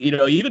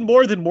 even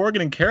more than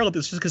Morgan and Carol,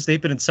 it's just because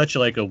they've been in such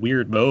a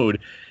weird mode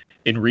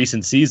in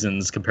recent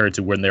seasons compared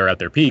to when they're at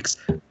their peaks.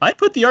 I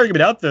put the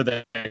argument out there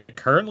that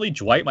currently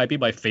Dwight might be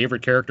my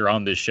favorite character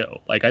on this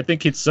show. Like, I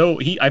think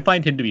I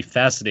find him to be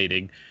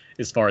fascinating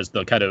as far as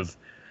the kind of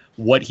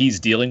what he's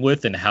dealing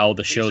with and how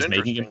the show's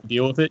making him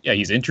deal with it. Yeah,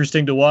 he's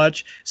interesting to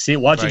watch.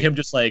 Watching him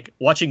just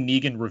watching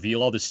Negan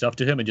reveal all this stuff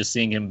to him and just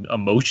seeing him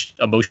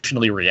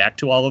emotionally react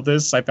to all of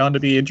this, I found to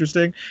be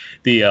interesting.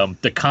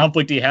 The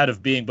conflict he had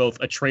of being both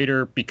a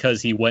traitor because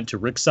he went to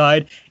Rick's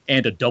side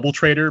and a double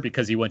traitor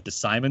because he went to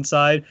Simon's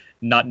side,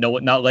 not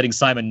letting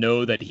Simon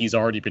know that he's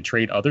already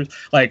betrayed others.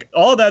 Like,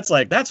 all that's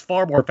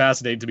far more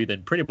fascinating to me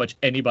than pretty much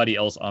anybody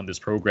else on this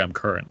program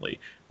currently.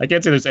 I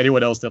can't say there's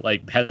anyone else that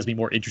has me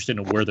more interested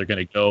in where they're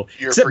going to go.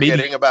 You're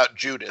forgetting about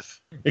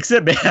Judith.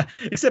 Except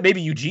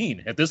maybe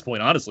Eugene at this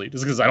point, honestly,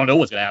 just because I don't know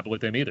what's going to happen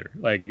with him either.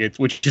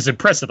 Which is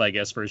impressive, I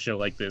guess, for a show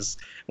like this,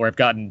 where I've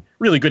gotten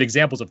really good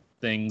examples of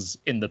things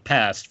in the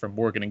past from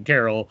Morgan and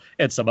Carol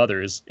and some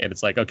others, and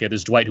it's like, okay,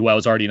 there's Dwight, who I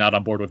was already not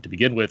on board with to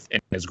begin with,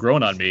 and has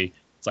grown on me.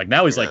 It's like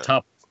now he's like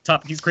top.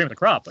 He's cream of the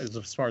crop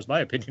as far as my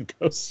opinion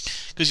goes.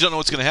 Because you don't know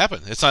what's going to happen.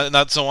 It's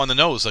not so on the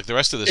nose like the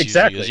rest of the season.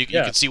 Exactly. You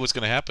can see what's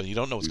going to happen. You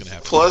don't know what's going to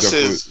happen. Plus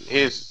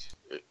his.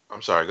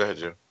 I'm sorry. Go ahead,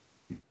 Jim.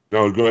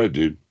 No, go ahead,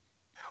 dude.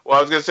 Well,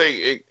 I was gonna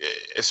say,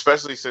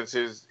 especially since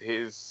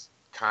his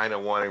kind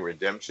of wanting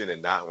redemption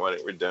and not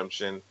wanting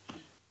redemption,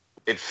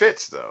 it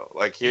fits though.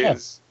 Like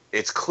it's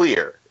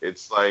clear.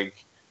 It's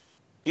like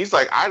he's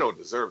like, I don't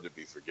deserve to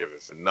be forgiven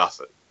for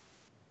nothing.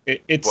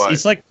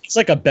 It's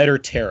like a better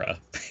Tara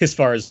as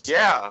far as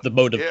the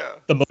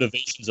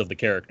motivations of the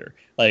character.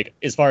 Like,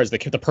 as far as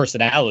the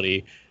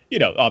personality,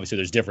 obviously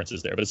there's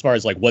differences there, but as far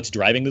as like what's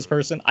driving this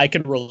person, I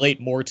can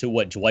relate more to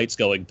what Dwight's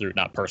going through,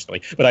 not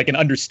personally, but I can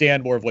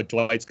understand more of what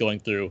Dwight's going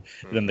through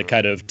than the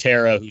kind of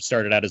Tara who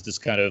started out as this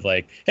kind of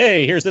like,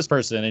 hey, here's this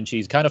person and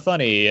she's kind of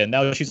funny and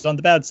now she's on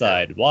the bad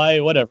side. Why?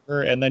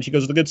 Whatever. And then she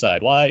goes to the good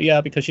side. Why?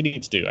 Yeah, because she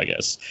needs to, I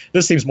guess.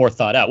 This seems more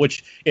thought out,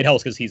 which it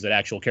helps because he's an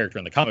actual character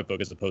in the comic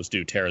book as opposed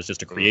to Tara's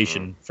just a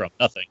creation from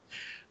nothing.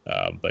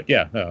 But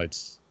yeah, no,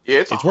 it's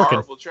a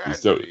horrible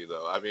tragedy,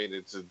 though. I mean,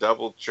 it's a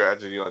double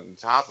tragedy on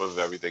top of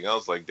everything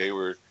else. Like they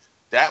were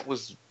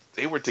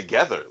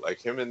together,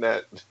 like him and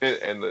that,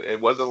 and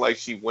it wasn't like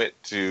she went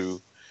to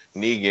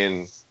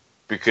Negan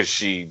because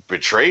she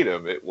betrayed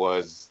him. It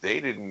was they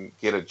didn't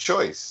get a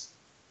choice.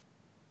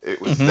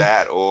 It was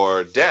that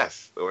or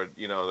death, or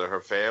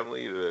her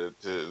family to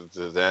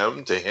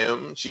them, to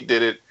him. She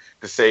did it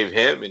to save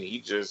him, and he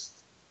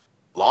just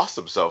lost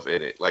himself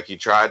in it. Like he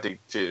tried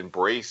to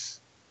embrace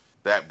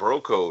that bro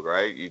code,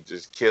 right? You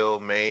just kill,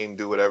 maim,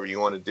 do whatever you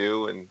want to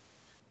do, and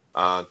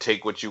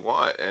take what you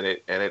want, and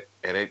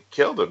it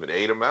killed him. It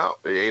ate him out.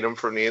 It ate him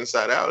from the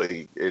inside out.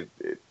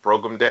 It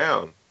broke him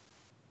down,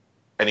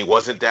 and he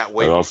wasn't that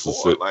way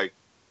before.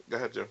 Go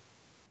ahead, Jim.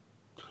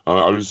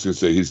 I was just gonna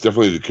say he's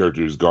definitely the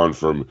character who's gone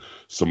from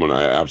someone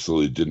I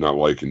absolutely did not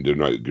like and did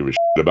not give a shit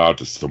about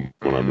to someone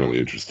I'm really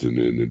interested in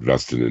and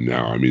invested in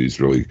now. I mean,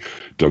 he's really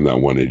done that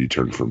 180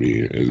 turn for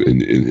me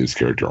in his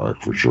character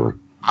arc for sure.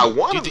 I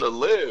want him to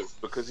live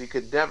because he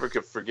could never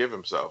forgive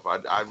himself.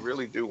 I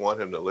really do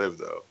want him to live,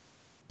 though.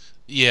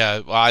 Yeah,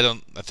 well,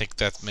 I think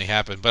that may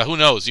happen, but who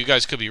knows? You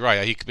guys could be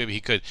right. Maybe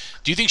he could.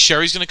 Do you think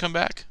Sherry's going to come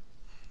back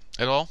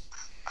at all?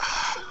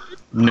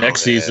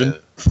 Next season,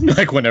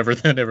 like whenever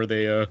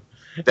they.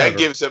 That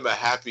gives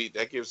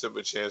him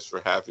a chance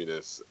for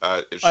happiness.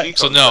 If she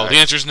so comes no, back, the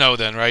answer is no.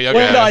 Then, right? Okay.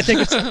 Well, no, I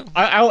think it's.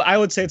 I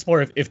would say it's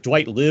more if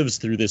Dwight lives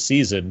through this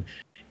season,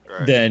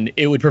 right. then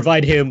it would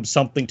provide him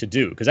something to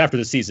do. Because after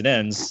the season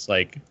ends,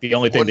 like the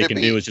only thing they can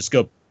do is just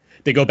go.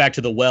 They go back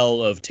to the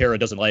well of Tara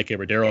doesn't like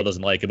him or Daryl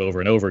doesn't like him over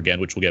and over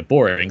again, which will get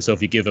boring. So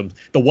if you give him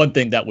the one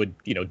thing that would,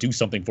 do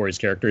something for his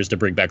character is to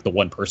bring back the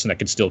one person that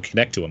can still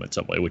connect to him in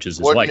some way, which is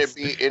his wife. Wouldn't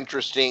it be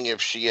interesting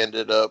if she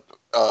ended up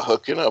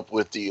hooking up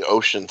with the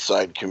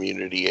Oceanside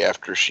community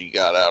after she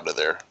got out of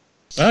there?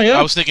 Oh yeah,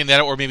 I was thinking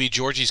that, or maybe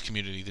Georgie's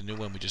community, the new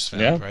one we just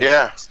found. Yeah. Right?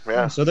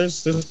 Yeah. So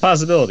there's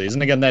possibilities,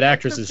 and again, that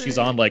actress she's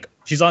on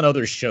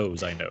other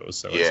shows I know.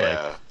 So it's like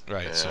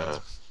Right. Yeah.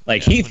 So.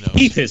 Like Yeah,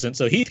 Heath isn't,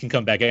 so Heath can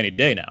come back any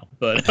day now.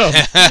 But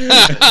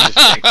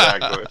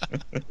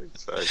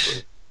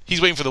Exactly.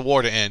 He's waiting for the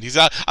war to end.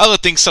 I'll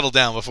let things settle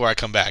down before I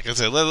come back. I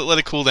said, let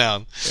it cool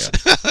down.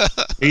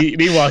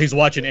 Meanwhile, he's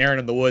watching Aaron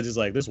in the Woods. He's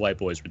like, this white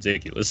boy's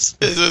ridiculous.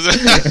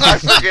 I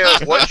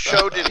forget, what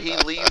show did he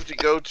leave to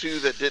go to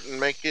that didn't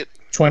make it?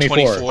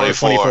 24.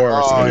 24.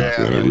 Oh, yeah.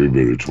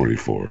 Rebooted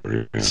 24.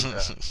 Yeah.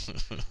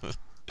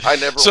 I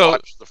never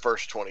watched the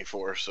first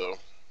 24, so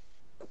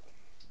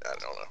I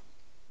don't know.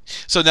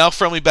 So now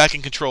firmly back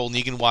in control,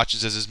 Negan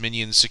watches as his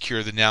minions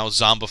secure the now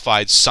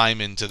zombified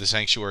Simon to the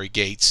sanctuary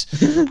gates.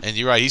 And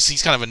you're right,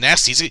 he's kind of a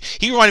nasty.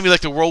 He reminded me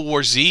like the World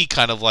War Z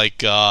kind of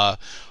like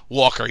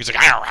Walker. He's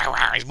like, "Ow, ow,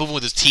 ow." He's moving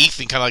with his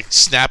teeth and kind of like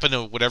snapping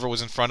at whatever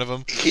was in front of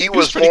him. He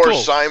was more cool.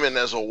 Simon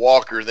as a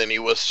Walker than he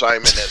was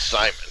Simon as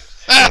Simon.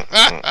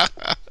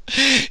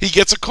 He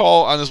gets a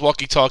call on his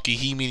walkie-talkie,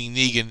 he meaning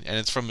Negan, and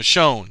it's from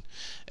Michonne.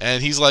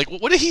 And he's like,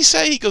 what did he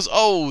say? He goes,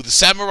 oh, the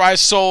samurai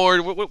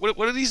sword. What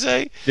did he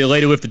say? The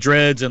lady with the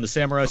dreads and the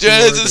samurai sword.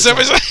 Dreads and the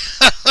samurai sword.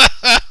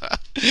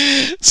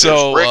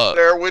 So Rick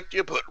there with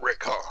you, put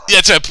Rick on. Yeah,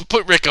 that's right,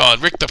 put Rick on.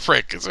 Rick the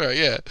prick. That's right,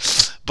 yeah.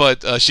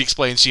 But she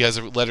explains she has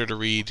a letter to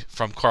read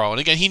from Carl.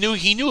 And again,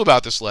 he knew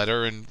about this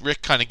letter, and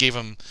Rick kind of gave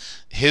him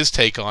his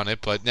take on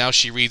it, but now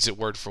she reads it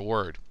word for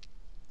word.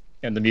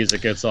 And the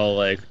music gets all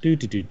like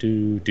sad.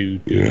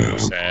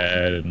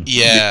 And,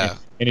 yeah.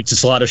 And it's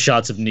just a lot of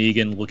shots of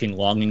Negan looking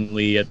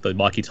longingly at the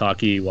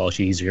walkie-talkie while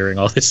she's hearing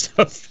all this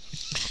stuff.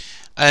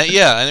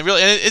 Yeah, and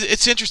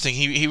it's interesting.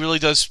 He really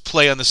does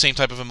play on the same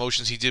type of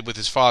emotions he did with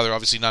his father.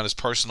 Obviously, not as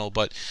personal,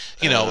 but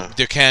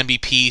there can be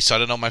peace. I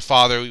don't know, my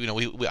father. We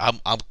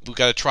got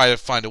to try to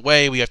find a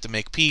way. We have to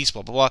make peace.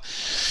 Blah blah blah.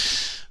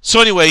 So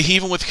anyway,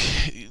 even with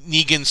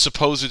Negan's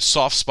supposed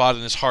soft spot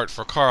in his heart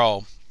for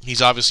Carl,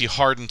 he's obviously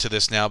hardened to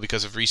this now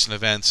because of recent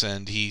events,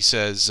 and he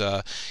says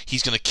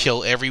he's going to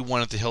kill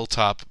everyone at the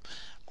hilltop.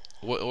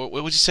 What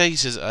would you say? He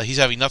says he's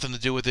having nothing to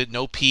do with it.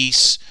 No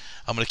peace.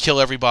 I'm going to kill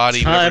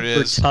everybody. Time whatever it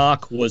is. for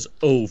talk was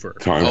over.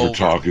 Time for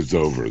talk is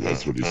over.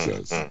 That's what he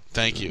says.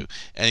 Thank you.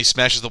 And he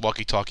smashes the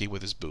walkie-talkie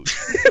with his boot.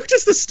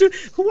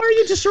 Who are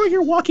you destroying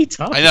your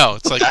walkie-talkie? I know.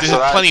 It's like there's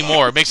plenty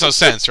more. It makes no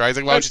sense, right?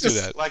 Like, why would you do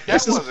that? Like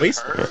that wasn't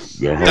her.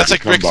 That's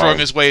like Rick throwing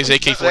his way his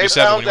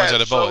AK-47 when he runs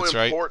out of bullets, so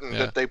right? Important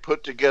that they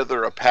put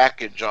together a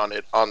package on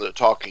it on the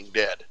Talking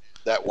Dead.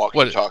 That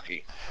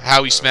walkie-talkie.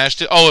 How he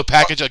smashed it? Oh, a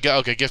package.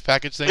 Okay, gift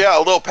package thing. Yeah, a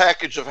little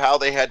package of how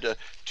they had to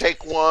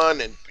take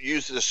one and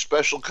use this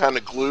special kind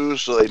of glue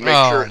so they'd make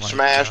sure it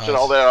smashed and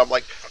all that. I'm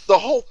like, the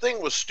whole thing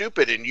was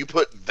stupid, and you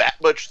put that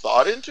much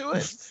thought into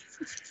it.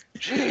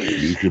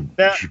 Jeez. You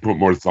should put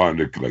more thought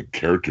into like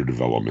character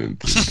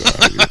development. And,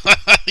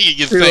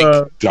 you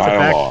think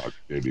dialogue,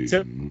 maybe.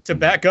 To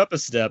back up a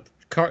step,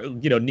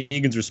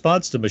 Negan's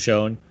response to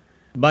Michonne,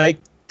 my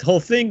whole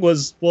thing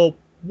was, well,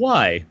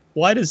 why?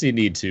 Why does he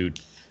need to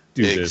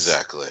do this?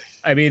 Exactly.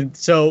 I mean,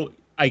 so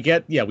I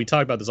get, we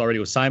talked about this already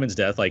with Simon's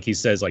death. Like, he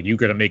says, like, you're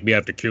going to make me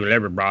have to kill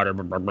everybody.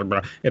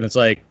 And it's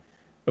like,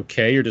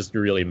 okay, you're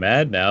really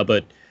mad now.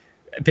 But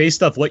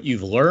based off what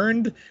you've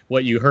learned,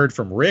 what you heard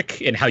from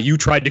Rick, and how you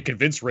tried to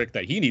convince Rick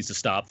that he needs to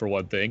stop, for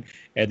one thing,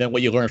 and then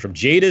what you learned from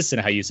Jadis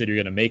and how you said you're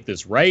going to make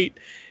this right.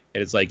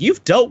 And it's like,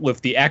 you've dealt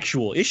with the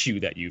actual issue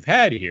that you've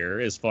had here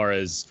as far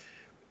as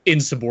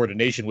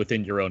insubordination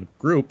within your own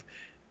group.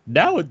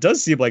 Now it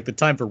does seem like the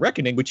time for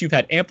reckoning, which you've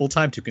had ample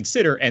time to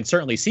consider and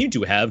certainly seem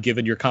to have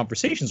given your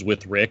conversations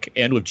with Rick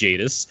and with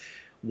Jadis.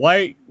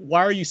 why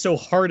are you so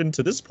hardened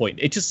to this point?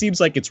 It just seems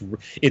like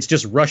it's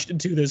just rushed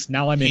into this.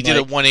 Now I'm in. He did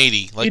like, a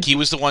 180. Like he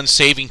was the one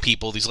saving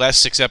people these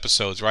last 6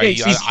 episodes, right?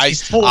 Yeah,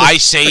 he's totally I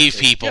save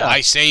people. Yeah.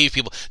 I save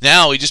people.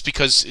 Now, just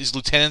because his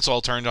lieutenants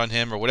all turned on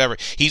him or whatever,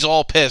 he's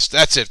all pissed.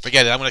 That's it.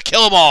 Forget it. I'm going to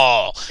kill them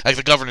all. Like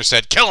the governor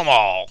said, kill them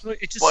all.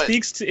 It just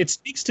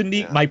speaks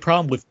to my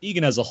problem with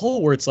Negan as a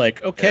whole, where it's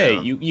like,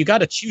 okay, you got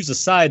to choose a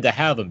side to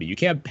have him be. You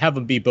can't have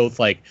him be both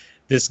like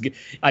this.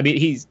 I mean,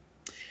 he's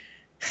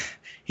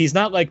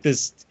not like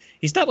this.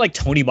 He's not like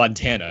Tony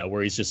Montana,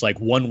 where he's just like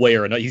one way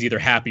or another. He's either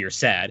happy or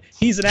sad.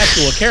 He's an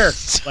actual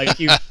character. Like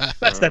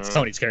that's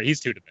Tony's character. He's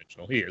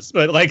 2-dimensional. He is.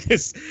 But like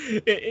it's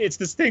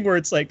this thing where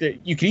it's like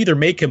you can either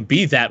make him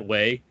be that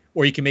way,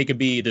 or you can make him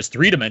be this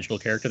 3-dimensional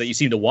character that you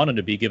seem to want him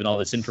to be, given all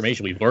this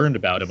information we've learned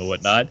about him and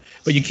whatnot.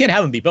 But you can't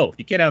have him be both.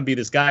 You can't have him be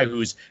this guy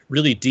who's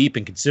really deep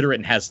and considerate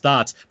and has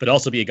thoughts, but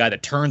also be a guy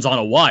that turns on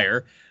a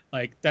wire.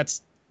 Like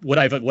that's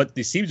what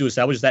they seem to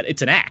establish, is that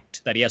it's an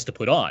act that he has to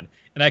put on.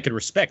 And I can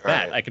respect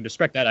that. I can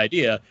respect that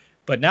idea.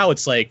 But now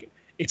it's like,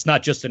 it's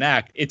not just an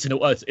act. It's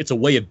a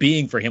way of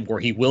being for him, where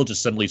he will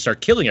just suddenly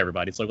start killing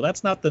everybody. It's like, well,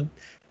 that's not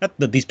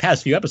these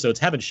past few episodes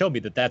haven't shown me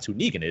that that's who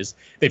Negan is.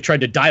 They've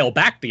tried to dial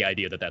back the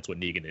idea that that's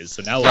what Negan is.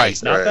 So now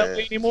it's not that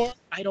way anymore.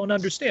 I don't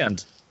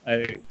understand.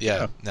 No.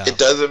 It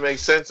doesn't make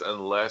sense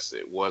unless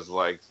it was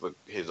like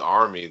his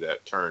army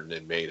that turned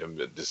and made him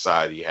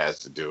decide he has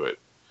to do it.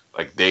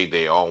 Like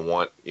they all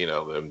want,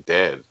 them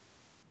dead.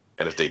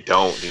 And if they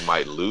don't, he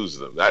might lose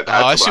them.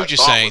 I see what you're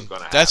saying.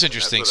 That's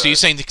interesting. So you're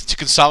saying to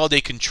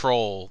consolidate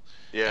control.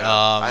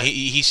 Yeah.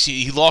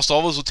 He lost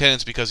all those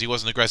lieutenants because he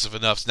wasn't aggressive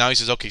enough. So now he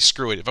says, okay,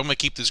 screw it. If I'm going to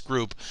keep this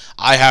group,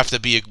 I have to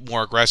be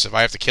more aggressive.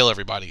 I have to kill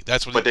everybody.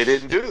 But they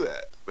didn't do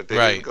that. But they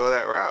didn't go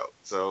that route.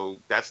 So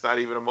that's not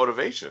even a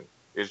motivation.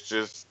 It's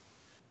just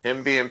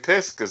him being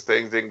pissed because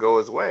things didn't go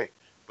his way.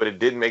 But it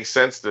didn't make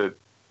sense that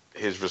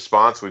his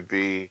response would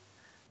be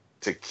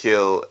to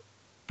kill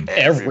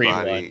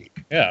everybody.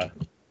 Yeah.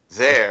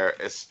 There,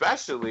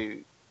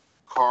 especially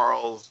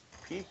Carl's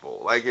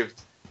people. Like, if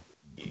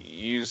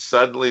you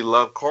suddenly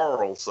love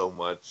Carl so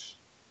much,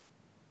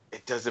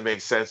 it doesn't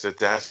make sense that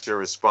that's your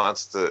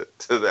response to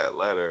that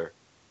letter.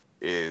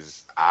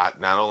 Is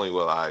not only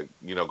will I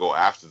go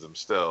after them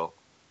still,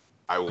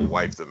 I will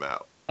wipe them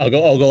out. I'll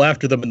go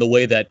after them in the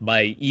way that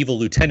my evil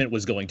lieutenant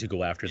was going to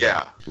go after them.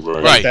 Yeah,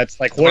 right. That's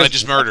like what I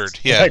just murdered.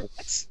 Yeah,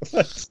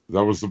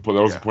 that was the point.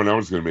 That was the point I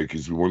was going to make.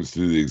 Is he wants to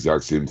do the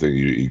exact same thing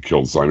he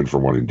killed Simon for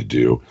wanting to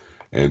do,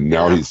 and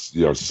now he's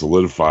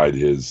solidified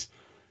his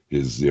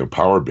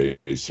power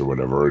base or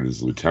whatever, and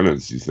his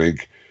lieutenants. You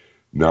think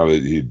now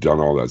that he'd done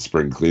all that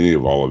spring cleaning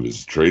of all of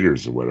his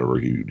traitors or whatever,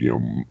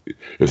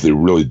 if they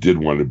really did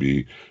want to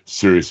be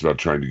serious about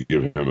trying to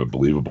give him a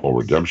believable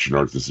redemption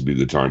arc, this would be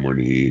the time when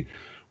he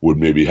would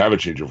maybe have a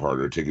change of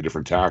heart or take a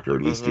different tack or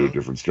at least do a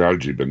different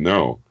strategy. But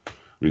no, I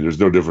mean, there's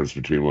no difference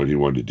between what he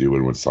wanted to do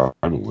and what Simon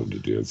wanted to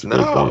do. It's a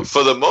great point.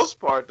 For the most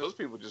part, those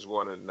people just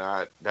want to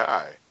not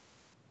die.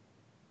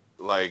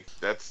 Like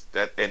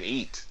and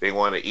eat. They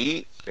want to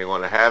eat. They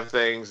want to have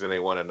things, and they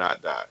want to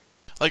not die.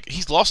 Like,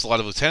 he's lost a lot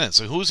of lieutenants.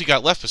 So who's he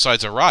got left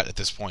besides Arat at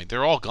this point?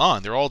 They're all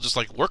gone. They're all just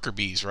like worker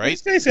bees,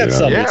 right? He's got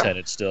some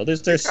lieutenants still.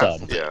 There's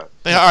some. Yeah.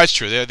 That's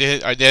true.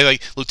 They're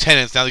like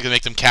lieutenants. Now they're going to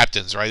make them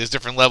captains, right? There's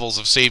different levels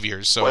of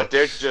saviors. So, but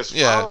they're just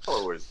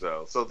followers,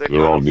 though. So they're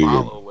going to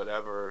follow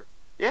whatever.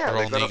 Yeah,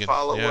 they're going to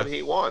follow what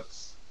he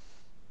wants.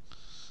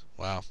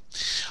 Wow.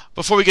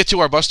 Before we get to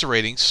our Buster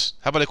ratings,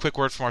 how about a quick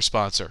word from our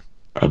sponsor?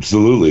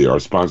 Absolutely. Our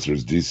sponsor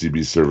is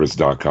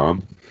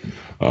DCBService.com.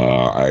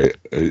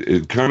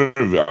 It kind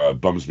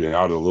of bums me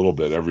out a little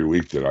bit every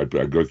week that I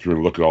go through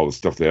and look at all the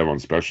stuff they have on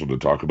special to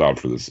talk about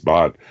for the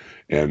spot,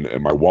 and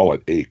my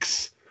wallet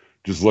aches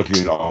just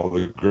looking at all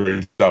the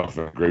great stuff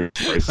and great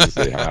prices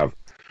they have.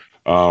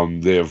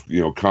 They have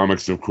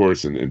comics, of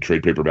course, and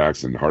trade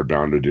paperbacks and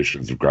hardbound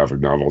editions of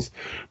graphic novels,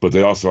 but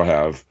they also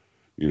have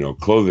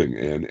clothing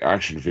and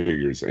action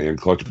figures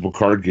and collectible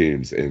card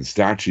games and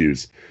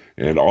statues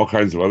and all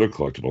kinds of other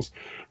collectibles.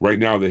 Right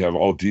now, they have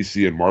all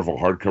DC and Marvel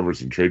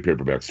hardcovers and trade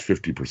paperbacks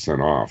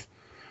 50% off.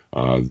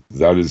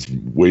 That is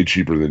way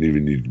cheaper than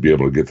even you'd be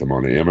able to get them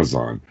on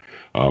Amazon.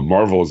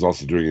 Marvel is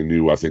also doing a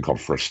new thing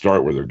called Fresh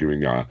Start, where they're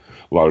doing a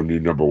lot of new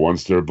 #1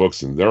 star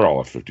books, and they're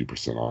all at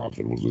 50% off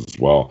as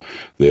well.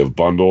 They have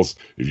bundles.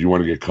 If you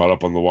want to get caught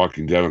up on The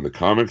Walking Dead and the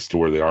comics to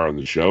where they are on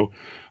the show,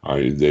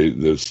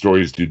 the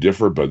stories do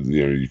differ, but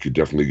you could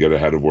definitely get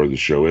ahead of where the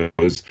show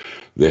is.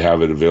 They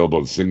have it available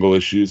in single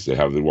issues. They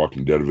have The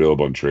Walking Dead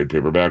available in trade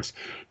paperbacks,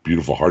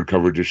 beautiful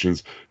hardcover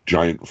editions,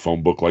 giant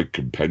phone book-like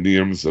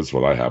compendiums. That's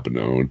what I happen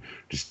to own,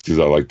 just because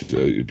I like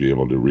to be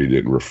able to read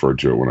it and refer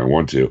to it when I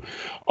want to.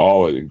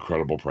 All at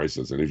incredible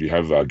prices. And if you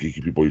have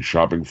geeky people you're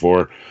shopping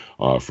for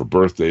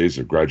birthdays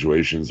or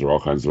graduations or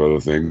all kinds of other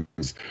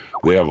things,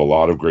 they have a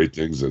lot of great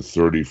things at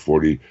 30,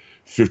 40,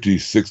 50,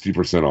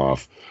 60%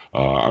 off.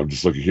 I'm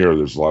just looking here.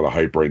 There's a lot of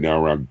hype right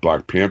now around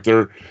Black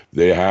Panther.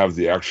 They have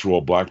the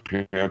actual Black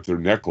Panther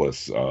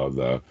necklace,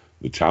 the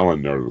the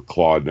talon or the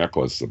claw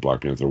necklace that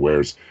Black Panther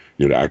wears,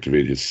 to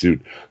activate his suit.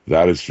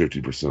 That is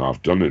 50%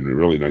 off. Done in a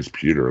really nice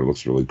pewter. It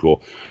looks really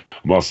cool.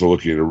 I'm also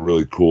looking at a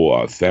really cool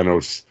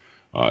Thanos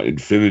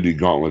Infinity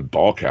Gauntlet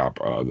ball cap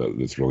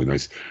that's really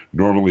nice.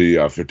 Normally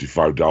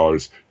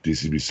 $55.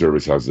 DCB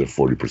Service has it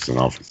 40%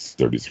 off. It's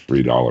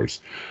 $33.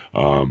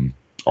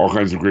 All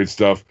kinds of great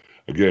stuff.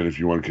 Again, if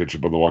you want to catch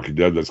up on The Walking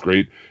Dead, that's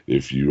great.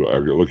 If you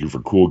are looking for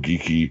cool,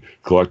 geeky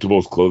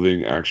collectibles,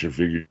 clothing, action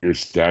figures,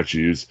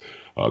 statues,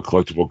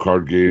 collectible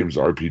card games,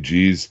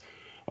 RPGs,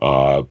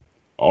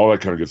 all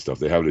that kind of good stuff,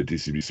 they have it at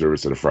DCB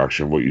Service at a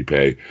fraction of what you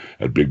pay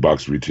at big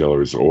box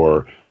retailers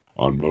or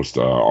on most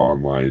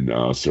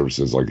online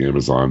services like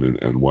Amazon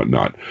and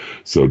whatnot.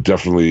 So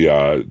definitely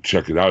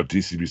check it out,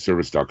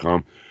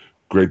 dcbservice.com.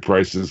 Great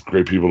prices,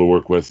 great people to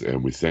work with,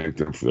 and we thank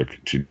them for their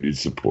continued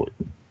support.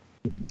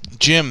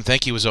 Jim,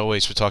 thank you as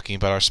always for talking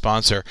about our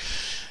sponsor.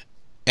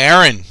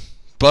 Aaron,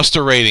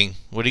 Buster rating.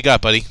 What do you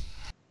got, buddy?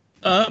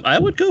 I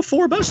would go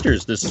 4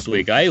 Busters this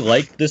week. I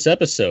liked this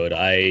episode.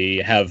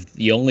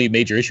 The only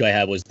major issue I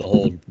had was the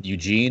whole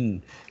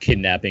Eugene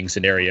kidnapping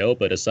scenario.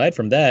 But aside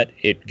from that,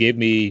 it gave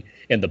me,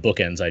 and the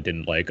bookends I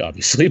didn't like,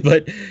 obviously,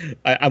 but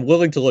I'm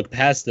willing to look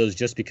past those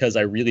just because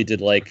I really did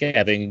like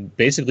having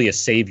basically a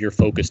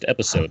savior-focused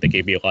episode that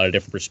gave me a lot of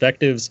different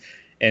perspectives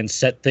and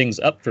set things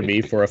up for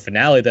me for a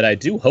finale that I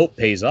do hope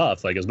pays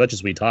off. Like, as much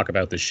as we talk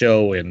about the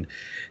show and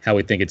how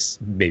we think it's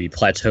maybe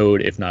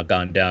plateaued, if not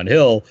gone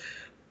downhill,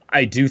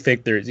 I do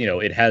think there's,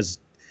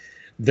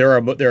 there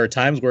are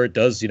times where it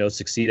does,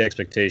 succeed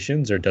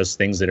expectations or does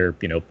things that are,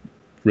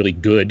 really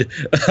good.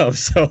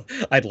 So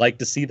I'd like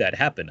to see that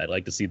happen. I'd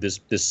like to see this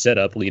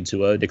setup lead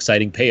to an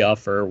exciting payoff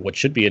for what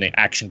should be an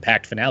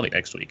action-packed finale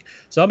next week.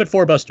 So I'm at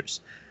 4 Busters.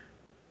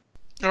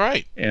 All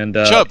right. And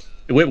Chubb.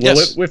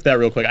 With that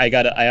real quick, I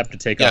have to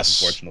take off,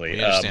 unfortunately.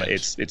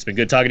 It's been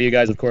good talking to you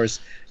guys, of course,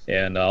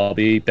 and I'll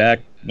be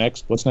back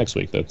what's next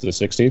week? The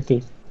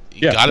 16th?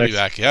 You gotta be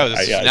back. Yeah,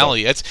 this is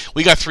finale.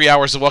 We got 3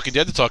 hours of Walking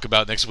Dead to talk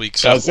about next week.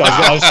 So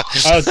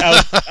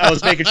I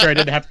was making sure I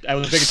didn't have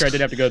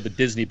to go to the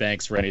Disney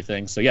banks for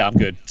anything. So yeah, I'm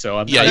good. So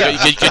I'm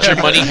get your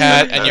money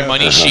hat and your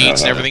money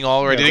sheets and everything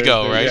all ready to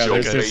go, right?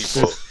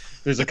 Yeah,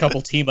 there's a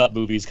couple team up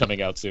movies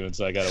coming out soon,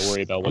 so I got to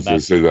worry about when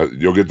that's. Say that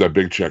you'll get that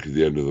big check at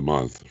the end of the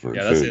month for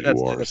Infinity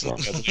War. That's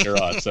what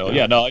you're on. So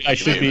yeah, no, I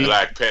should be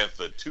Black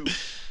Panther 2.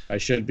 I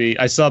should be.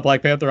 I saw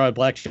Black Panther on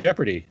Black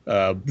Jeopardy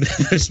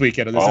this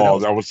weekend.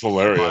 That was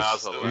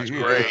hilarious. That was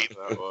great.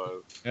 That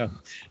was. Yeah,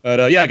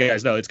 but yeah,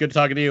 guys, no, it's good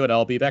talking to you, and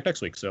I'll be back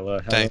next week. So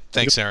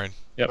thanks, Aaron.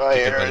 Yep. Bye,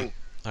 Aaron.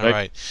 All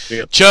right,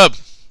 Chubb,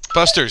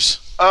 Busters.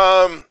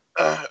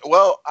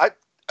 Well,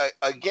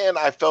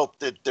 I felt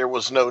that there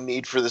was no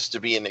need for this to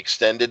be an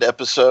extended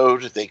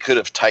episode. They could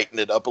have tightened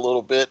it up a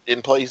little bit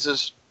in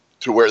places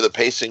to where the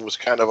pacing was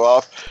kind of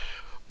off.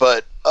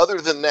 But other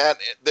than that,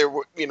 there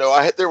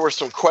were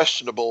some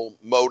questionable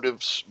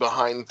motives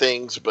behind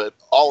things. But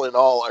all in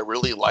all, I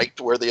really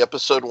liked where the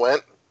episode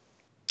went.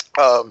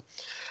 When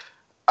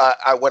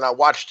I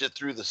watched it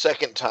through the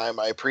second time,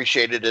 I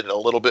appreciated it a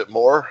little bit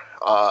more.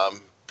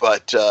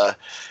 But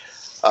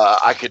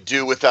I could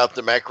do without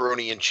the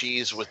macaroni and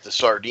cheese with the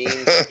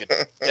sardines. I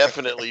could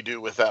definitely do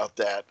without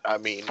that. I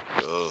mean,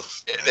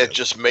 it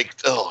just makes,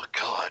 oh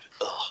God.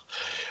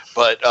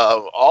 But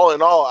all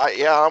in all,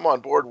 I'm on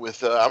board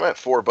with, I'm at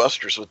 4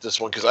 Busters with this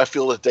one because I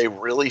feel that they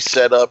really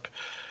set up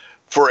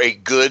for a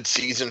good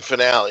season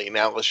finale.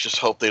 Now let's just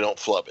hope they don't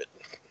flub it.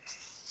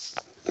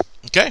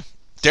 Okay.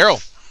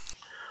 Daryl.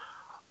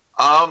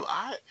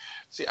 I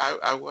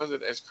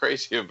wasn't as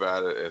crazy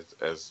about it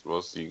as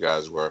most of you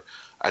guys were.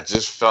 I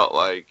just felt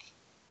like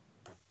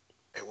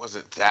it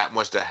wasn't that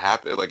much to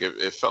happen. Like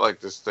it felt like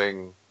this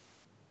thing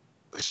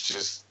was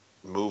just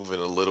moving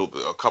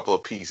a couple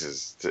of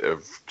pieces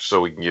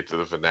so we can get to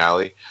the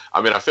finale.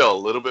 I mean, I feel a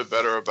little bit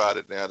better about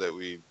it now that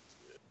we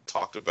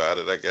talked about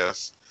it, I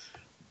guess.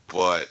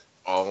 But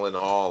all in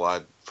all,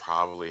 I'd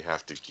probably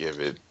have to give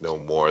it no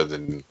more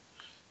than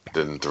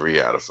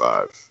 3 out of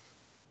 5.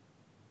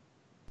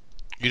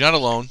 You're not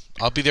alone.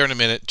 I'll be there in a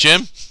minute.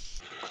 Jim?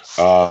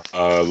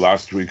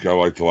 Last week I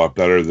liked a lot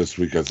better. This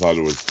week I thought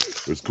it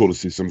was cool to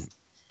see some.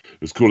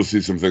 It was cool to see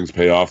some things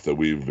pay off that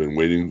we've been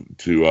waiting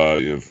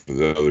to for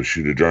the other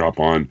shoe to drop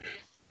on.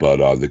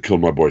 But they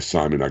killed my boy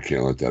Simon. I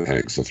can't let that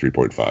hang. So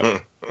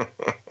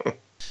 3.5.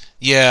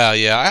 Yeah.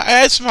 I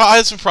had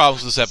some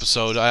problems with this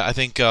episode. I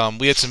think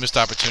we had some missed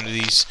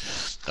opportunities.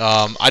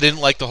 I didn't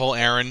like the whole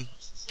Aaron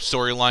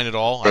storyline at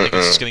all. I think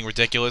it's just getting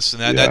ridiculous,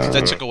 and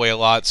that took away a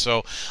lot.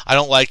 So I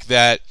don't like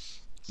that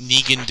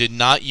Negan did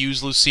not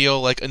use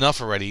Lucille enough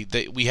already.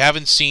 We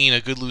haven't seen a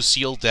good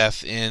Lucille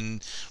death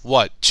in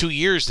 2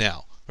 years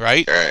now.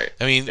 Right? I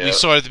mean, we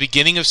saw it at the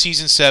beginning of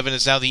Season 7.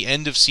 It's now the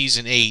end of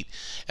Season 8,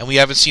 and we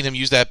haven't seen him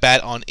use that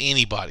bat on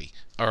anybody.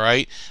 All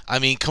right? I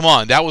mean, come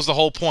on. That was the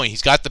whole point.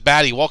 He's got the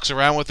bat. He walks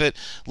around with it.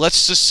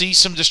 Let's just see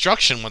some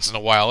destruction once in a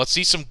while. Let's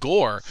see some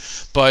gore.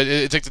 But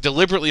it's like they're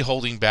deliberately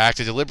holding back.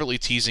 They're deliberately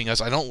teasing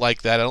us. I don't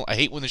like that. I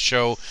hate when the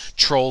show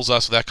trolls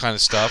us with that kind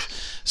of stuff.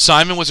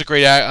 Simon was a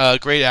great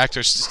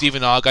actor.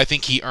 Stephen Ogg, I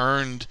think he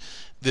earned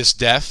this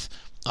death.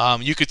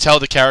 You could tell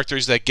the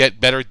characters that get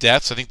better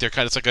deaths. I think they're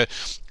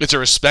it's a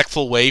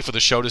respectful way for the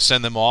show to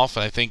send them off,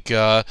 and I think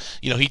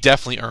he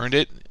definitely earned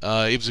it.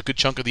 It was a good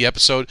chunk of the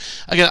episode.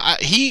 Again,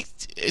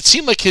 it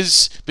seemed like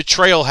his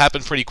betrayal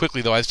happened pretty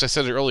quickly, though. As I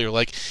said it earlier,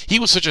 like he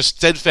was such a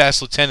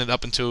steadfast lieutenant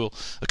up until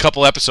a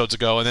couple episodes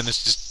ago, and then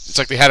it's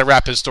like they had to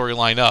wrap his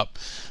storyline up.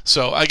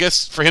 So I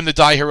guess for him to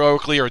die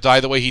heroically or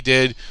die the way he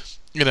did,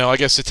 I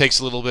guess it takes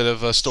a little bit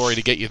of a story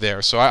to get you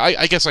there. So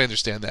I guess I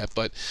understand that.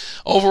 But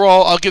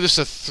overall, I'll give this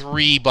a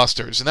 3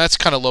 busters, and that's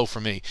kind of low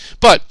for me.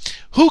 But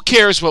who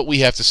cares what we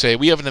have to say?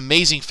 We have an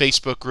amazing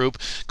Facebook group.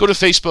 Go to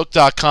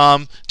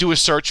facebook.com, do a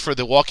search for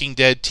the Walking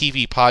Dead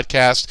TV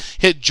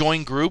podcast, hit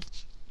join group,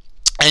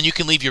 and you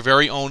can leave your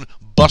very own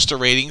Buster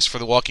ratings for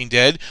The Walking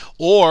Dead,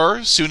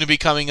 or soon to be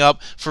coming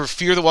up for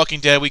Fear the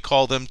Walking Dead, we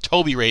call them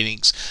Toby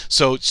ratings.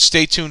 So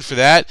stay tuned for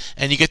that,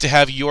 and you get to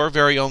have your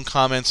very own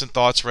comments and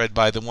thoughts read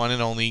by the one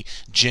and only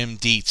Jim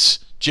Dietz.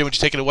 Jim, would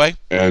you take it away?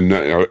 And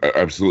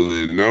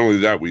absolutely. Not only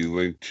that, we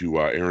link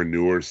to Aaron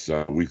Newer's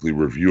weekly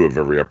review of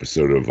every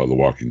episode of The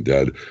Walking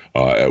Dead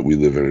at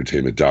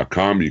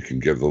WeLiveEntertainment.com. You can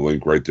get the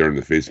link right there in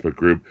the Facebook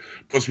group.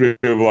 Plus, we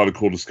have a lot of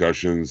cool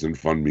discussions and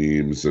fun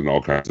memes and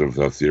all kinds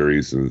of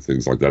theories and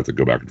things like that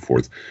go back and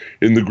forth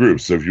in the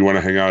group. So if you want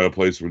to hang out at a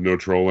place with no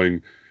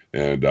trolling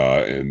and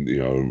a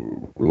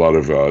lot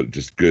of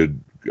just good,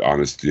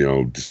 honest,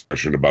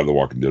 discussion about The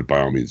Walking Dead,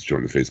 by all means,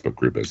 join the Facebook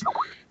group, as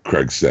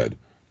Craig said.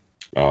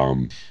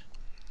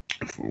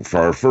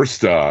 For our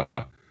first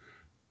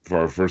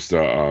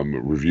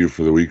review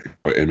for the week,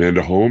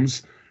 Amanda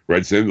Holmes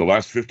writes in, the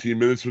last 15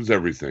 minutes was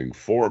everything.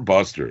 4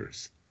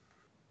 busters.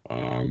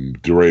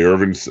 DeRay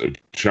Irvin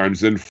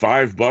chimes in,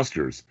 5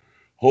 busters.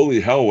 Holy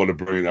hell, what a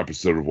brilliant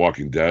episode of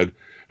Walking Dead.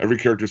 Every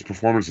character's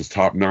performance was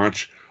top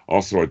notch.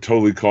 Also, I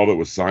totally called it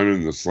with Simon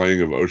and the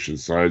slaying of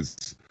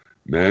Oceanside's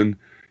men.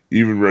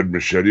 Even Red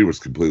Machete was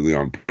completely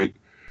on point.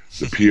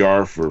 The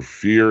PR for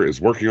Fear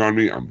is working on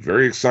me. I'm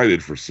very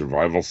excited for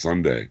Survival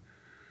Sunday.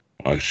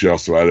 She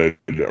also added,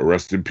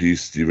 rest in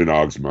peace, Stephen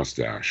Ogg's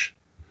mustache.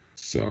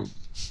 So,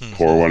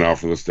 pour one out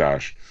for the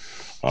stash.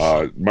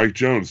 Mike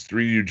Jones,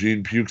 3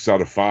 Eugene Pukes out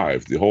of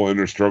 5. The whole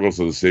inner struggles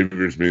of the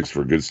Saviors makes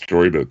for a good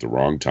story, but at the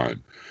wrong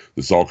time.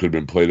 This all could have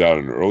been played out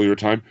at an earlier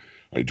time.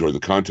 I enjoyed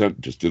the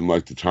content, just didn't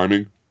like the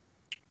timing.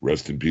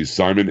 Rest in peace,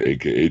 Simon,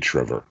 a.k.a.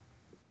 Trevor.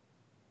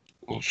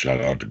 Well,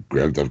 shout out to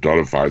Grand Theft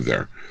Auto 5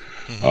 there.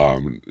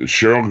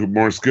 Cheryl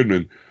Morris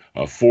Goodman,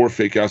 4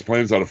 fake-ass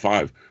plans out of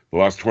 5. The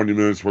last 20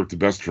 minutes worked the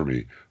best for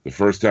me. The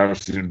first half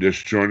seemed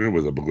disjointed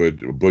with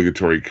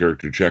obligatory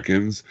character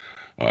check-ins.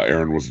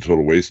 Aaron was a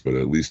total waste, but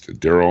at least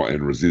Daryl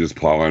and Rosita's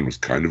plotline was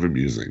kind of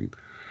amusing.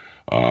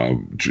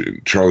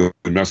 Charlie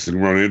Messing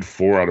run in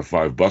 4 out of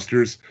 5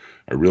 busters.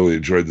 I really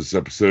enjoyed this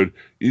episode.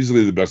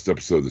 Easily the best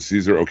episode of the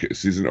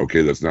season.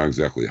 Okay, that's not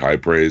exactly high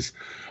praise.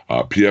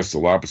 P.S. The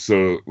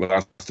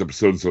last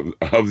episodes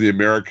of The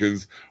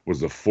Americans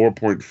was a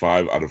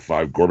 4.5 out of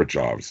 5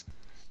 Gorbachevs.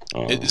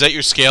 Is that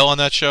your scale on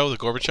that show, the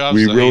Gorbachevs?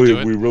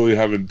 We really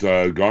haven't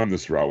gone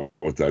this route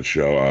with that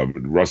show.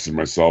 Russ and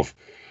myself.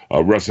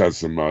 Russ has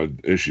some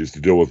issues to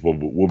deal with.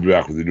 We'll be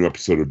back with a new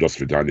episode of Das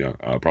Vidania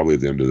probably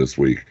at the end of this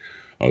week.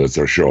 That's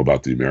our show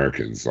about the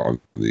Americans on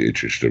the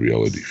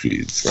HHWLOD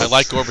feeds. So. I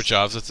like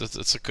Gorbachevs.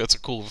 It's a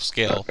cool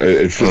scale.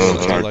 It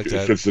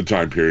fits the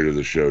time period of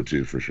the show,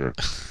 too, for sure.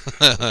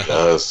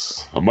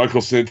 Yes. Michael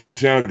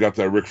Santana got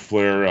that Ric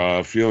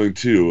Flair feeling,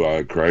 too,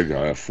 Craig.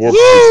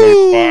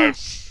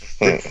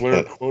 4.75. Ric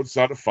Flair quotes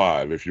out of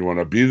 5. If you want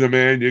to be the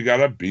man, you got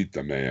to beat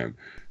the man.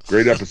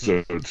 Great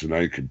episode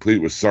tonight,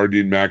 complete with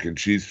sardine mac and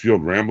cheese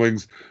fueled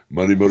ramblings,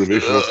 money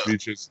motivational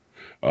speeches,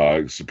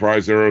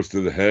 surprise arrows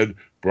to the head,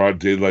 broad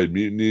daylight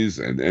mutinies,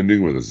 and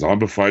ending with a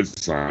zombified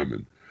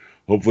Simon.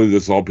 Hopefully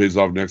this all pays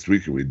off next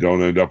week and we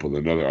don't end up with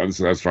another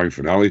unsatisfying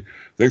finale.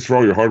 Thanks for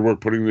all your hard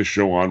work putting this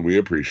show on. We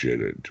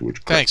appreciate it. To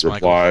which Chris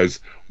replies,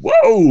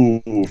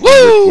 Whoa! From Ric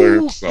Flair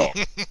himself.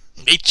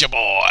 Meet your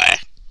boy.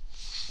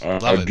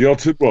 Gail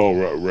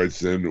Tidwell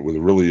writes in with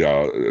a really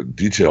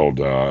detailed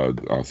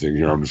thing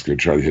here. I'm just going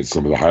to try to hit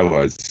some of the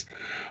highlights.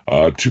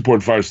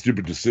 2.5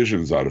 stupid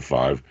decisions out of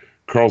 5.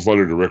 Carl's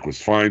letter to Rick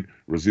was fine.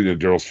 Rosita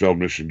and Daryl's failed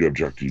mission to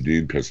abduct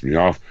Eugene pissed me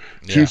off.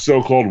 Yeah. 2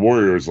 so-called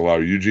warriors allow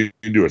Eugene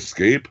to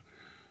escape.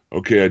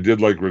 Okay, I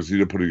did like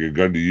Rosita putting a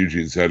gun to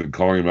Eugene's head and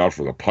calling him out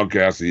for the punk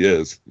ass he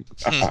is.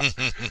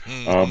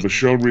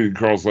 Michonne reading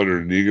Carl's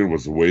letter to Negan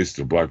was a waste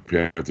of Black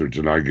Panther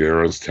Denai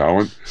Guerra's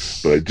talent,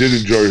 but I did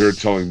enjoy her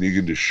telling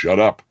Negan to shut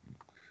up.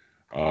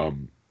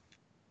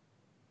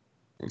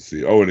 Let's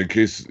see. Oh, and in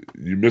case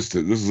you missed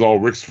it, this is all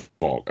Rick's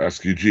fault.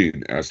 Ask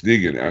Eugene, ask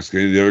Negan, ask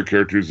any of the other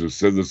characters who have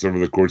said this over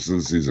the course of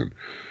the season.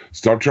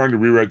 Stop trying to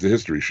rewrite the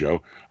history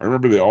show. I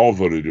remember they all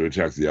voted to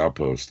attack the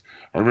outpost.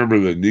 I remember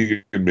that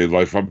Negan made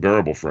life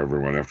unbearable for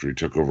everyone after he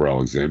took over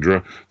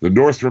Alexandria. The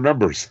North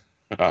remembers.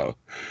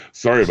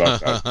 Sorry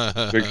about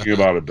that. Thinking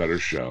about a better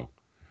show.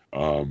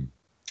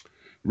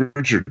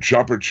 Richard,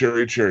 Chopper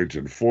Cherry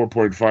Cherrington,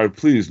 4.5.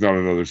 Please, not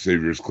another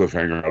Savior's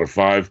cliffhanger out of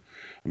 5.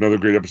 Another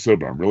great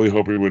episode, but I'm really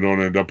hoping we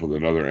don't end up with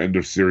another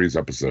end-of-series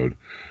episode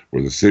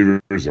where the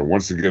Saviors are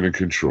once again in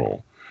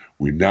control.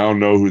 We now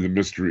know who the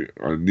mystery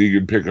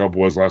Negan pickup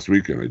was last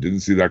week, and I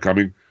didn't see that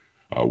coming.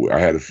 I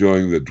had a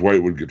feeling that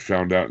Dwight would get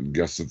found out and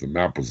guess that the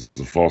map was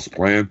a false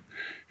plan.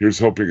 Here's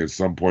hoping at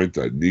some point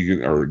that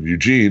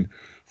Eugene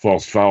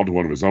falls foul to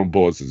one of his own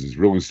bullets as he's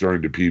really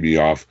starting to pee me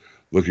off.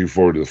 Looking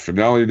forward to the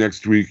finale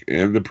next week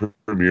and the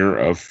premiere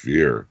of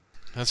Fear.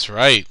 That's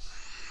right.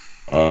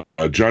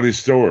 Johnny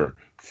Stower,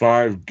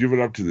 5. Give it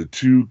up to the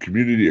 2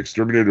 community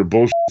exterminator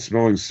bullshit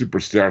smelling super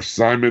staff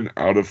Simon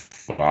out of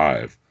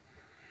 5.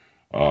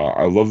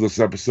 I love this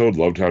episode.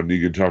 Loved how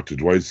Negan talked to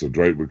Dwight so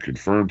Dwight would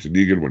confirm to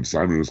Negan when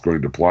Simon was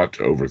going to plot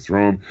to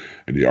overthrow him,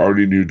 and he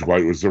already knew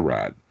Dwight was a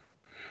rat.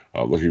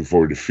 Looking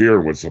forward to Fear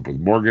and what's up with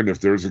Morgan. If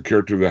there's a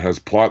character that has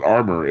plot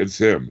armor, it's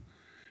him.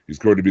 He's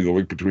going to be the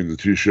link between the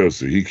 2 shows,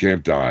 so he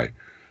can't die.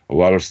 A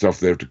lot of stuff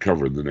they have to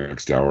cover in the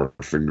next hour.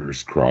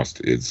 Fingers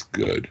crossed it's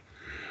good.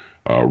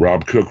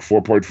 Rob Cook,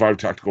 4.5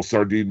 tactical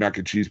sardine mac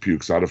and cheese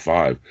pukes out of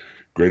 5.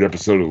 Great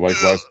episode of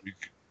like last week.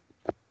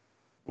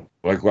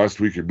 Like last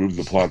week, it moved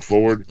the plot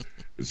forward.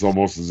 It's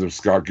almost as if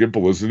Scott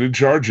Gimple isn't in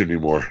charge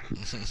anymore.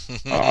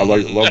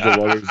 Love the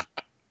letters.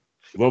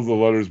 Love the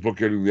letters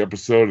bookending the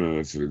episode, and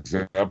it's an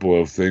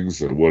example of things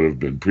that would have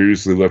been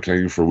previously left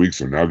hanging for weeks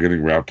are now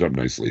getting wrapped up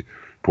nicely.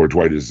 Poor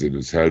Dwight is in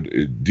his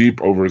head,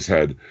 deep over his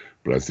head,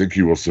 but I think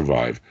he will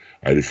survive.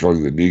 I had a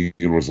feeling that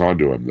Negan was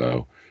onto him,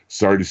 though.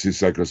 Sorry to see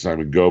Psycho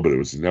Simon go, but it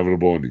was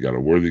inevitable, and he got a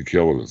worthy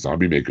kill and a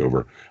zombie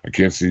makeover. I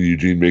can't see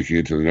Eugene making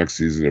it to the next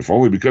season, if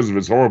only because of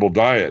his horrible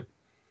diet.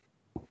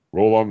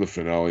 Roll on the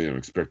finale. I'm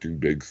expecting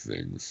big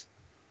things.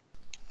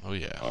 Oh,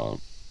 yeah.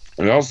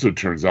 And it also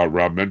turns out,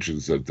 Rob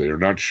mentions that they are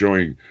not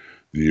showing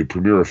the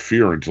premiere of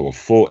Fear until a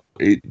full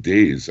 8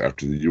 days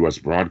after the U.S.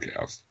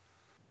 broadcast.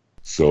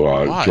 So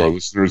to our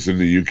listeners in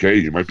the UK,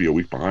 you might be a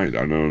week behind.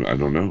 I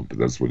don't know, but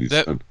that's what he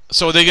said.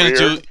 So are they going to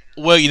do?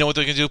 Well, you know what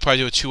they're going to do? Probably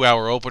do a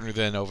 2-hour opener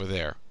then over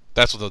there.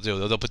 That's what they'll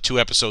do. They'll put 2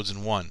 episodes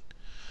in one.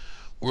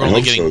 We're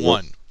only getting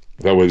one.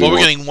 That way we're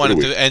getting one at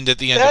the end of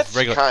That's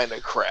regular. That's kind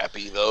of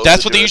crappy, though.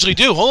 That's what they usually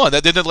do. Hold on. They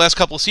did the last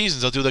couple of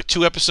seasons. They'll do like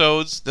 2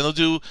 episodes, then they'll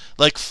do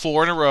like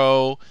 4 in a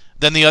row.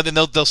 Then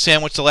they'll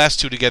sandwich the last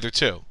 2 together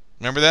too.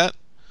 Remember that?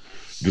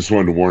 Just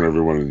wanted to warn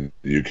everyone in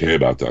the UK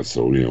about that,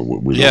 so we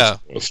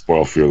don't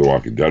spoil Fear the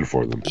Walking Dead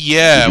for them.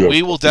 Yeah,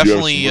 we will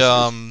definitely.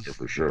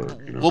 For sure,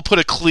 we'll put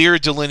a clear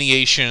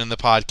delineation in the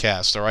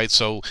podcast. All right,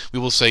 so we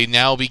will say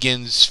now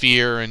begins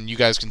Fear, and you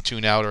guys can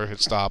tune out or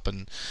hit stop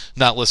and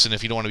not listen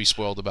if you don't want to be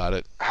spoiled about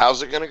it.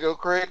 How's it going to go,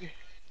 Craig?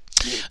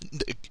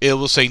 It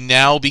will say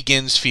now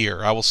begins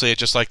Fear. I will say it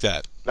just like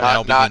that.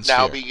 Now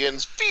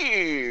begins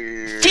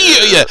Fear.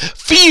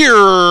 Fear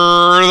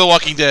the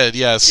Walking Dead.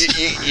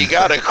 Yes, you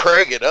got to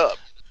Craig it up.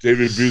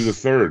 David B.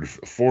 III,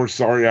 4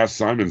 sorry-ass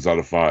Simons out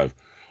of 5.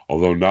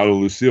 Although not a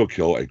Lucille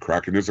kill, a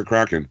Kraken is a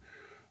Kraken.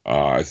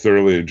 I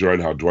thoroughly enjoyed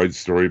how Dwight's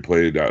story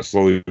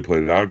slowly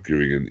played out,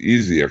 giving an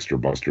easy extra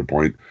buster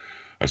point.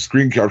 I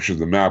screen captured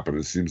the map, and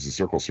it seems the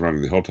circle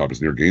surrounding the hilltop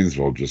is near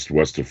Gainesville, just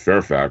west of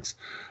Fairfax,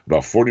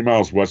 about 40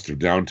 miles west of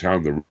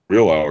downtown, the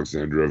real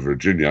Alexandria,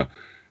 Virginia,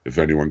 if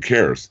anyone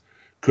cares.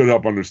 Could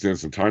help understand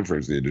some time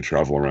frames needed to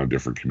travel around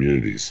different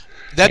communities.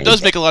 That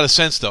does make a lot of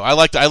sense, though. I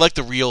like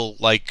the real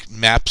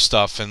map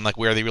stuff and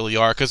where they really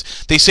are,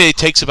 because they say it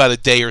takes about a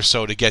day or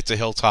so to get to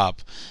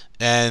Hilltop,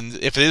 and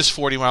if it is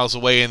 40 miles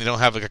away and they don't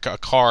have a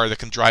car that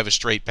can drive a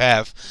straight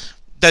path,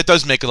 that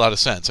does make a lot of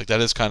sense. That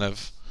is kind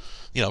of,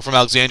 from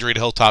Alexandria to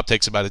Hilltop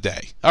takes about a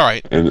day. All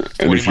right. And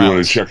if you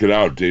want to check it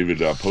out, David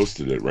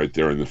posted it right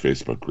there in the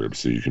Facebook group,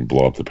 so you can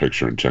blow up the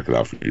picture and check it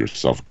out for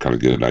yourself and kind of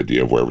get an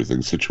idea of where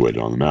everything's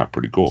situated on the map.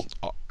 Pretty cool.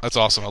 Oh, that's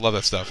awesome. I love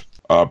that stuff.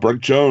 Brent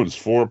Jones,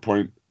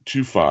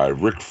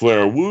 4.25. Ric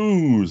Flair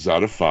woos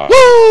out of 5.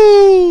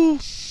 Woo!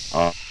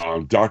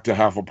 Docked a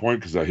half a point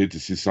because I hate to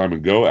see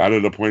Simon go.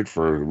 Added a point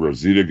for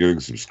Rosita getting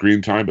some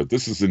screen time, but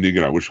this is the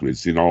Negan I wish we had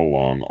seen all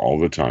along, all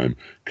the time.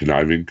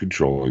 Conniving,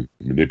 controlling,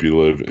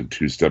 manipulative, and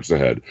 2 steps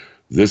ahead.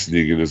 This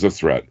Negan is a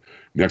threat.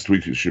 Next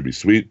week it should be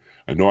sweet.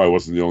 I know I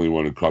wasn't the only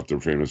one who caught the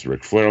famous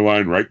Ric Flair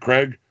line, right,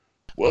 Craig?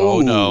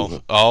 Whoa.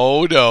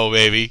 Oh no,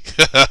 baby.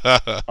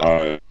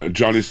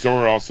 Johnny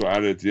Storer also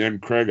added at the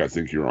end, Craig, I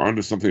think you're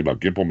onto something about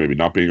Gimple maybe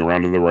not being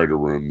around in the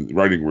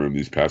writing room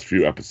these past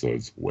few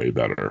episodes. Way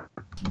better.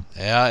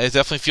 Yeah, it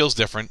definitely feels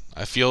different.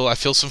 I feel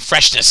some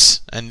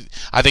freshness, and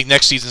I think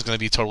next season is going to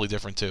be totally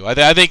different too.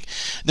 I think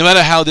no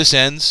matter how this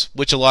ends,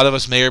 which a lot of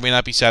us may or may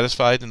not be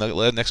satisfied in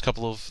the next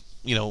couple of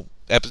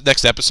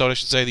next episode, I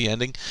should say, the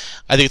ending.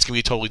 I think it's going to be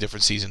a totally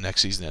different season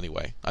next season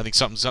anyway. I think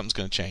something's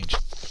going to change.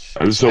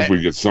 I just hope we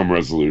get some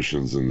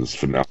resolutions in this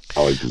finale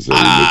because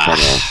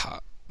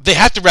they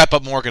have to wrap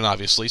up Morgan,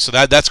 obviously, so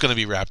that's going to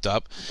be wrapped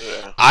up.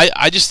 Yeah.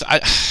 I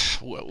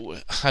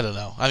don't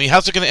know. I mean,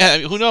 how's it going to end? I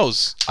mean, who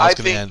knows how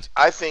it's going to end?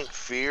 I think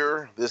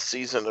this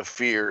season of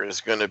Fear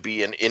is going to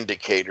be an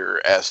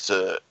indicator as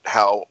to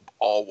how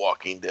all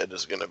Walking Dead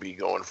is going to be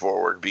going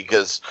forward,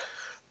 because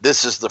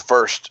this is the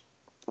first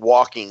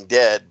Walking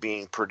Dead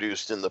being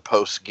produced in the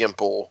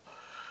post-Gimple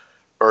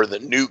or the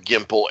new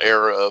Gimple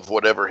era of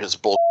whatever his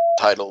bull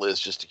title is,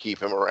 just to keep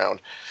him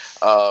around.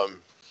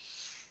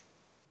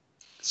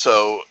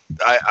 So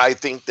I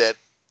think that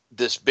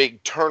this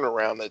big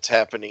turnaround that's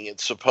happening.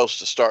 It's supposed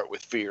to start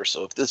with fear.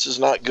 So if this is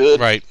not good,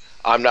 Right.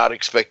 I'm not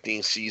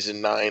expecting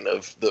season 9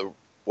 of The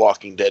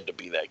Walking Dead to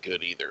be that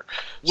good either.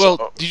 Well,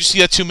 So, did you see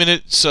that 2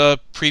 minutes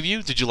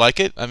preview? Did you like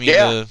it? I mean,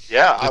 yeah, the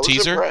I was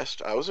teaser?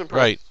 impressed. I was impressed.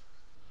 Right.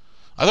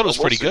 I thought it was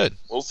We'll pretty see. good.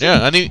 We'll see.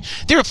 Yeah, I mean,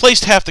 they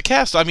replaced half the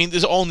cast. I mean,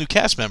 there's all new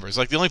cast members.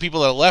 Like, the only people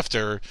that are left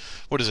are,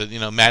 what is it,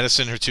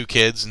 Madison, her 2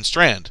 kids, and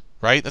Strand,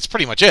 right? That's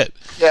pretty much it.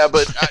 Yeah,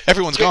 but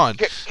Everyone's gone.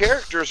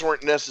 Characters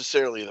weren't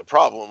necessarily the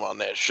problem on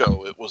that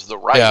show. It was the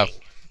writing.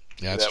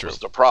 Yeah, that's that true. was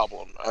the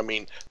problem. I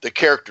mean, the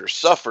characters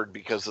suffered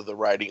because of the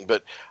writing,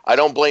 but I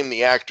don't blame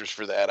the actors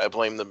for that. I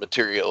blame the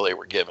material they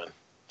were given.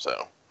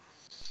 So,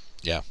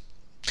 Yeah.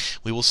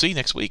 We will see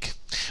next week.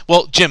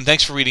 Well, Jim,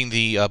 thanks for reading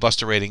the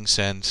Buster ratings,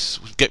 and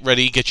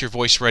get your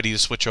voice ready to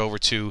switch over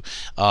to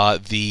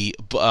the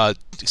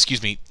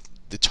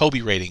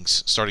Toby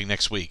ratings starting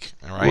next week.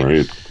 All right?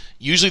 Right.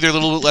 Usually they're a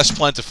little bit less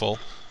plentiful,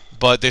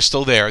 but they're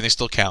still there and they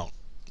still count.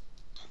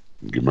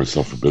 Give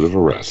myself a bit of a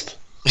rest.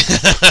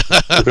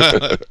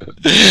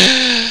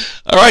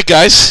 All right,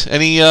 guys.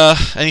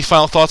 Any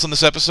final thoughts on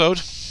this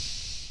episode?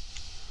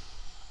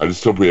 I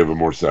just hope we have a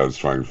more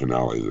satisfying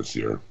finale this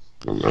year.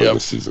 Or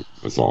this season.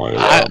 That's all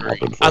I'm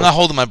hoping for. I'm not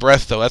holding my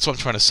breath, though. That's what I'm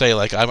trying to say.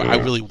 Like, I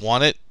really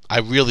want it. I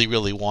really,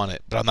 really want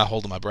it, but I'm not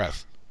holding my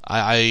breath.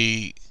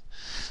 I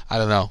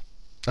don't know.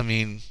 I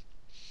mean,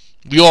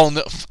 we all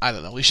know. I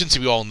don't know. We shouldn't say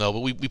we all know,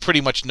 but we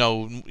pretty much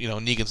know.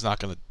 Negan's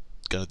not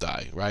gonna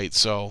die, right?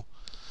 So,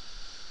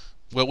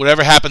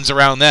 whatever happens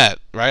around that,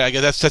 right? I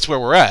guess that's where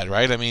we're at,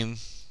 right? I mean,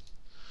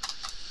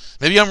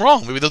 maybe I'm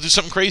wrong. Maybe they'll do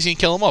something crazy and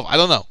kill him off. I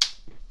don't know.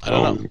 I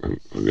don't know.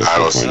 I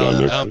don't see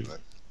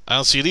I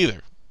don't see it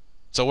either.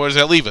 So where does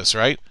that leave us,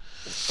 right?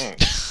 yeah.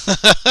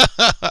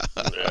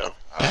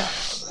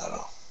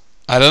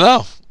 I don't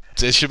know.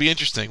 It should be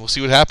interesting. We'll see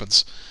what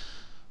happens.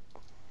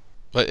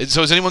 But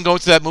so is anyone going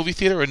to that movie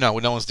theater or no?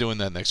 No one's doing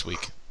that next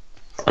week.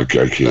 I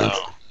can't.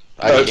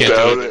 I can't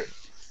do it.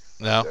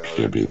 No.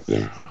 Can't be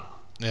there.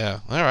 Yeah.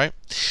 All right.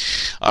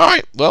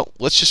 Well,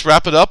 let's just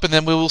wrap it up, and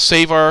then we will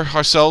save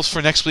ourselves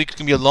for next week. It's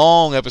gonna be a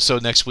long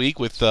episode next week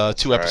with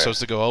 2 episodes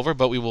to go over,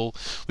 but we will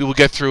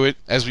get through it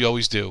as we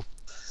always do.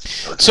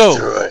 So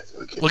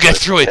we'll get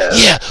through it.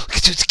 Yeah, we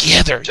can do it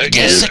together. You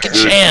get a second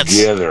chance.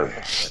 Together.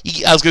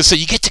 I was gonna say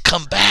you get to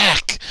come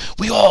back.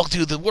 We all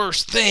do the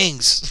worst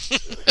things.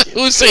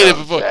 Who was saying it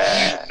before?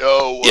 You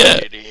know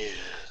what it is.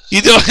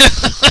 You know.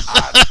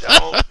 I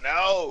don't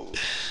know.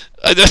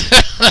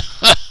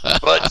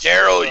 But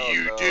Daryl,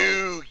 you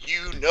do.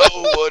 You know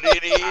what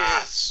it is.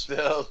 I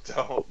still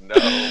don't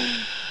know.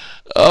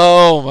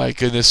 Oh my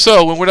goodness!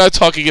 So when we're not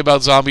talking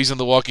about zombies and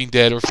The Walking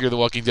Dead or Fear the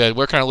Walking Dead,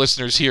 where kind of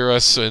listeners hear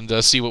us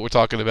and see what we're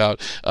talking about?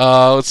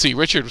 Let's see,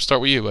 Richard, we'll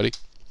start with you, buddy.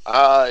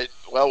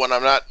 Well, when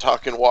I'm not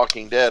talking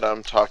Walking Dead,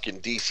 I'm talking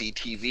DC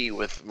TV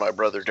with my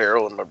brother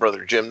Daryl and my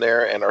brother Jim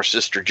there, and our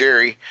sister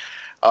Jerry.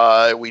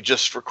 We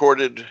just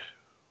recorded.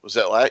 Was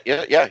that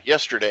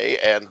yesterday,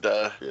 and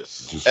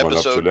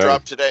episode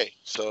dropped today.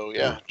 So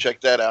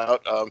check that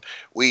out.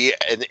 We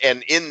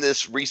in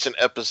this recent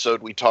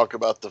episode, we talk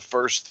about the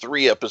first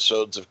 3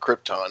 episodes of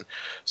Krypton.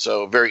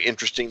 So very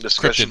interesting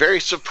discussion. Very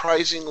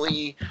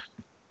surprisingly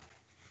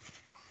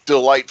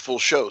delightful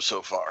show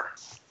so far.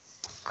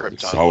 Krypton.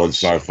 Solid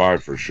sci-fi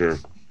for sure.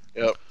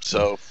 Yep.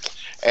 So,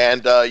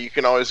 and you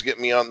can always get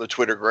me on the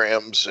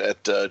Twittergrams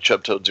at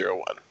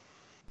Chubtoad01.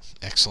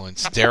 Excellent,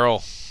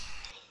 Daryl.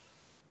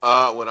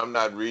 When I'm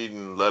not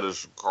reading letters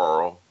from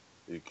Carl,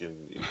 you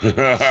can see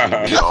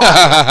me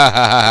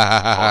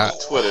on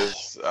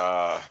Twitters.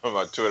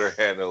 My Twitter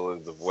handle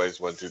is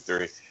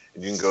TheVoice123,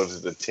 and you can go to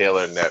the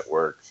Taylor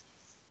Network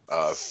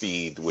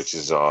feed, which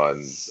is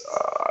on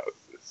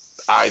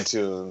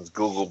iTunes,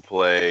 Google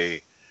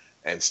Play,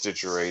 and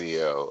Stitcher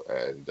Radio,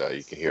 and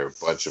you can hear a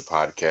bunch of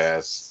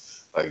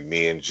podcasts like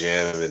me and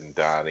Jim and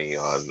Donnie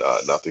on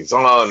Nothing's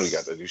On. We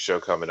got the new show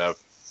coming up.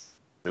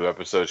 New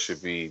episode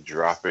should be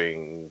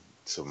dropping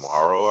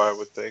tomorrow, I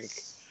would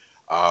think,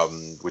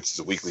 which is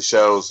a weekly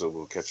show, so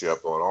we'll catch you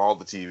up on all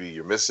the TV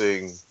you're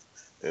missing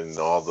and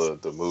all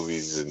the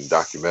movies and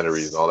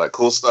documentaries and all that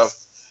cool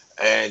stuff.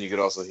 And you can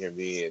also hear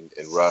me and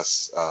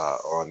Russ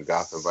on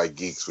Gotham by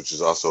Geeks, which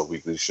is also a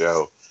weekly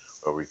show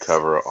where we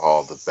cover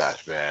all the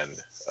Batman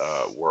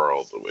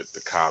world with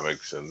the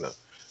comics and the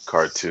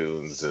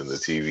cartoons and the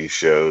TV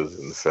shows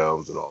and the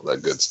films and all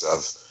that good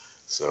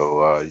stuff.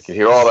 So you can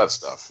hear all that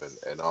stuff,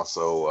 and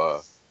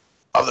also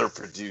other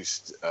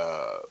produced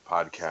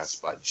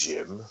podcasts by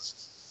Jim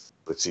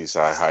with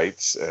Seaside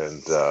Heights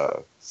and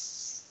a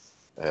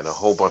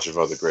whole bunch of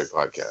other great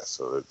podcasts.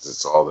 So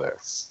it's all there.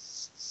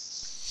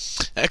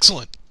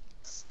 Excellent.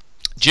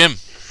 Jim.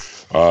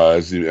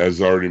 As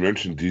already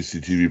mentioned,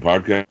 DC TV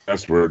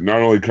podcast. We're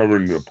not only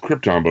covering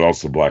Krypton, but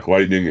also Black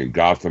Lightning and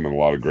Gotham and a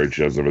lot of great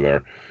shows over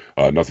there.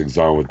 Nothing's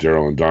On with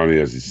Daryl and Donnie,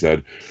 as he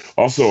said.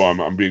 Also,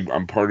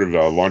 I'm part of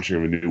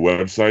launching a new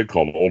website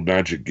called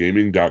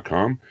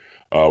oldmagicgaming.com.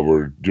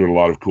 We're doing a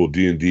lot of cool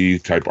D&D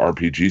type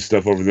RPG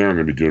stuff over there. I'm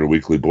going to be doing a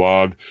weekly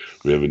blog.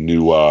 We have a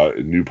new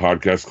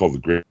podcast called The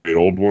Great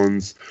Old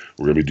Ones.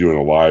 We're going to be doing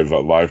a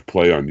live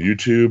play on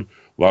YouTube.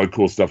 A lot of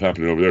cool stuff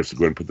happening over there. So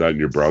go ahead and put that in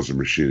your browser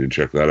machine and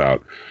check that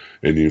out.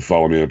 And you can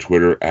follow me on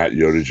Twitter at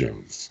Yoda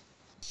Jones.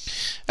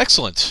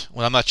 Excellent.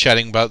 When I'm not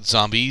chatting about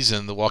zombies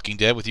and The Walking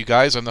Dead with you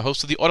guys, I'm the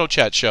host of the Auto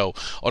Chat Show.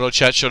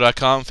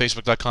 AutoChatShow.com,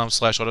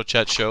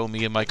 Facebook.com/AutoChatShow.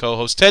 Me and my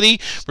co-host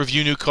Teddy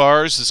review new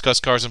cars, discuss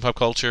cars and pop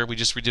culture. We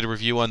just did a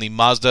review on the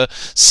Mazda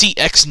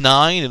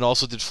CX-9 and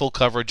also did full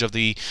coverage of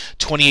the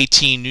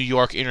 2018 New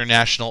York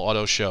International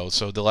Auto Show.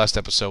 So the last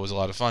episode was a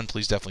lot of fun.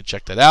 Please definitely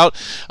check that out.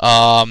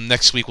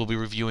 Next week we'll be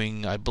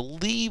reviewing, I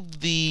believe,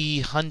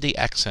 the Hyundai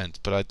Accent,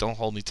 but don't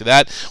hold me to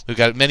that. We've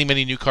got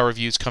many new car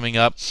reviews coming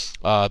up,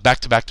 back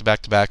to back,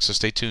 so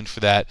stay tuned for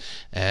that.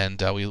 And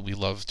we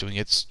love doing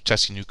it,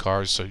 testing new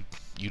cars, so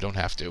you don't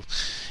have to.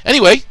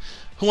 Anyway,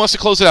 who wants to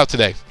close it out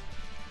today?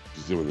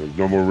 There's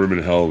no more room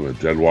in hell and the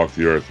dead walk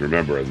the earth.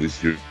 Remember, at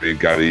least you ain't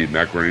got to eat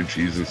macaroni and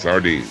cheese and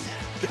sardines.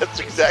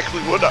 That's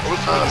exactly what I was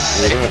going to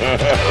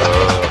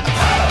say.